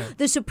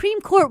 The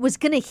Supreme Court was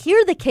going to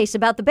hear the case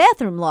about the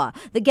bathroom law,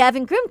 the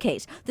Gavin Grimm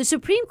case. The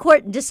Supreme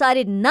Court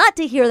decided not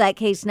to hear that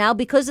case now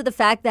because of the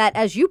fact that,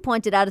 as you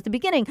pointed out at the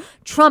beginning,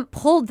 Trump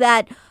pulled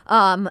that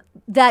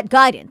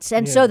guidance.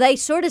 And so they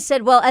sort of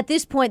said, well, at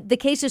this point, the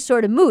case is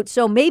sort of moot,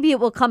 so maybe it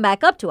will come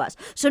back up to us.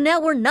 So now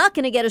we're not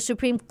going to get a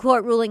Supreme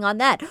Court ruling on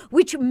that,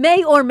 which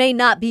may or may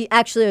not be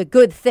actually a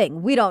good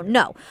thing. We don't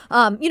know.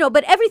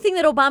 But everything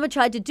that Obama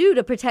tried to do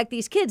to protect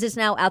these kids is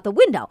now out the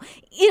window.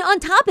 On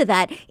top of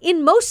that,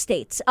 in most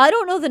states, I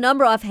don't know the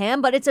number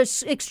offhand, but it's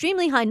an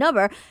extremely high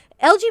number,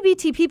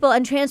 LGBT people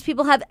and trans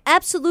people have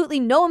absolutely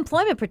no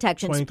employment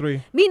protections.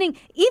 23. Meaning,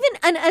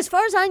 and as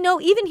far as I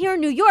know, even here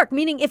in New York,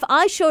 meaning if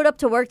I showed up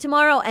to work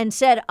tomorrow and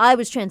said I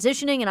was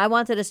transitioning and I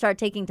wanted to start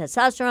taking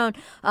testosterone,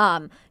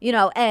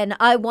 and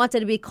I wanted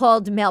to be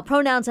called male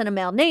pronouns and a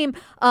male name,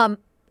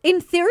 in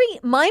theory,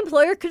 my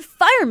employer could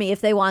fire me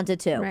if they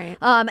wanted to. Right.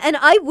 And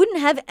I wouldn't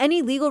have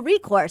any legal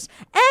recourse.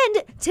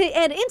 And to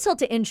add insult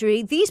to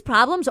injury,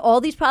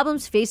 all these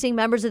problems facing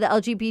members of the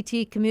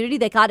LGBT community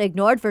that got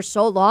ignored for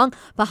so long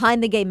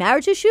behind the gay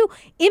marriage issue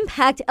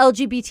impact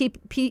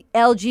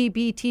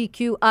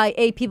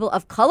LGBTQIA people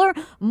of color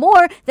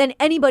more than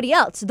anybody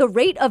else. The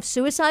rate of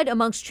suicide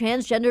amongst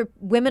transgender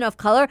women of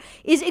color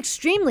is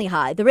extremely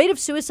high. The rate of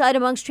suicide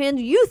amongst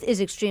trans youth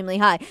is extremely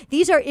high.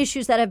 These are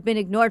issues that have been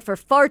ignored for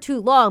far too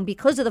long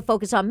because of the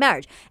focus on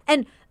marriage.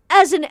 And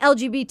as an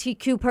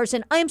LGBTQ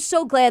person, I am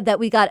so glad that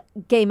we got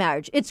gay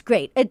marriage. It's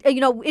great.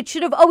 It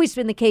should have always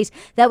been the case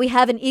that we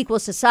have an equal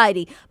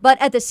society. But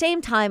at the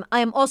same time, I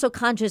am also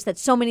conscious that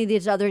so many of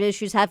these other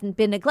issues haven't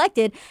been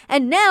neglected.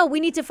 And now we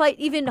need to fight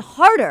even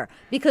harder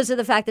because of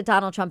the fact that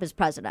Donald Trump is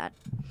president.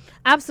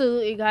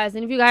 Absolutely, guys.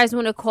 And if you guys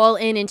want to call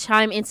in and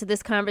chime into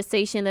this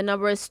conversation, the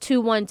number is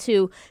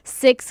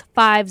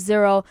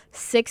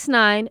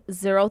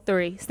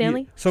 212-650-6903.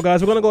 Stanley? Yeah. So,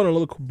 guys, we're going to go on a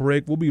little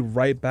break. We'll be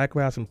right back.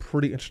 We have some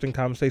pretty interesting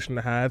conversation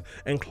to have,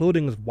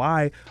 including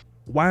why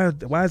has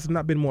there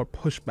not been more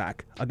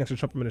pushback against the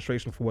Trump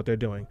administration for what they're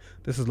doing?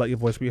 This is Let Your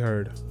Voice Be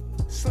Heard.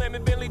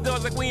 Slamming Bentley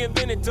doors like we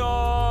invented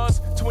doors.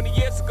 20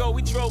 years ago,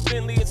 we drove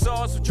Bentley and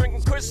ours. We're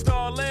drinking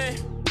Cristal in.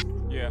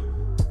 Yeah.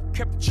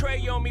 Kept the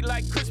tray on me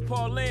like Chris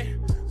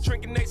Paulin.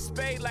 Drinking Nate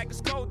Spade like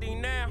it's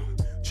codeine now.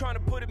 Trying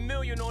to put $1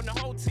 million on the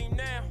whole team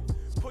now.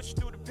 Push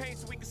through the pain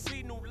so we can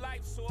see new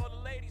life. So all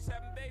the ladies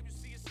having babies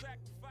see a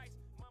sacrifice.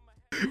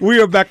 We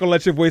are back on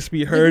Let Your Voice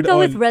Be Heard. Go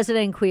with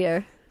resident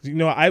queer. You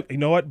know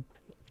what?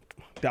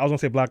 I was gonna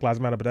say Black Lives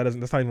Matter, but that's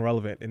not even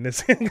relevant in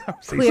this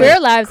conversation. Queer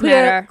lives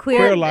matter.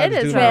 Queer lives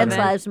do Trans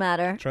matter. lives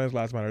matter. Trans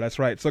lives matter. That's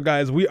right. So,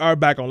 guys, we are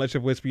back on Let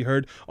Your Voice Be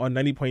Heard on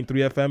 90.3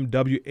 FM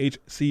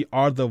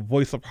WHCR, the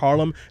voice of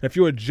Harlem. And if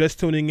you are just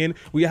tuning in,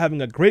 we are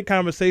having a great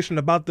conversation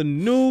about the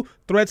new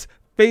threats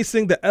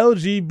facing the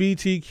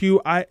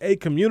LGBTQIA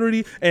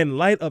community in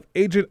light of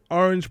Agent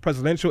Orange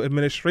presidential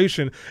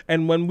administration.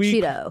 And when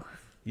we Cheeto.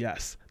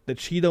 Yes. The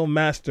Cheeto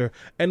master.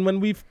 And when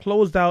we've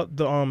closed out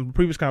the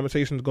previous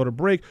conversation to go to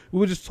break, we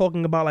were just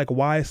talking about like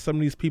why some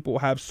of these people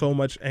have so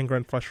much anger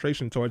and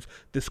frustration towards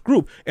this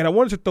group. And I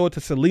wanted to throw it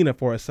to Selena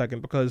for a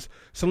second because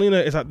Selena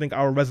is, I think,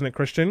 our resident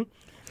Christian.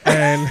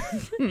 And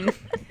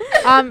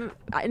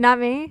not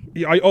me.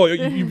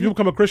 You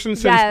become a Christian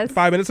since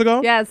 5 minutes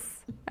ago? Yes.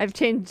 I've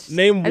changed.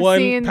 Name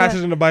one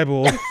passage in the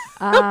Bible.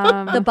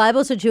 The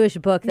Bible's a Jewish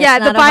book. That's yeah,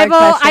 not the a hard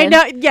Bible. question. I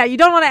know. Yeah, you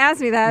don't want to ask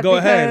me that. Go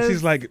ahead.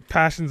 She's like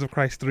Passions of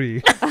Christ 3,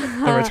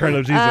 The Return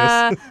of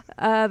Jesus.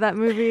 That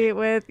movie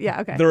with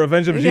okay. The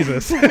Revenge of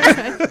Jesus.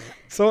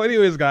 So,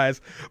 anyways,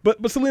 guys,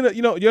 but Selena,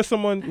 you're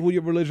someone who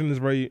your religion is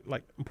very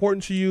like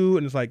important to you,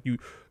 and it's like you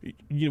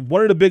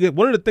one of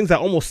the things that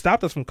almost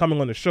stopped us from coming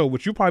on the show,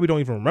 which you probably don't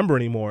even remember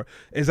anymore,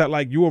 is that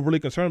like you were really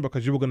concerned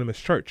because you were going to miss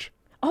church.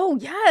 Oh,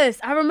 yes.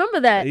 I remember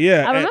that.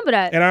 Yeah. I remember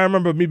that. And I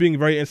remember me being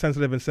very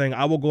insensitive and saying,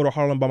 I will go to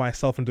Harlem by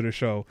myself and do the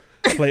show.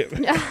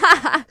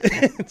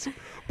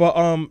 But,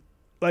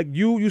 like,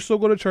 you still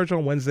go to church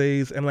on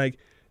Wednesdays, and, like,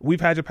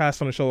 we've had your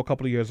past on the show a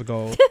couple of years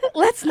ago.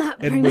 Let's not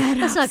bring that up.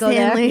 Let's not go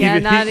there. Yeah,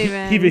 not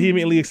even. He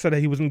vehemently said that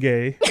he wasn't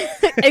gay.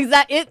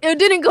 Exactly. It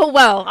didn't go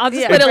well. I'll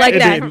just put it like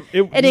that.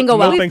 It didn't go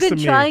well. We've been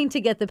trying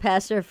to get the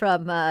pastor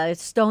from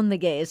Stone the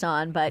Gays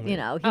on, but, he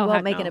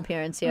won't make an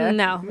appearance here.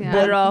 No, not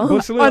at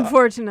all. Selena,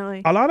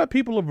 unfortunately. A lot of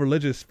people of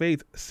religious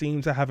faith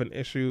seem to have an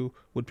issue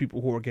with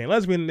people who are gay and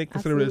lesbian. They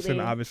consider it a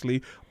sin,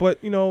 obviously.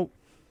 But, not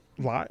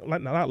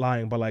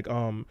lying, but like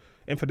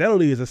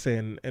infidelity is a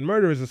sin and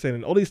murder is a sin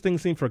and all these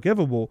things seem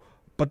forgivable.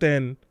 But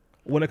then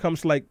when it comes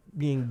to like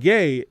being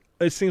gay,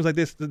 it seems like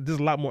there's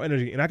a lot more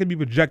energy. And I could be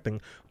projecting,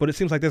 but it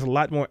seems like there's a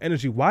lot more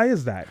energy. Why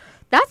is that?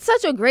 That's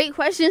such a great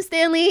question,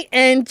 Stanley,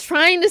 and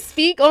trying to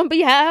speak on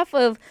behalf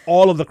of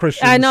all of the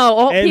Christians. I know,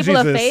 all people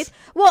Jesus. of faith.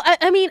 Well,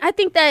 I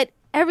think that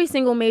every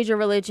single major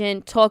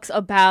religion talks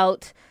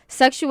about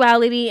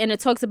sexuality and it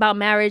talks about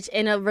marriage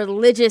in a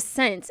religious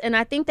sense. And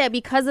I think that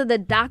because of the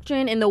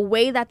doctrine and the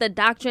way that the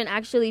doctrine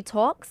actually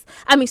talks,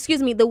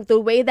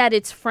 the way that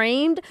it's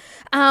framed,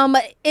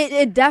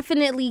 it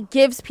definitely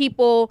gives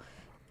people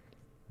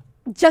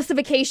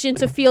justification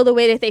to feel the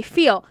way that they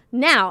feel.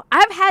 Now,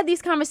 I've had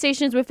these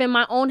conversations within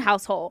my own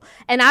household,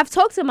 and I've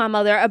talked to my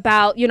mother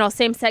about,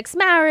 same-sex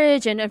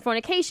marriage and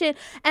fornication.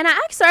 And I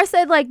asked her, I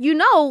said, like,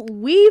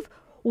 we've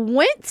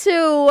went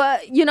to,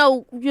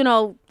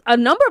 a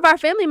number of our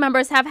family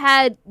members have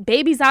had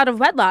babies out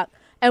of wedlock,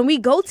 and we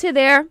go to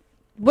their,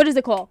 what is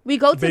it called? We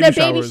go to their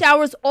baby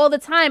showers all the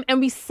time, and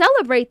we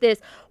celebrate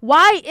this.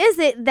 Why is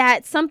it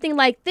that something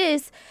like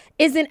this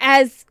isn't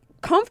as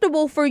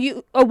comfortable for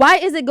you, or why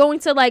is it going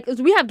to, like,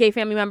 we have gay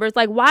family members,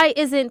 like, why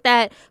isn't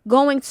that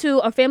going to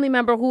a family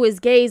member who is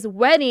gay's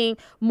wedding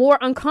more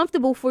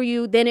uncomfortable for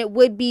you than it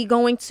would be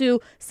going to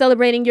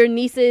celebrating your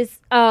niece's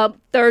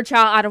third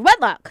child out of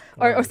wedlock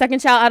or second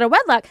child out of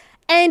wedlock?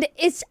 And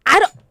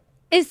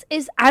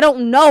I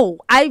don't know.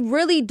 I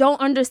really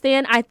don't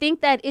understand. I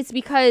think that it's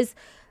because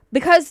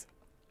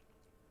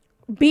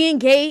being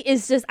gay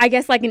is just, I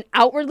guess, like an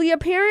outwardly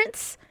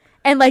appearance.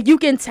 And, like, you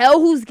can tell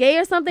who's gay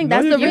or something.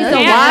 That's the reason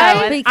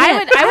why.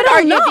 I would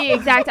argue the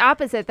exact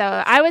opposite,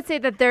 though. I would say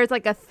that there's,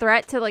 like, a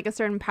threat to, like, a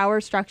certain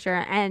power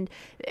structure. And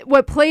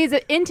what plays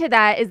into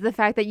that is the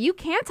fact that you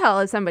can't tell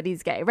if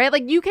somebody's gay, right?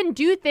 Like, you can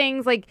do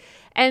things, like,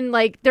 and,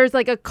 like, there's,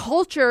 like, a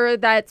culture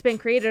that's been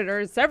created,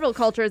 or several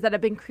cultures that have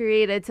been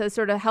created to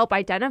sort of help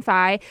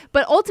identify.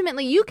 But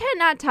ultimately, you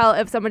cannot tell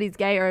if somebody's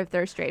gay or if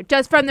they're straight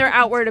just from their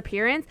outward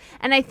appearance.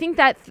 And I think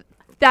that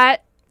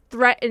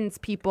threatens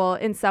people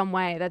in some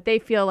way, that they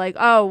feel like,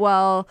 oh,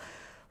 well,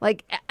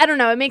 like, I don't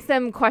know, it makes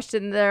them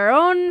question their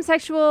own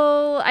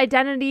sexual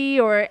identity,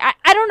 or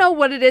I don't know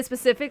what it is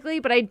specifically,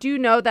 but I do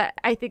know that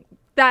I think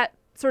that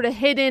sort of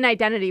hidden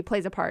identity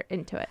plays a part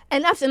into it.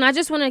 And I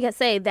just want to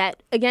say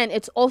that, again,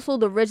 it's also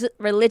the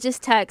religious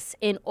texts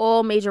in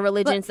all major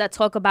religions that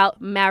talk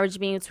about marriage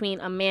being between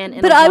a man and a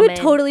woman. But I would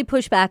totally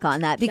push back on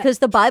that, because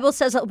the Bible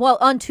says, well,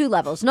 on two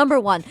levels. Number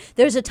one,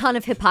 there's a ton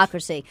of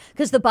hypocrisy,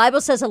 because the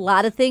Bible says a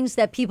lot of things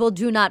that people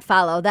do not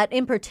follow, that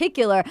in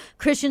particular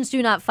Christians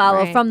do not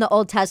follow from the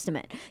Old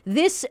Testament.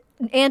 This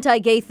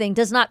anti-gay thing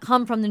does not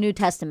come from the New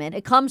Testament.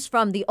 It comes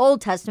from the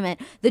Old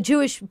Testament, the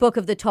Jewish book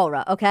of the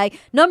Torah, okay?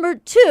 Number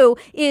two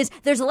is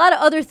there's a lot of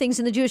other things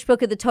in the Jewish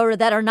book of the Torah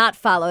that are not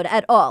followed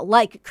at all.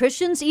 Like,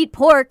 Christians eat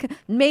pork.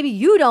 Maybe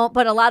you don't,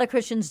 but a lot of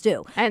Christians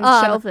do. And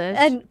shellfish.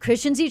 And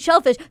Christians eat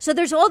shellfish. So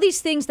there's all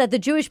these things that the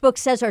Jewish book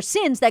says are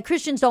sins that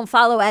Christians don't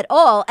follow at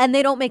all, and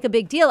they don't make a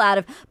big deal out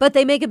of, but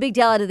they make a big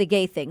deal out of the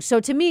gay thing. So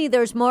to me,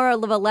 there's more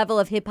of a level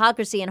of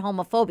hypocrisy and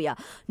homophobia.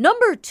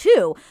 Number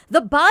two, the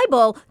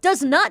Bible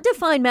does not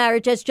define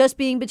marriage as just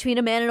being between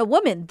a man and a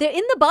woman.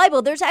 In the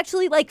Bible, there's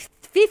actually like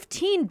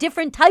 15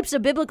 different types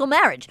of biblical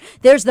marriage.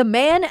 There's the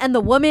man and the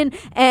woman,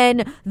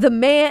 and the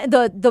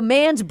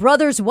man's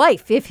brother's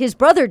wife if his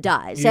brother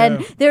dies. Yeah.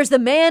 And there's the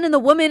man and the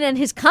woman and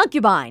his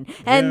concubine,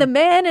 and the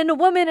man and the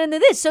woman and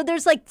this. So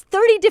there's like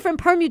 30 different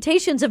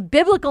permutations of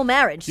biblical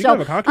marriage. You have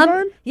a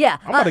concubine? Yeah.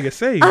 I'm about to get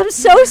saved. I'm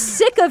so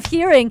sick of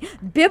hearing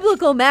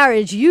biblical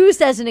marriage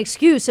used as an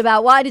excuse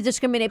about why to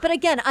discriminate. But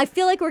again, I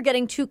feel like we're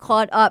getting too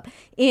caught up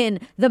in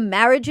the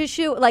marriage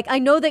issue. Like, I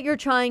know that you're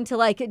trying to,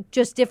 like,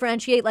 just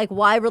differentiate, like,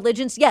 why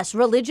religions. Yes,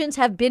 religions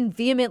have been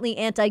vehemently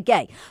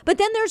anti-gay. But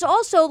then there's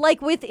also,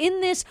 like,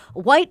 within this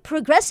white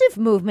progressive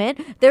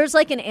movement, there's,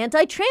 like, an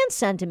anti-trans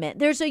sentiment.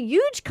 There's a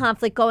huge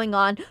conflict going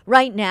on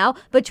right now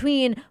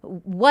between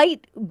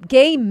white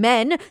gay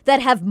men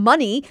that have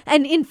money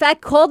and, in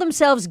fact, call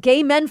themselves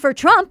gay men for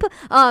Trump,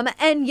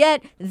 and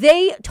yet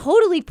they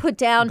totally put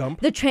down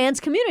the trans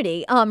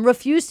community,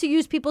 refuse to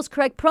use people's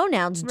correct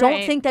pronouns,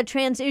 don't think that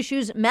trans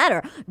issues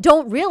matter,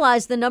 don't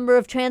realize the number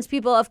of trans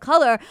people of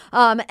color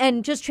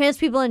and just trans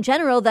people in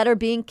general that are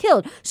being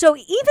killed. So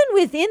even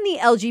within the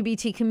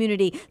LGBT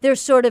community, there's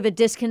sort of a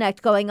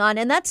disconnect going on,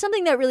 and that's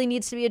something that really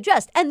needs to be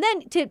addressed. And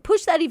then to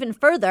push that even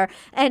further,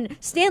 and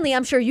Stanley,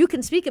 I'm sure you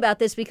can speak about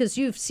this because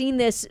you've seen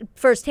this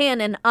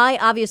firsthand, and I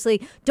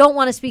obviously don't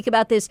want to speak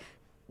about this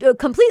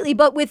completely,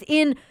 but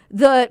within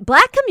the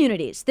black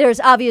communities, there's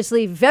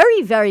obviously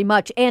very, very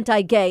much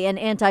anti-gay and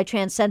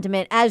anti-trans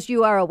sentiment, as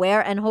you are aware,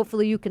 and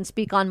hopefully you can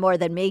speak on more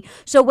than me.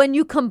 So when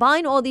you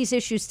combine all these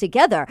issues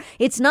together,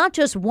 it's not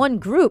just one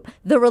group,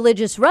 the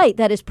religious right,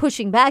 that is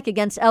pushing back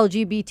against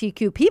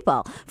LGBTQ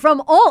people.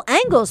 From all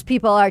angles,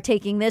 people are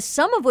taking this,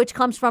 some of which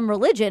comes from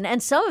religion,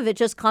 and some of it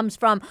just comes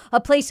from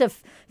a place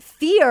of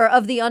fear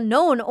of the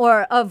unknown,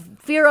 or of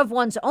fear of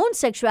one's own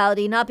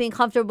sexuality, not being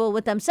comfortable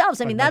with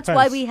themselves. I mean, that's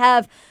why we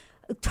have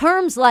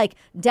terms like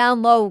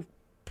down low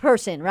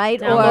person, right?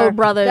 Down low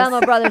brothers. Down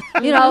low brothers.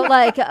 You know,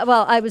 like,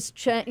 well, I was,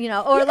 or you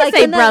like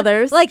say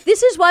brothers. Like,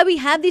 this is why we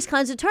have these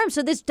kinds of terms.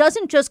 So this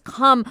doesn't just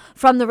come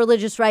from the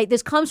religious right.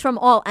 This comes from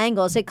all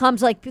angles. It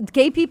comes like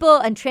gay people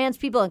and trans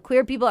people and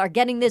queer people are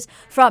getting this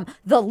from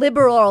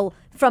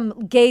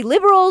from gay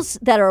liberals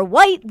that are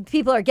white.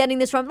 People are getting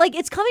this from, like,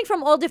 it's coming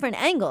from all different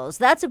angles.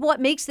 That's what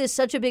makes this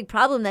such a big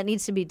problem that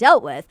needs to be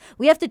dealt with.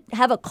 We have to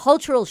have a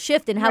cultural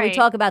shift in how we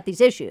talk about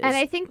these issues. And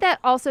I think that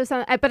also,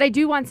 but I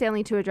do want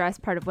Stanley to address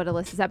part of what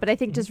Alyssa said, but I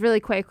think just really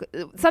quick,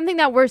 something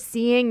that we're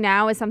seeing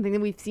now is something that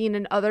we've seen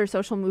in other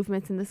social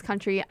movements in this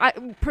country.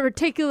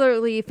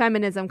 Particularly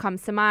feminism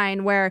comes to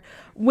mind, where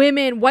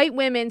white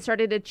women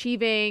started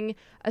achieving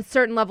a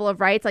certain level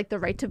of rights, like the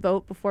right to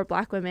vote before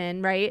black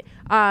women, right?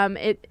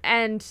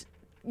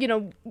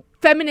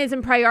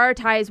 Feminism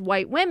prioritized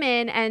white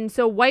women, and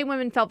so white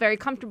women felt very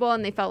comfortable,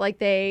 and they felt like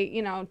they,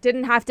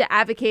 didn't have to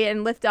advocate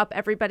and lift up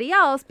everybody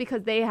else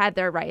because they had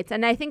their rights.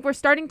 And I think we're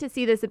starting to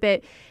see this a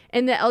bit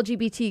in the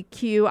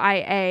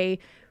LGBTQIA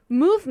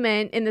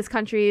movement in this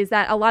country, is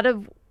that a lot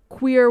of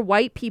queer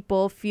white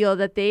people feel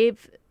that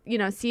they've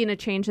seen a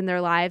change in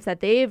their lives, that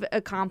they've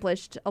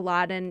accomplished a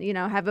lot and,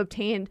 have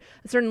obtained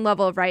a certain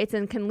level of rights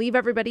and can leave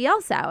everybody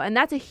else out. And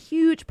that's a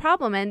huge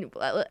problem. And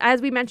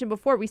as we mentioned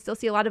before, we still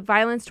see a lot of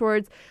violence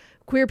towards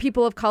queer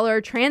people of color,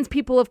 trans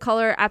people of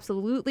color.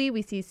 Absolutely.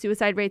 We see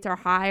suicide rates are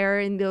higher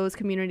in those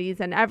communities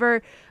than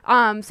ever.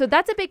 So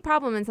that's a big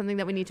problem and something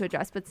that we need to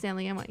address. But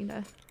Stanley, I want you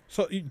to...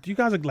 So you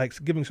guys are like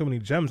giving so many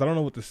gems. I don't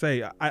know what to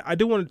say. I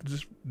do want to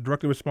just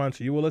directly respond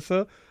to you,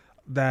 Alyssa,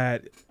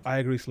 that I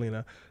agree,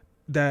 Selena,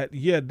 that,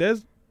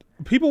 there's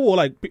people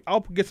will I'll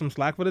get some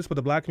slack for this, but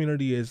the black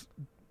community is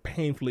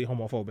painfully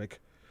homophobic,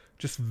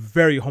 just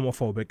very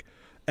homophobic.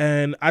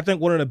 And I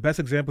think one of the best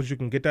examples you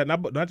can get that,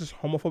 not just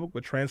homophobic,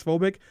 but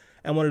transphobic,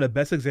 and one of the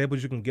best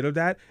examples you can get of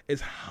that is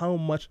how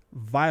much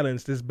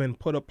violence has been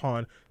put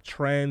upon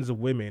trans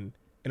women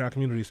in our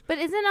communities. But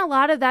isn't a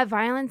lot of that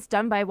violence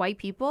done by white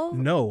people?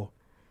 No.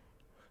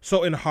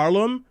 So in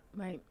Harlem...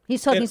 Right.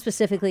 He's talking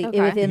specifically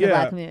within the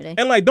black community.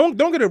 And don't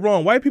get it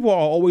wrong. White people are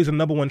always the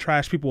number one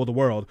trash people of the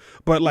world.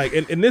 But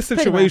in this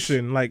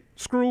situation,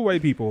 screw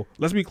white people.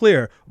 Let's be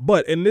clear.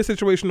 But in this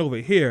situation over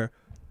here,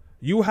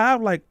 you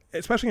have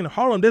especially in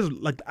Harlem, there's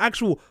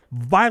actual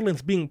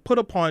violence being put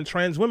upon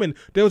trans women.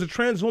 There was a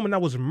trans woman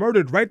that was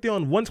murdered right there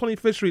on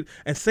 125th Street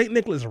and St.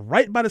 Nicholas,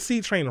 right by the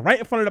C train, right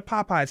in front of the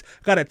Popeyes,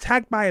 got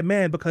attacked by a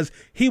man because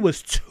he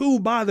was too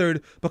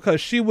bothered because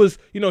she was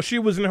in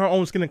her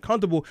own skin and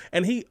comfortable,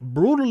 and he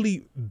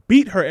brutally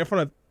beat her in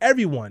front of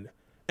everyone.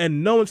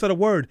 And no one said a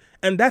word.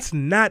 And that's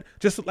not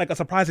just a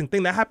surprising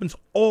thing. That happens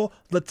all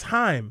the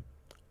time.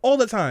 All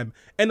the time.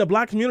 And the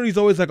black community is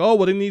always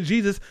they need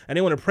Jesus, and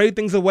they want to pray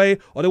things away,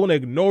 or they want to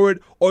ignore it,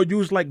 or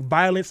use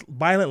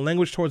violent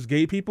language towards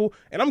gay people.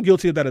 And I'm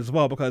guilty of that as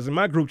well, because in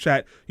my group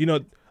chat,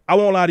 I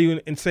won't lie to you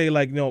and say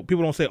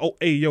people don't say, oh,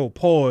 hey, yo,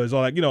 pause,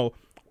 or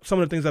some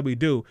of the things that we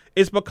do.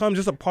 It's become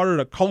just a part of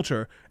the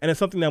culture, and it's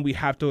something that we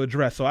have to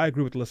address. So I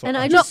agree with Alyssa. And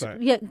I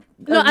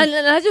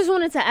just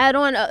wanted to add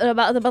on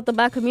about the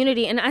black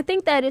community, and I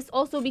think that it's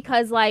also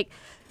because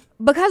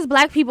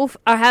black people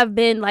have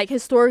been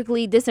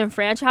historically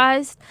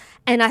disenfranchised,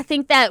 and I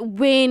think that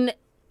when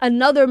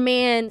another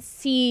man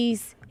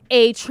sees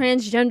a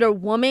transgender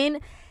woman,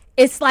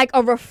 it's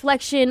a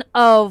reflection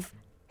of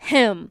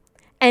him,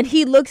 and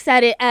he looks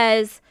at it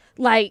as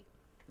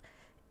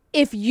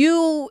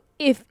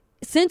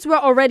since we're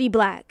already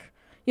black,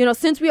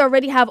 since we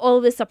already have all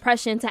of this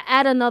oppression, to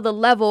add another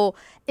level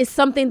is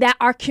something that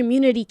our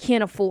community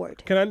can't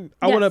afford.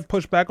 I want to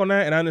push back on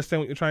that, and I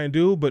understand what you're trying to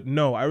do, but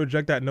no, I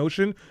reject that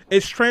notion.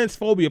 It's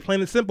transphobia, plain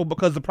and simple,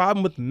 because the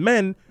problem with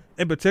men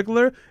in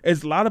particular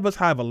is a lot of us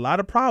have a lot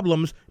of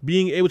problems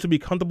being able to be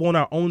comfortable in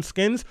our own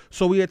skins,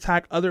 so we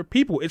attack other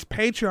people. It's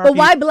patriarchy. But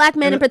why black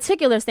men in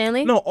particular,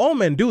 Stanley? No, all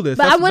men do this.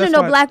 But I want to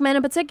know black men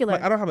in particular.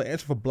 I don't have an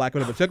answer for black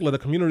men in particular. The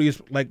community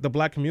is the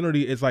black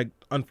community is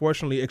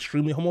unfortunately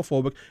extremely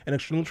homophobic and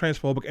extremely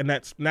transphobic, and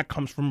that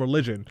comes from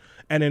religion.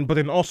 But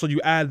then also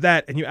you add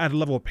that, and you add a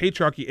level of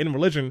patriarchy in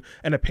religion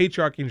and a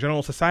patriarchy in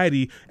general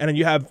society, and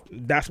then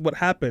that's what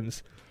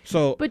happens.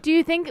 So, but do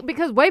you think,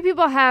 because white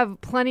people have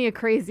plenty of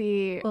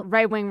crazy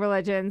right-wing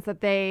religions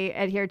that they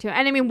adhere to,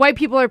 and I mean white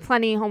people are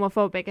plenty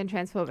homophobic and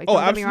transphobic. Oh,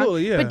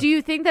 absolutely, yeah. But do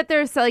you think that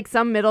there's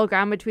some middle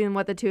ground between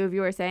what the two of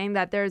you are saying,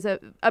 that there's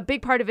a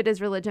big part of it is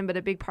religion, but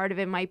a big part of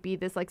it might be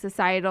this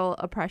societal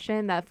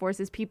oppression that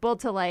forces people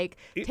to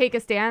take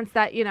a stance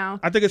that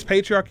I think it's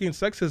patriarchy and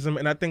sexism,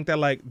 and I think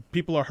that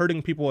people are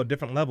hurting people at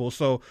different levels.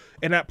 So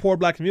in that poor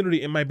black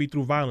community, it might be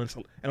through violence.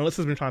 And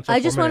Alyssa's been trying to.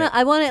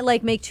 I want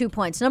to make 2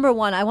 points. Number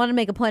one, I want to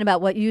make a point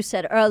about what you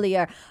said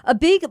earlier. A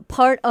big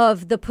part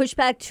of the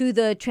pushback to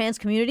the trans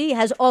community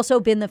has also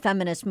been the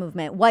feminist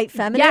movement. White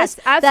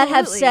feminists that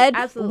have said,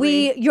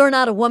 you're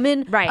not a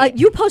woman. Right.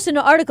 You posted an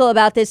article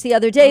about this the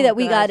other day that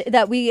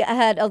we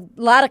had a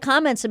lot of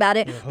comments about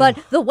it. But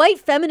the white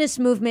feminist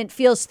movement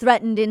feels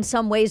threatened in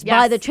some ways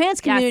by the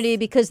trans community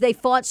because they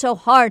fought so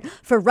hard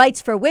for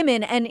rights for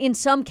women, and in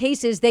some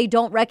cases they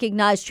don't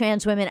recognize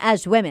trans women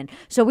as women.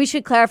 So we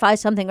should clarify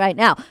something right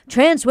now.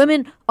 Trans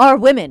women are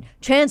women.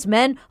 Trans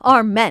men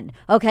are men.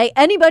 Okay,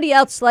 anybody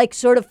else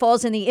sort of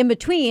falls in the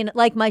in-between,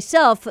 like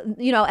myself,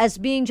 as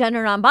being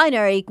gender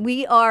non-binary,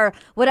 we are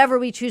whatever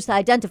we choose to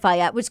identify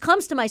at, which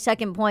comes to my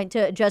second point to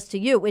address to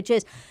you, which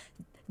is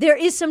there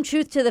is some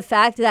truth to the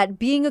fact that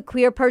being a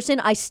queer person,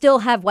 I still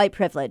have white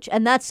privilege.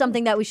 And that's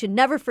something that we should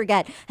never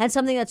forget, and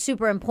something that's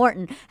super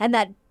important, and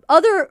that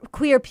other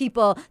queer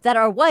people that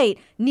are white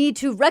need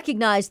to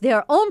recognize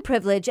their own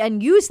privilege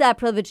and use that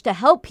privilege to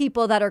help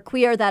people that are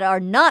queer that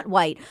are not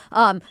white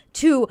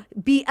to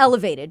be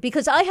elevated.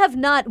 Because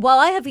while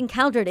I have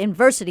encountered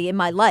adversity in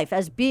my life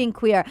as being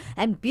queer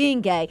and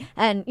being gay,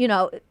 and,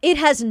 it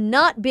has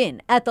not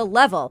been at the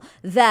level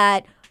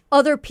that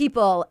other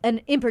people,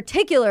 and in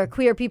particular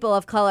queer people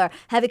of color,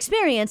 have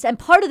experienced. And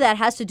part of that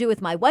has to do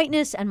with my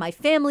whiteness and my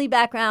family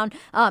background,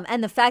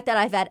 and the fact that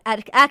I've had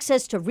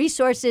access to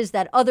resources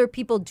that other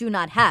people do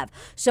not have.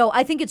 So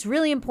I think it's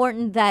really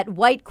important that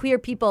white queer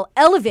people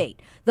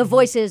elevate the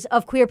voices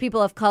of queer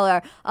people of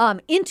color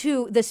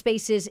into the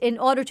spaces in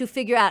order to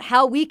figure out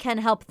how we can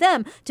help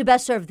them to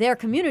best serve their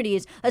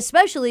communities,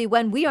 especially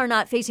when we are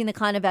not facing the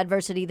kind of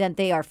adversity that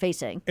they are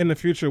facing. In the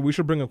future, we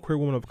should bring a queer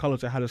woman of color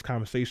to have this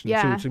conversation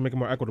too, to make it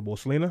more equitable.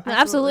 Selena?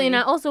 Absolutely. And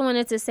I also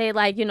wanted to say,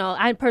 like, you know,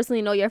 I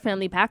personally know your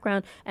family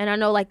background, and I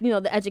know, like, you know,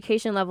 the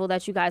education level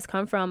that you guys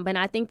come from. But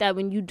I think that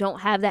when you don't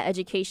have that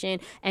education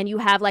and you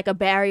have like a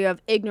barrier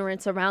of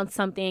ignorance around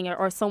something,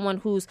 or someone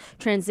who's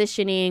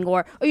transitioning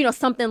or you know,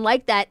 something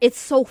like that, it's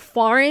so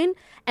foreign.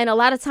 And a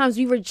lot of times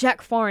we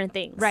reject foreign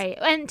things. Right.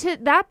 And to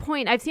that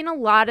point, I've seen a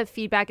lot of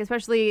feedback,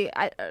 especially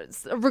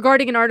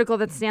regarding an article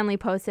that Stanley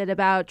posted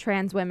about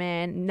trans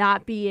women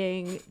not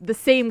being the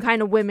same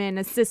kind of women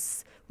as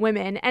cis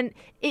women. And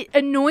it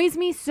annoys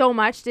me so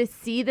much to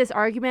see this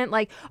argument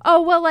like,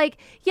 oh, well, like,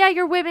 yeah,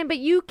 you're women, but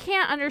you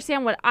can't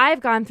understand what I've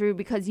gone through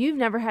because you've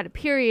never had a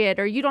period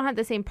or you don't have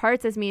the same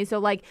parts as me. So,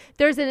 like,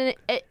 there's an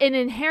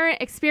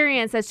inherent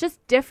experience that's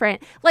just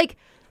different. Like,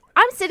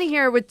 I'm sitting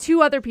here with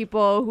two other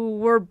people who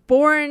were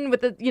born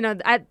with the, you know,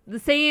 at the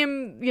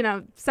same, you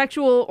know,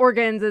 sexual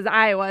organs as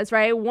I was,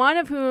 right? One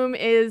of whom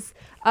is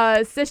a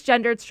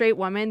cisgendered straight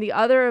woman, the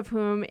other of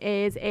whom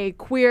is a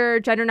queer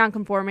gender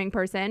nonconforming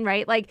person,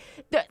 right? Like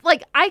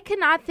I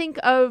cannot think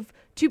of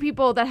two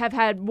people that have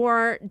had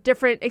more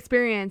different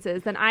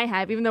experiences than I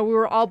have, even though we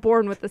were all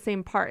born with the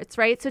same parts,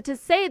 right? So to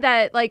say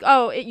that, like,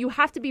 oh, you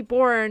have to be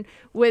born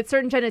with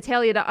certain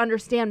genitalia to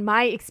understand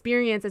my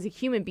experience as a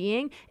human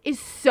being is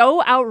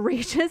so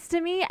outrageous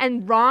to me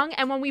and wrong.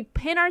 And when we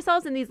pin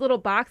ourselves in these little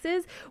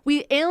boxes,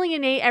 we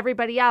alienate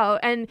everybody out.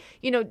 And,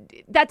 you know,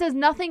 that does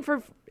nothing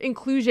for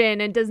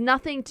inclusion and does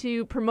nothing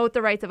to promote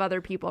the rights of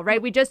other people,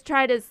 right? We just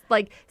try to,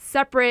 like,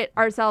 separate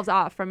ourselves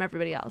off from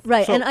everybody else.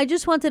 Right. So, and I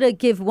just wanted to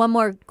give one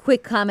more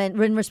quick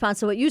comment in response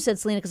to what you said,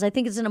 Selena, because I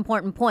think it's an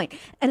important point.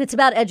 And it's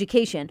about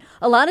education.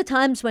 A lot of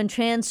times when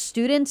trans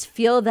students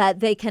feel that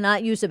they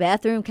cannot use a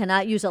bathroom,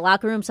 cannot use a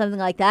locker room, something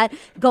like that,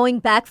 going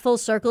back full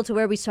circle to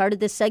where we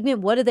started this segment,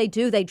 what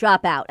do? They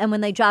drop out. And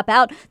when they drop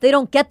out, they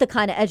don't get the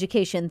kind of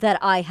education that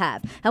I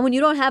have. And when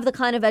you don't have the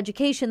kind of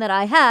education that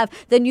I have,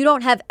 then you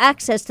don't have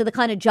access to the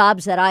kind of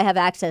jobs that I have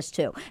access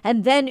to.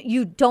 And then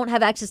you don't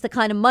have access to the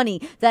kind of money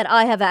that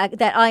I have,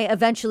 that I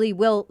eventually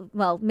will,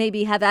 well,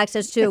 maybe have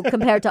access to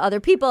compared to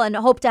other people and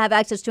hope to have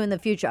access to in the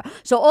future.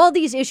 So all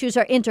these issues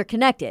are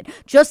interconnected.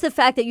 Just the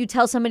fact that you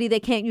tell somebody they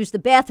can't use the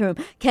bathroom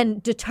can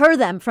deter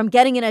them from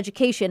getting an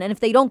education. And if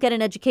they don't get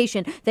an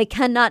education, they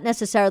cannot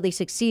necessarily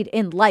succeed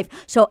in life.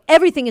 So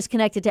everything is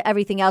connected to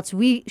everything else.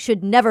 We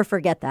should never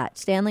forget that.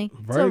 Stanley?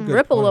 Very it's a good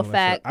ripple point,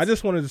 effect. I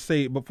just wanted to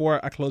say, before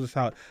I close this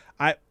out,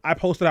 I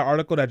posted that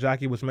article that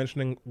Jackie was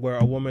mentioning where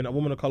a woman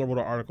of color wrote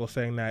an article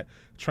saying that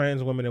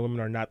trans women and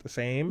women are not the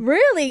same.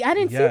 Really? I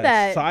didn't see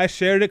that. So I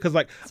shared it because,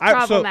 like, it's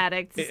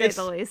problematic, to say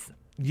the least.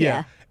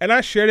 Yeah. And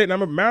I shared it, and I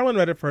remember Marilyn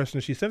read it first,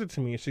 and she sent it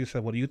to me, and she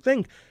said, what do you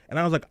think? And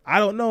I was like, I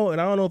don't know,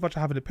 and I don't know if I should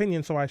have an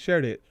opinion, so I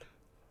shared it.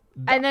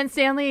 And then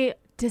Stanley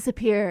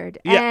disappeared.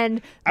 Yeah.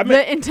 And I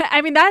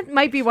mean, that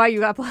might be why you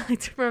got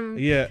blocked from...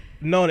 Yeah.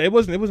 No, it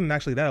wasn't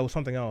actually that. It was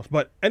something else.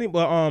 But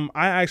anyway,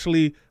 I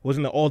actually was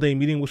in an all-day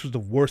meeting, which was the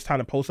worst time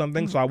to post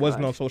something, so I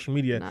wasn't on social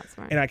media.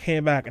 And I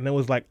came back, and there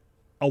was, like,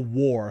 a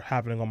war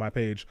happening on my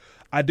page.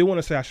 I do want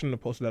to say I shouldn't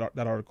have posted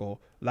that article.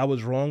 That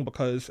was wrong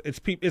because it's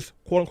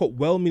quote-unquote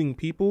well-meaning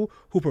people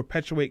who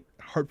perpetuate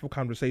hurtful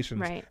conversations.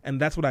 Right. And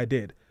that's what I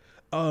did.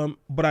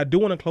 But I do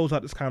want to close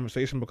out this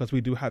conversation because we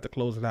do have to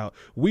close it out.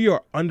 We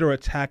are under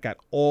attack at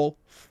all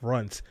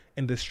fronts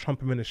in this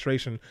Trump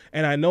administration.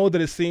 And I know that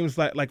it seems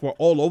like we're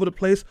all over the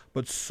place,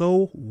 but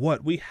so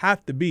what? We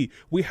have to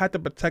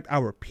protect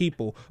our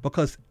people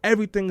because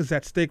everything is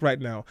at stake right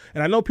now.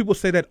 And I know people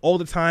say that all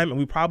the time, and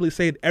we probably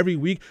say it every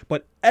week,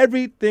 but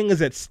everything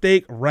is at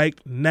stake right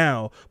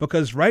now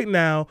because right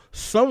now,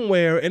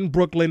 somewhere in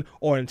Brooklyn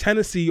or in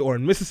Tennessee or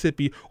in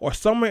Mississippi or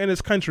somewhere in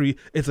this country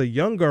is a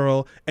young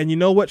girl, and you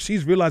know what?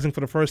 She's realizing for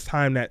the first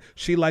time that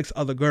she likes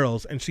other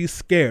girls, and she's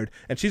scared,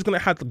 and she's going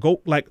to have to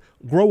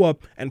grow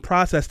up and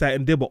process that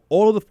and deal with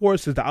all of the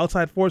forces, the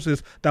outside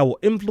forces that will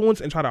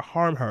influence and try to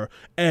harm her.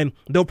 And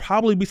they'll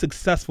probably be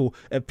successful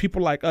if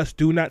people like us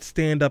do not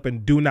stand up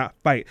and do not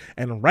fight.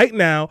 And right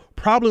now,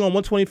 probably on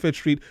 125th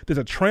Street, there's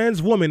a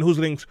trans woman who's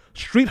getting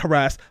street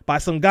harassed by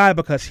some guy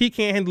because he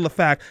can't handle the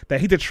fact that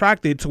he's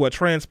attracted to a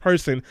trans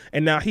person,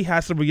 and now he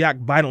has to react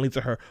violently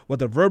to her,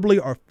 whether verbally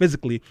or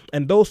physically.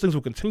 And those things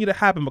will continue to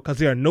happen because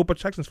there are no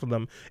protections for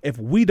them if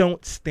we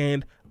don't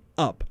stand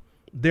up.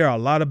 There are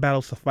a lot of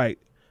battles to fight.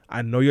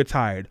 I know you're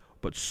tired,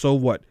 but so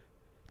what?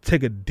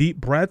 Take a deep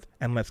breath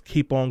and let's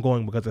keep on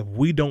going because if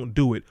we don't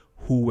do it,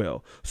 who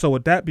will? So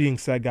with that being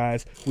said,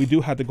 guys, we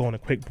do have to go on a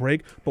quick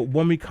break, but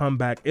when we come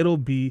back, it'll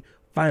be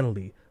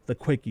finally the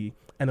quickie.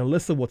 And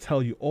Alyssa will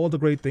tell you all the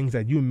great things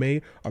that you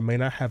may or may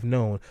not have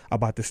known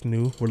about this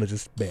new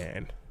religious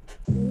band.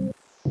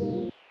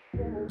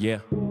 Yeah.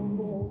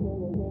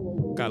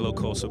 Got a little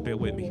cold, so bear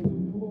with me.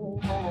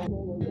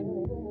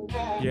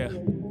 Yeah.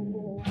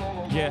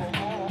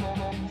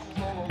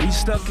 We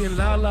stuck in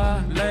la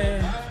la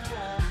land.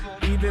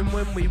 Even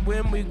when we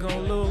win, we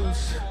gon'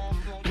 lose.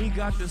 We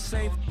got the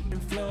same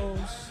flows.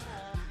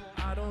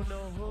 I don't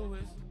know who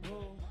is who.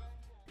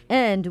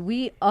 And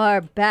we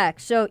are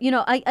back. So,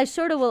 I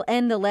sort of will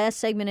end the last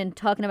segment in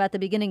talking about the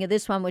beginning of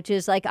this one, which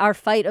is like our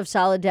fight of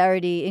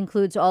solidarity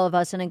includes all of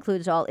us and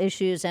includes all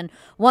issues. And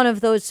one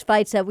of those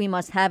fights that we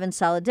must have in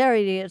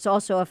solidarity is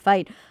also a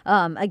fight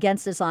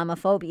against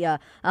Islamophobia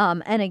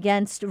and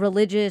against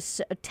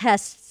religious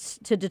tests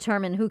to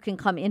determine who can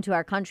come into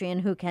our country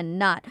and who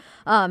cannot.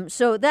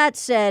 So that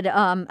said,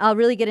 I'll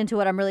really get into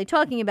what I'm really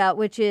talking about,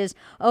 which is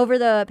over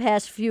the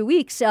past few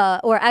weeks,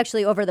 or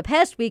actually over the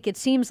past week, it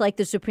seems like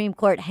the Supreme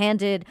Court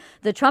handed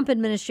the Trump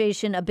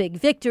administration a big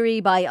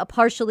victory by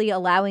partially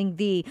allowing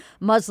the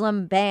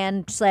Muslim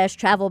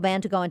ban/travel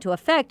ban to go into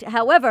effect.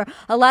 However,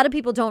 a lot of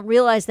people don't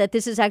realize that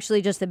this is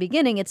actually just the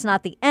beginning. It's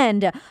not the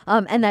end,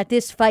 and that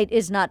this fight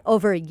is not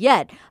over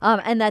yet,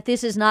 and that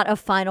this is not a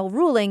final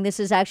ruling. This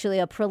is actually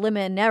a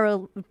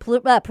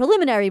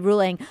preliminary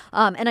ruling.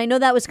 And I know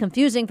that was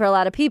confusing for a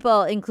lot of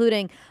people,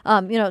 including,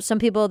 some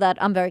people that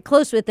I'm very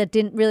close with that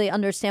didn't really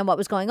understand what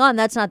was going on.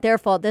 That's not their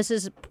fault. This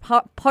is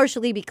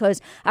partially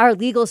because our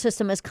legal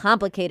system is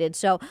complicated.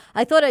 So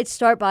I thought I'd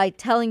start by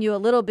telling you a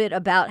little bit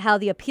about how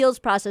the appeals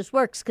process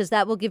works, because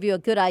that will give you a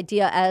good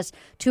idea as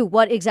to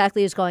what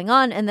exactly is going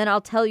on. And then I'll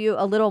tell you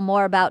a little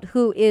more about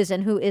who is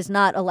and who is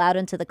not allowed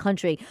into the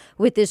country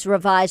with this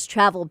revised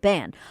travel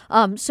ban.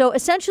 So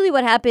essentially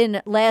what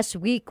happened last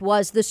week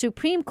was the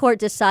Supreme Court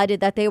decided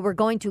that they were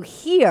going to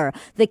hear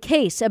the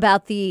case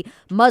about the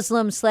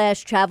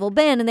Muslim/travel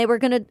ban, and they were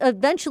going to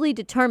eventually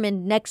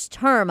determine next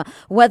term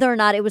whether or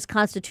not it was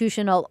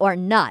constitutional or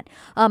not.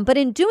 But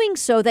in doing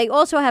so, they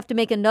also have to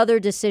make another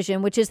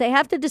decision, which is they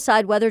have to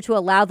decide whether to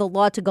allow the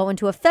law to go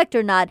into effect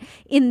or not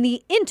in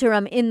the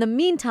interim, in the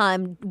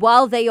meantime,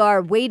 while they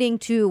are waiting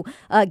to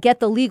get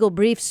the legal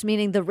briefs,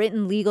 meaning the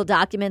written legal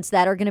documents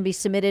that are going to be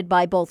submitted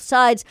by both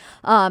sides,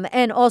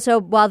 and also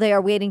while they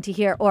are waiting to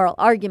hear oral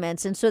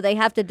arguments. And so they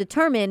have to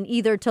determine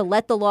either to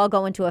let the law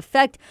go into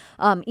effect,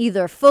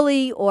 either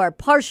fully or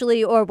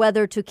partially, or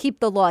whether to keep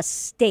the law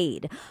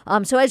stayed.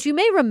 So as you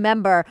may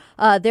remember,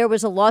 there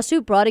was a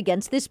lawsuit brought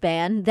against this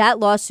ban. That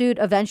lawsuit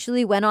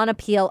eventually went on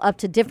appeal up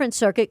to different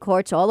circuit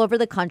courts all over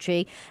the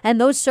country, and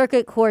those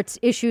circuit courts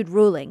issued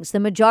rulings. The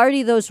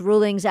majority of those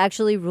rulings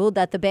actually ruled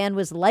that the ban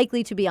was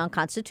likely to be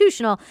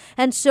unconstitutional,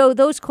 and so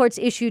those courts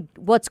issued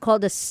what's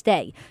called a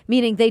stay,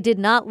 meaning they did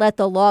not let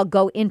the law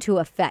go into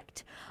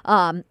effect.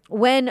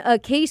 When a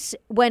case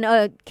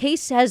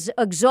has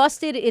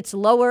exhausted its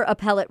lower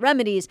appellate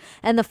remedies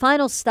and the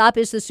final stop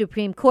is the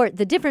Supreme Court,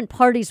 the different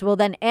parties will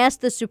then ask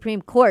the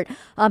Supreme Court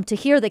to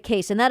hear the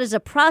case. And that is a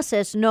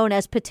process known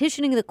as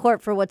petitioning the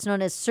court for what's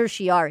known as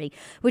certiorari,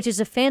 which is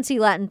a fancy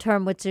Latin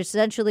term which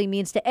essentially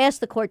means to ask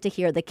the court to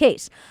hear the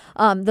case.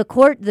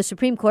 The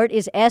Supreme Court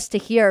is asked to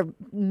hear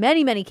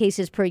many, many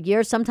cases per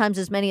year, sometimes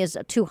as many as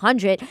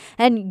 200.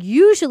 And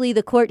usually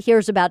the court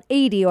hears about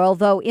 80,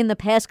 although in the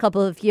past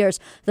couple of years,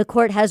 the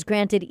court has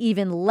granted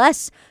even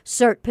less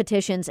cert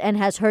petitions and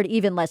has heard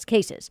even less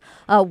cases.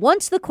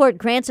 Once the court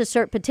grants a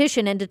cert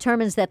petition and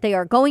determines that they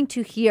are going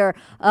to hear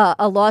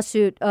a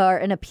lawsuit or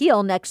an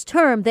appeal next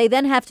term, they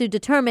then have to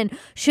determine,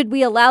 should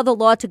we allow the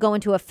law to go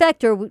into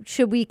effect, or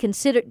should we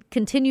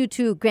continue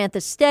to grant the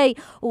stay,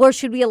 or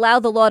should we allow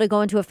the law to go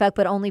into effect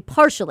but only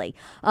partially?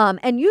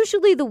 And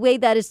usually the way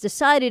that is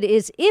decided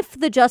is if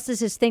the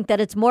justices think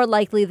that it's more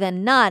likely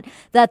than not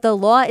that the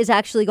law is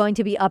actually going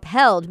to be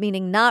upheld,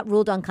 meaning not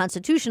ruled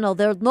unconstitutional,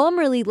 they'll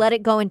normally let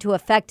it go into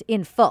effect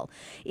in full.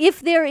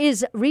 If there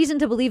is reason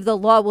to believe the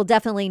law will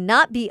definitely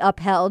not be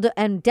upheld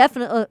and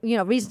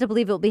definitely, reason to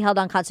believe it will be held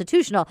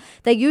unconstitutional,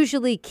 they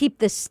usually keep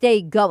the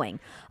stay going.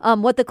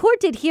 What the court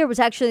did here was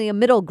actually a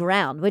middle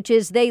ground, which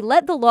is they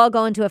let the law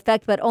go into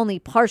effect, but only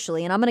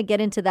partially. And I'm going to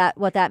get into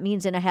what that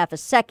means in a half a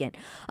second.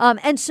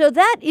 And so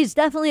that is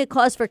definitely a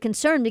cause for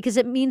concern, because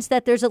it means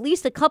that there's at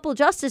least a couple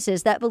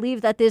justices that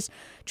believe that this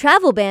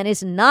travel ban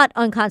is not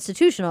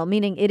unconstitutional,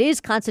 meaning it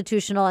is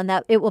constitutional and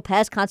that it will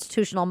pass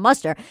constitutional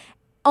muster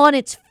on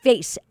its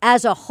face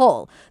as a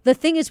whole. The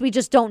thing is, we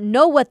just don't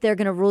know what they're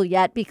going to rule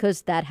yet,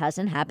 because that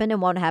hasn't happened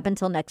and won't happen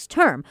until next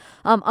term.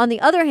 On the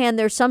other hand,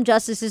 there's some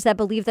justices that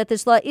believe that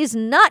this law is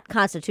not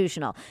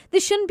constitutional.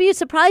 This shouldn't be a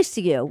surprise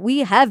to you. We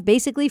have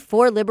basically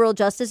 4 liberal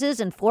justices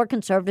and 4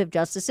 conservative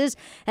justices,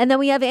 and then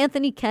we have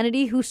Anthony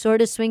Kennedy, who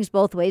sort of swings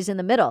both ways in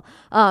the middle.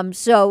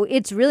 So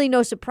it's really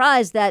no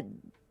surprise that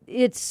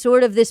it's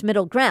sort of this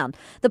middle ground.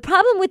 The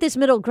problem with this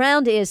middle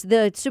ground is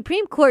the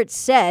Supreme Court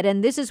said,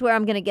 and this is where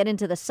I'm going to get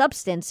into the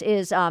substance,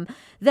 is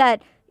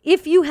that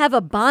if you have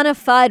a bona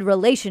fide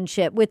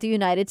relationship with the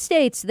United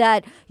States,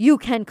 that you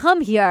can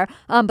come here.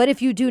 But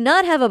if you do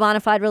not have a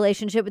bona fide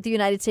relationship with the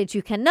United States,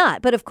 you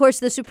cannot. But of course,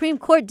 the Supreme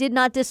Court did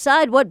not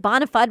decide what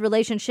bona fide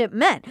relationship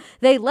meant.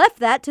 They left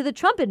that to the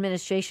Trump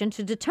administration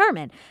to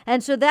determine.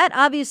 And so that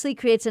obviously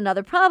creates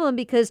another problem,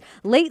 because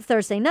late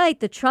Thursday night,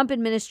 the Trump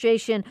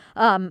administration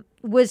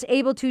was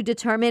able to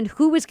determine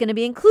who was going to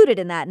be included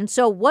in that. And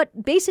so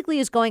what basically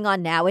is going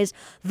on now is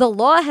the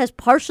law has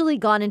partially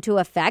gone into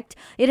effect.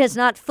 It has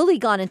not fully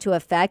gone into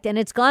effect, and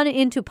it's gone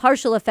into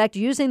partial effect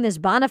using this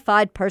bona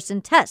fide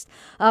person test,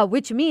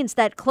 which means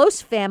that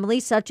close family,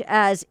 such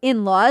as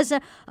in-laws,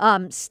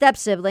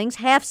 step-siblings,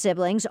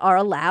 half-siblings are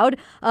allowed,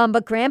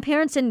 but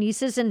grandparents and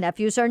nieces and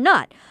nephews are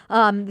not.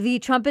 The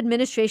Trump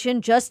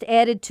administration just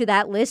added to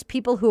that list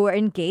people who are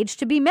engaged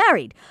to be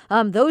married.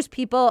 Those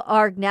people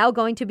are now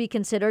going to be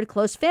considered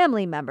close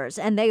family members,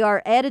 and they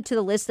are added to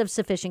the list of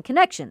sufficient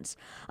connections.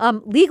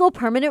 Legal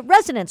permanent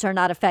residents are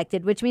not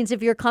affected, which means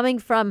if you're coming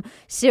from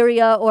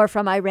Syria or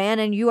from Iran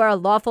and you are a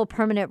lawful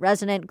permanent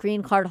resident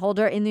green card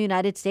holder in the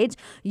United States,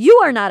 you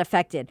are not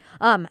affected.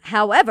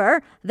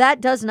 However,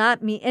 that does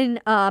not mean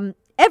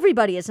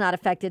everybody is not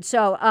affected.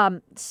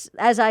 So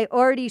as I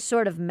already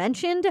sort of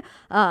mentioned,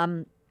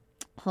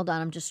 hold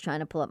on, I'm just trying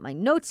to pull up my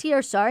notes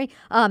here. Sorry.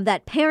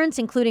 That parents,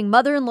 including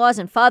mother-in-laws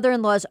and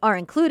father-in-laws, are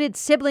included.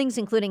 Siblings,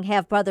 including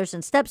half-brothers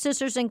and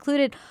stepsisters,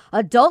 included.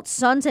 Adult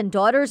sons and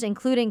daughters,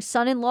 including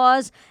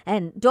son-in-laws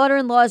and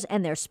daughter-in-laws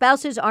and their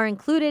spouses, are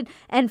included,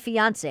 and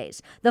fiancés.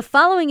 The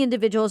following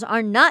individuals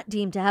are not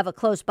deemed to have a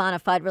close bona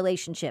fide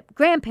relationship: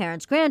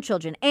 grandparents,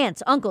 grandchildren,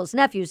 aunts, uncles,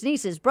 nephews,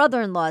 nieces,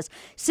 brother-in-laws,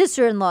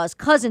 sister-in-laws,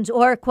 cousins,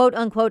 or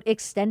quote-unquote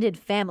extended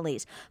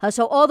families.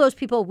 So all those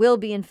people will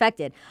be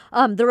infected.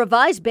 The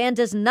revised ban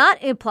does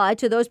not apply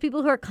to those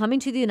people who are coming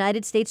to the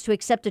United States to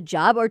accept a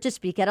job or to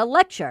speak at a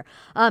lecture.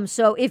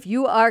 So if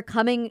you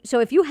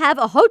have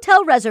a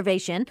hotel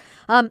reservation,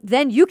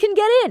 then you can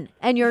get in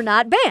and you're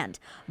not banned.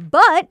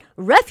 But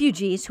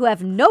refugees who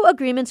have no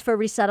agreements for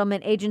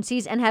resettlement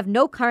agencies and have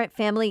no current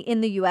family in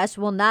the U.S.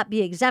 will not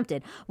be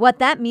exempted. What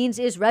that means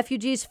is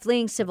refugees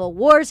fleeing civil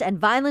wars and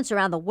violence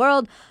around the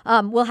world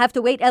will have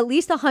to wait at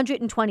least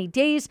 120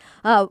 days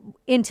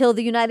until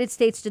the United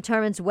States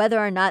determines whether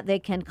or not they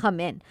can come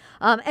in.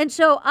 And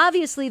so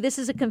obviously this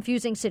is a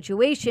confusing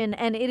situation,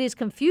 and it is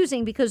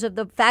confusing because of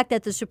the fact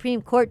that the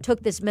Supreme Court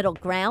took this middle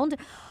ground.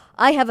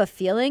 I have a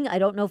feeling, I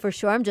don't know for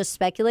sure, I'm just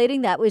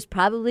speculating, that was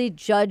probably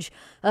Judge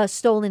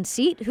Stolen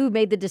Seat who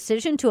made the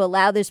decision to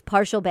allow this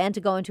partial ban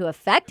to go into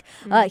effect.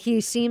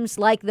 He seems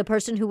like the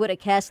person who would have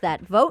cast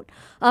that vote.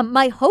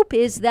 My hope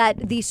is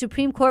that the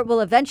Supreme Court will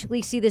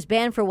eventually see this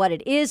ban for what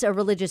it is, a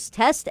religious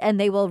test, and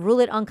they will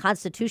rule it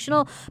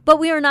unconstitutional. But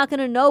we are not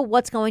going to know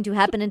what's going to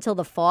happen until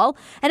the fall.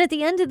 And at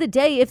the end of the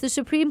day, if the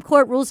Supreme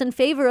Court rules in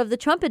favor of the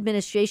Trump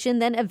administration,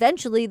 then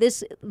eventually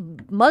this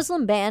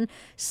Muslim ban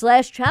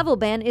 / travel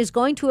ban is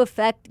going to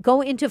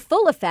go into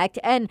full effect,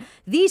 and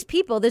these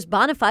people, this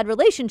bona fide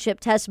relationship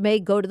test, may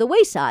go to the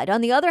wayside.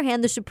 On the other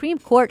hand, the Supreme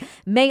Court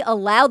may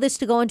allow this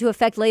to go into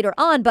effect later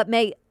on, but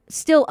may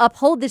still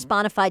uphold this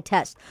bona fide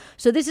test.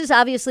 So this is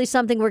obviously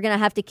something we're going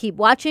to have to keep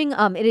watching.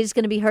 It is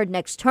going to be heard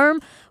next term.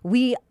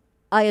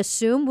 I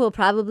assume we'll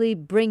probably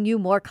bring you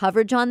more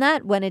coverage on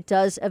that when it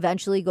does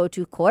eventually go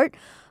to court.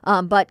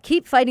 But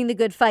keep fighting the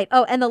good fight.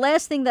 Oh, and the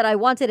last thing that I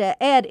wanted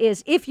to add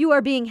is if you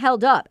are being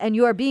held up and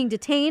you are being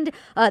detained,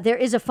 there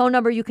is a phone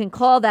number you can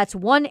call. That's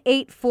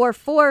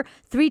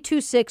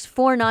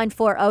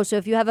 1-844-326-4940. So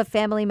if you have a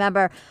family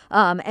member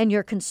and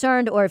you're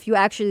concerned, or if you're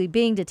actually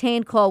being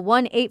detained, call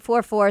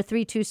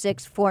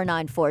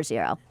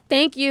 1-844-326-4940.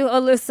 Thank you,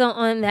 Alyssa,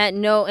 on that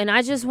note. And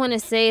I just want to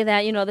say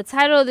that, the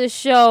title of this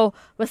show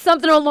was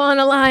something along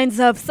the lines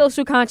of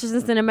social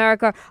consciousness in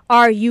America.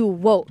 Are you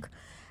woke?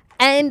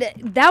 And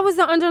that was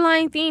the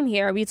underlying theme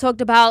here. We talked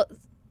about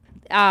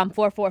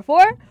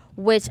 444,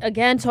 which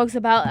again talks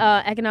about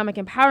economic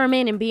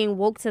empowerment and being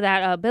woke to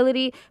that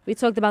ability. We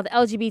talked about the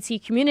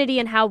LGBT community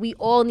and how we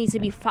all need to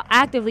be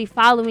actively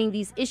following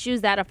these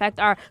issues that affect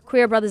our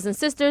queer brothers and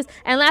sisters.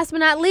 And last but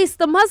not least,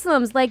 the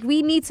Muslims.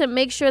 We need to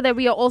make sure that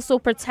we are also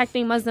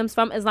protecting Muslims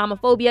from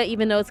Islamophobia,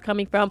 even though it's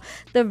coming from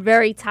the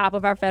very top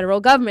of our federal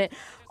government.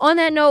 On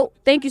that note,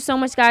 thank you so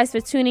much, guys, for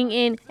tuning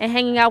in and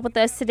hanging out with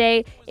us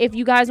today. If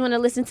you guys want to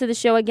listen to the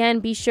show again,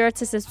 be sure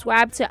to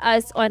subscribe to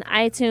us on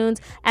iTunes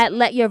at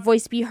Let Your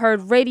Voice Be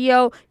Heard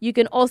Radio. You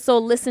can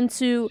also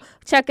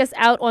check us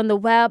out on the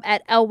web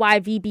at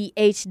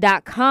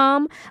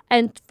lyvbh.com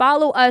and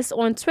follow us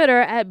on Twitter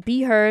at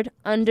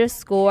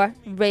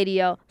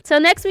BeHeard_radio.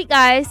 Till next week,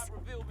 guys.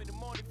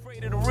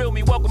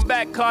 Welcome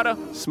back, Carter.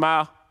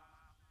 Smile.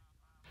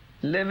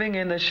 Living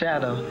in the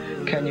shadow,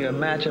 can you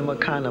imagine what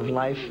kind of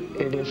life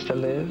it is to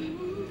live?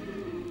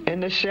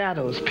 In the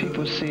shadows,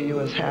 people see you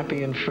as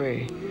happy and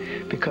free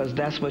because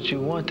that's what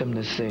you want them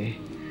to see.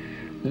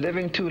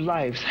 Living two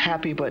lives,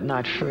 happy but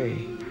not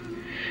free.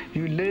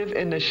 You live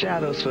in the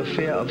shadows for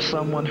fear of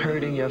someone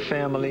hurting your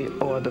family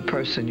or the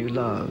person you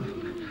love.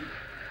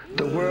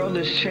 The world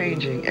is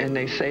changing and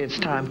they say it's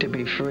time to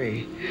be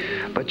free,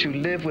 but you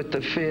live with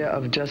the fear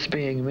of just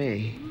being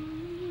me.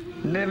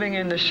 Living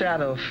in the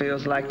shadow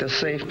feels like the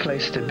safe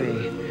place to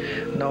be.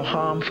 No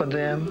harm for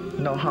them,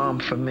 no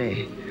harm for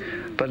me.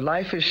 But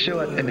life is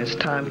short and it's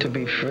time to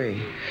be free.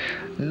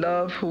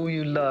 Love who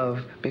you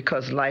love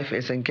because life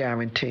isn't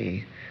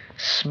guaranteed.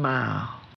 Smile.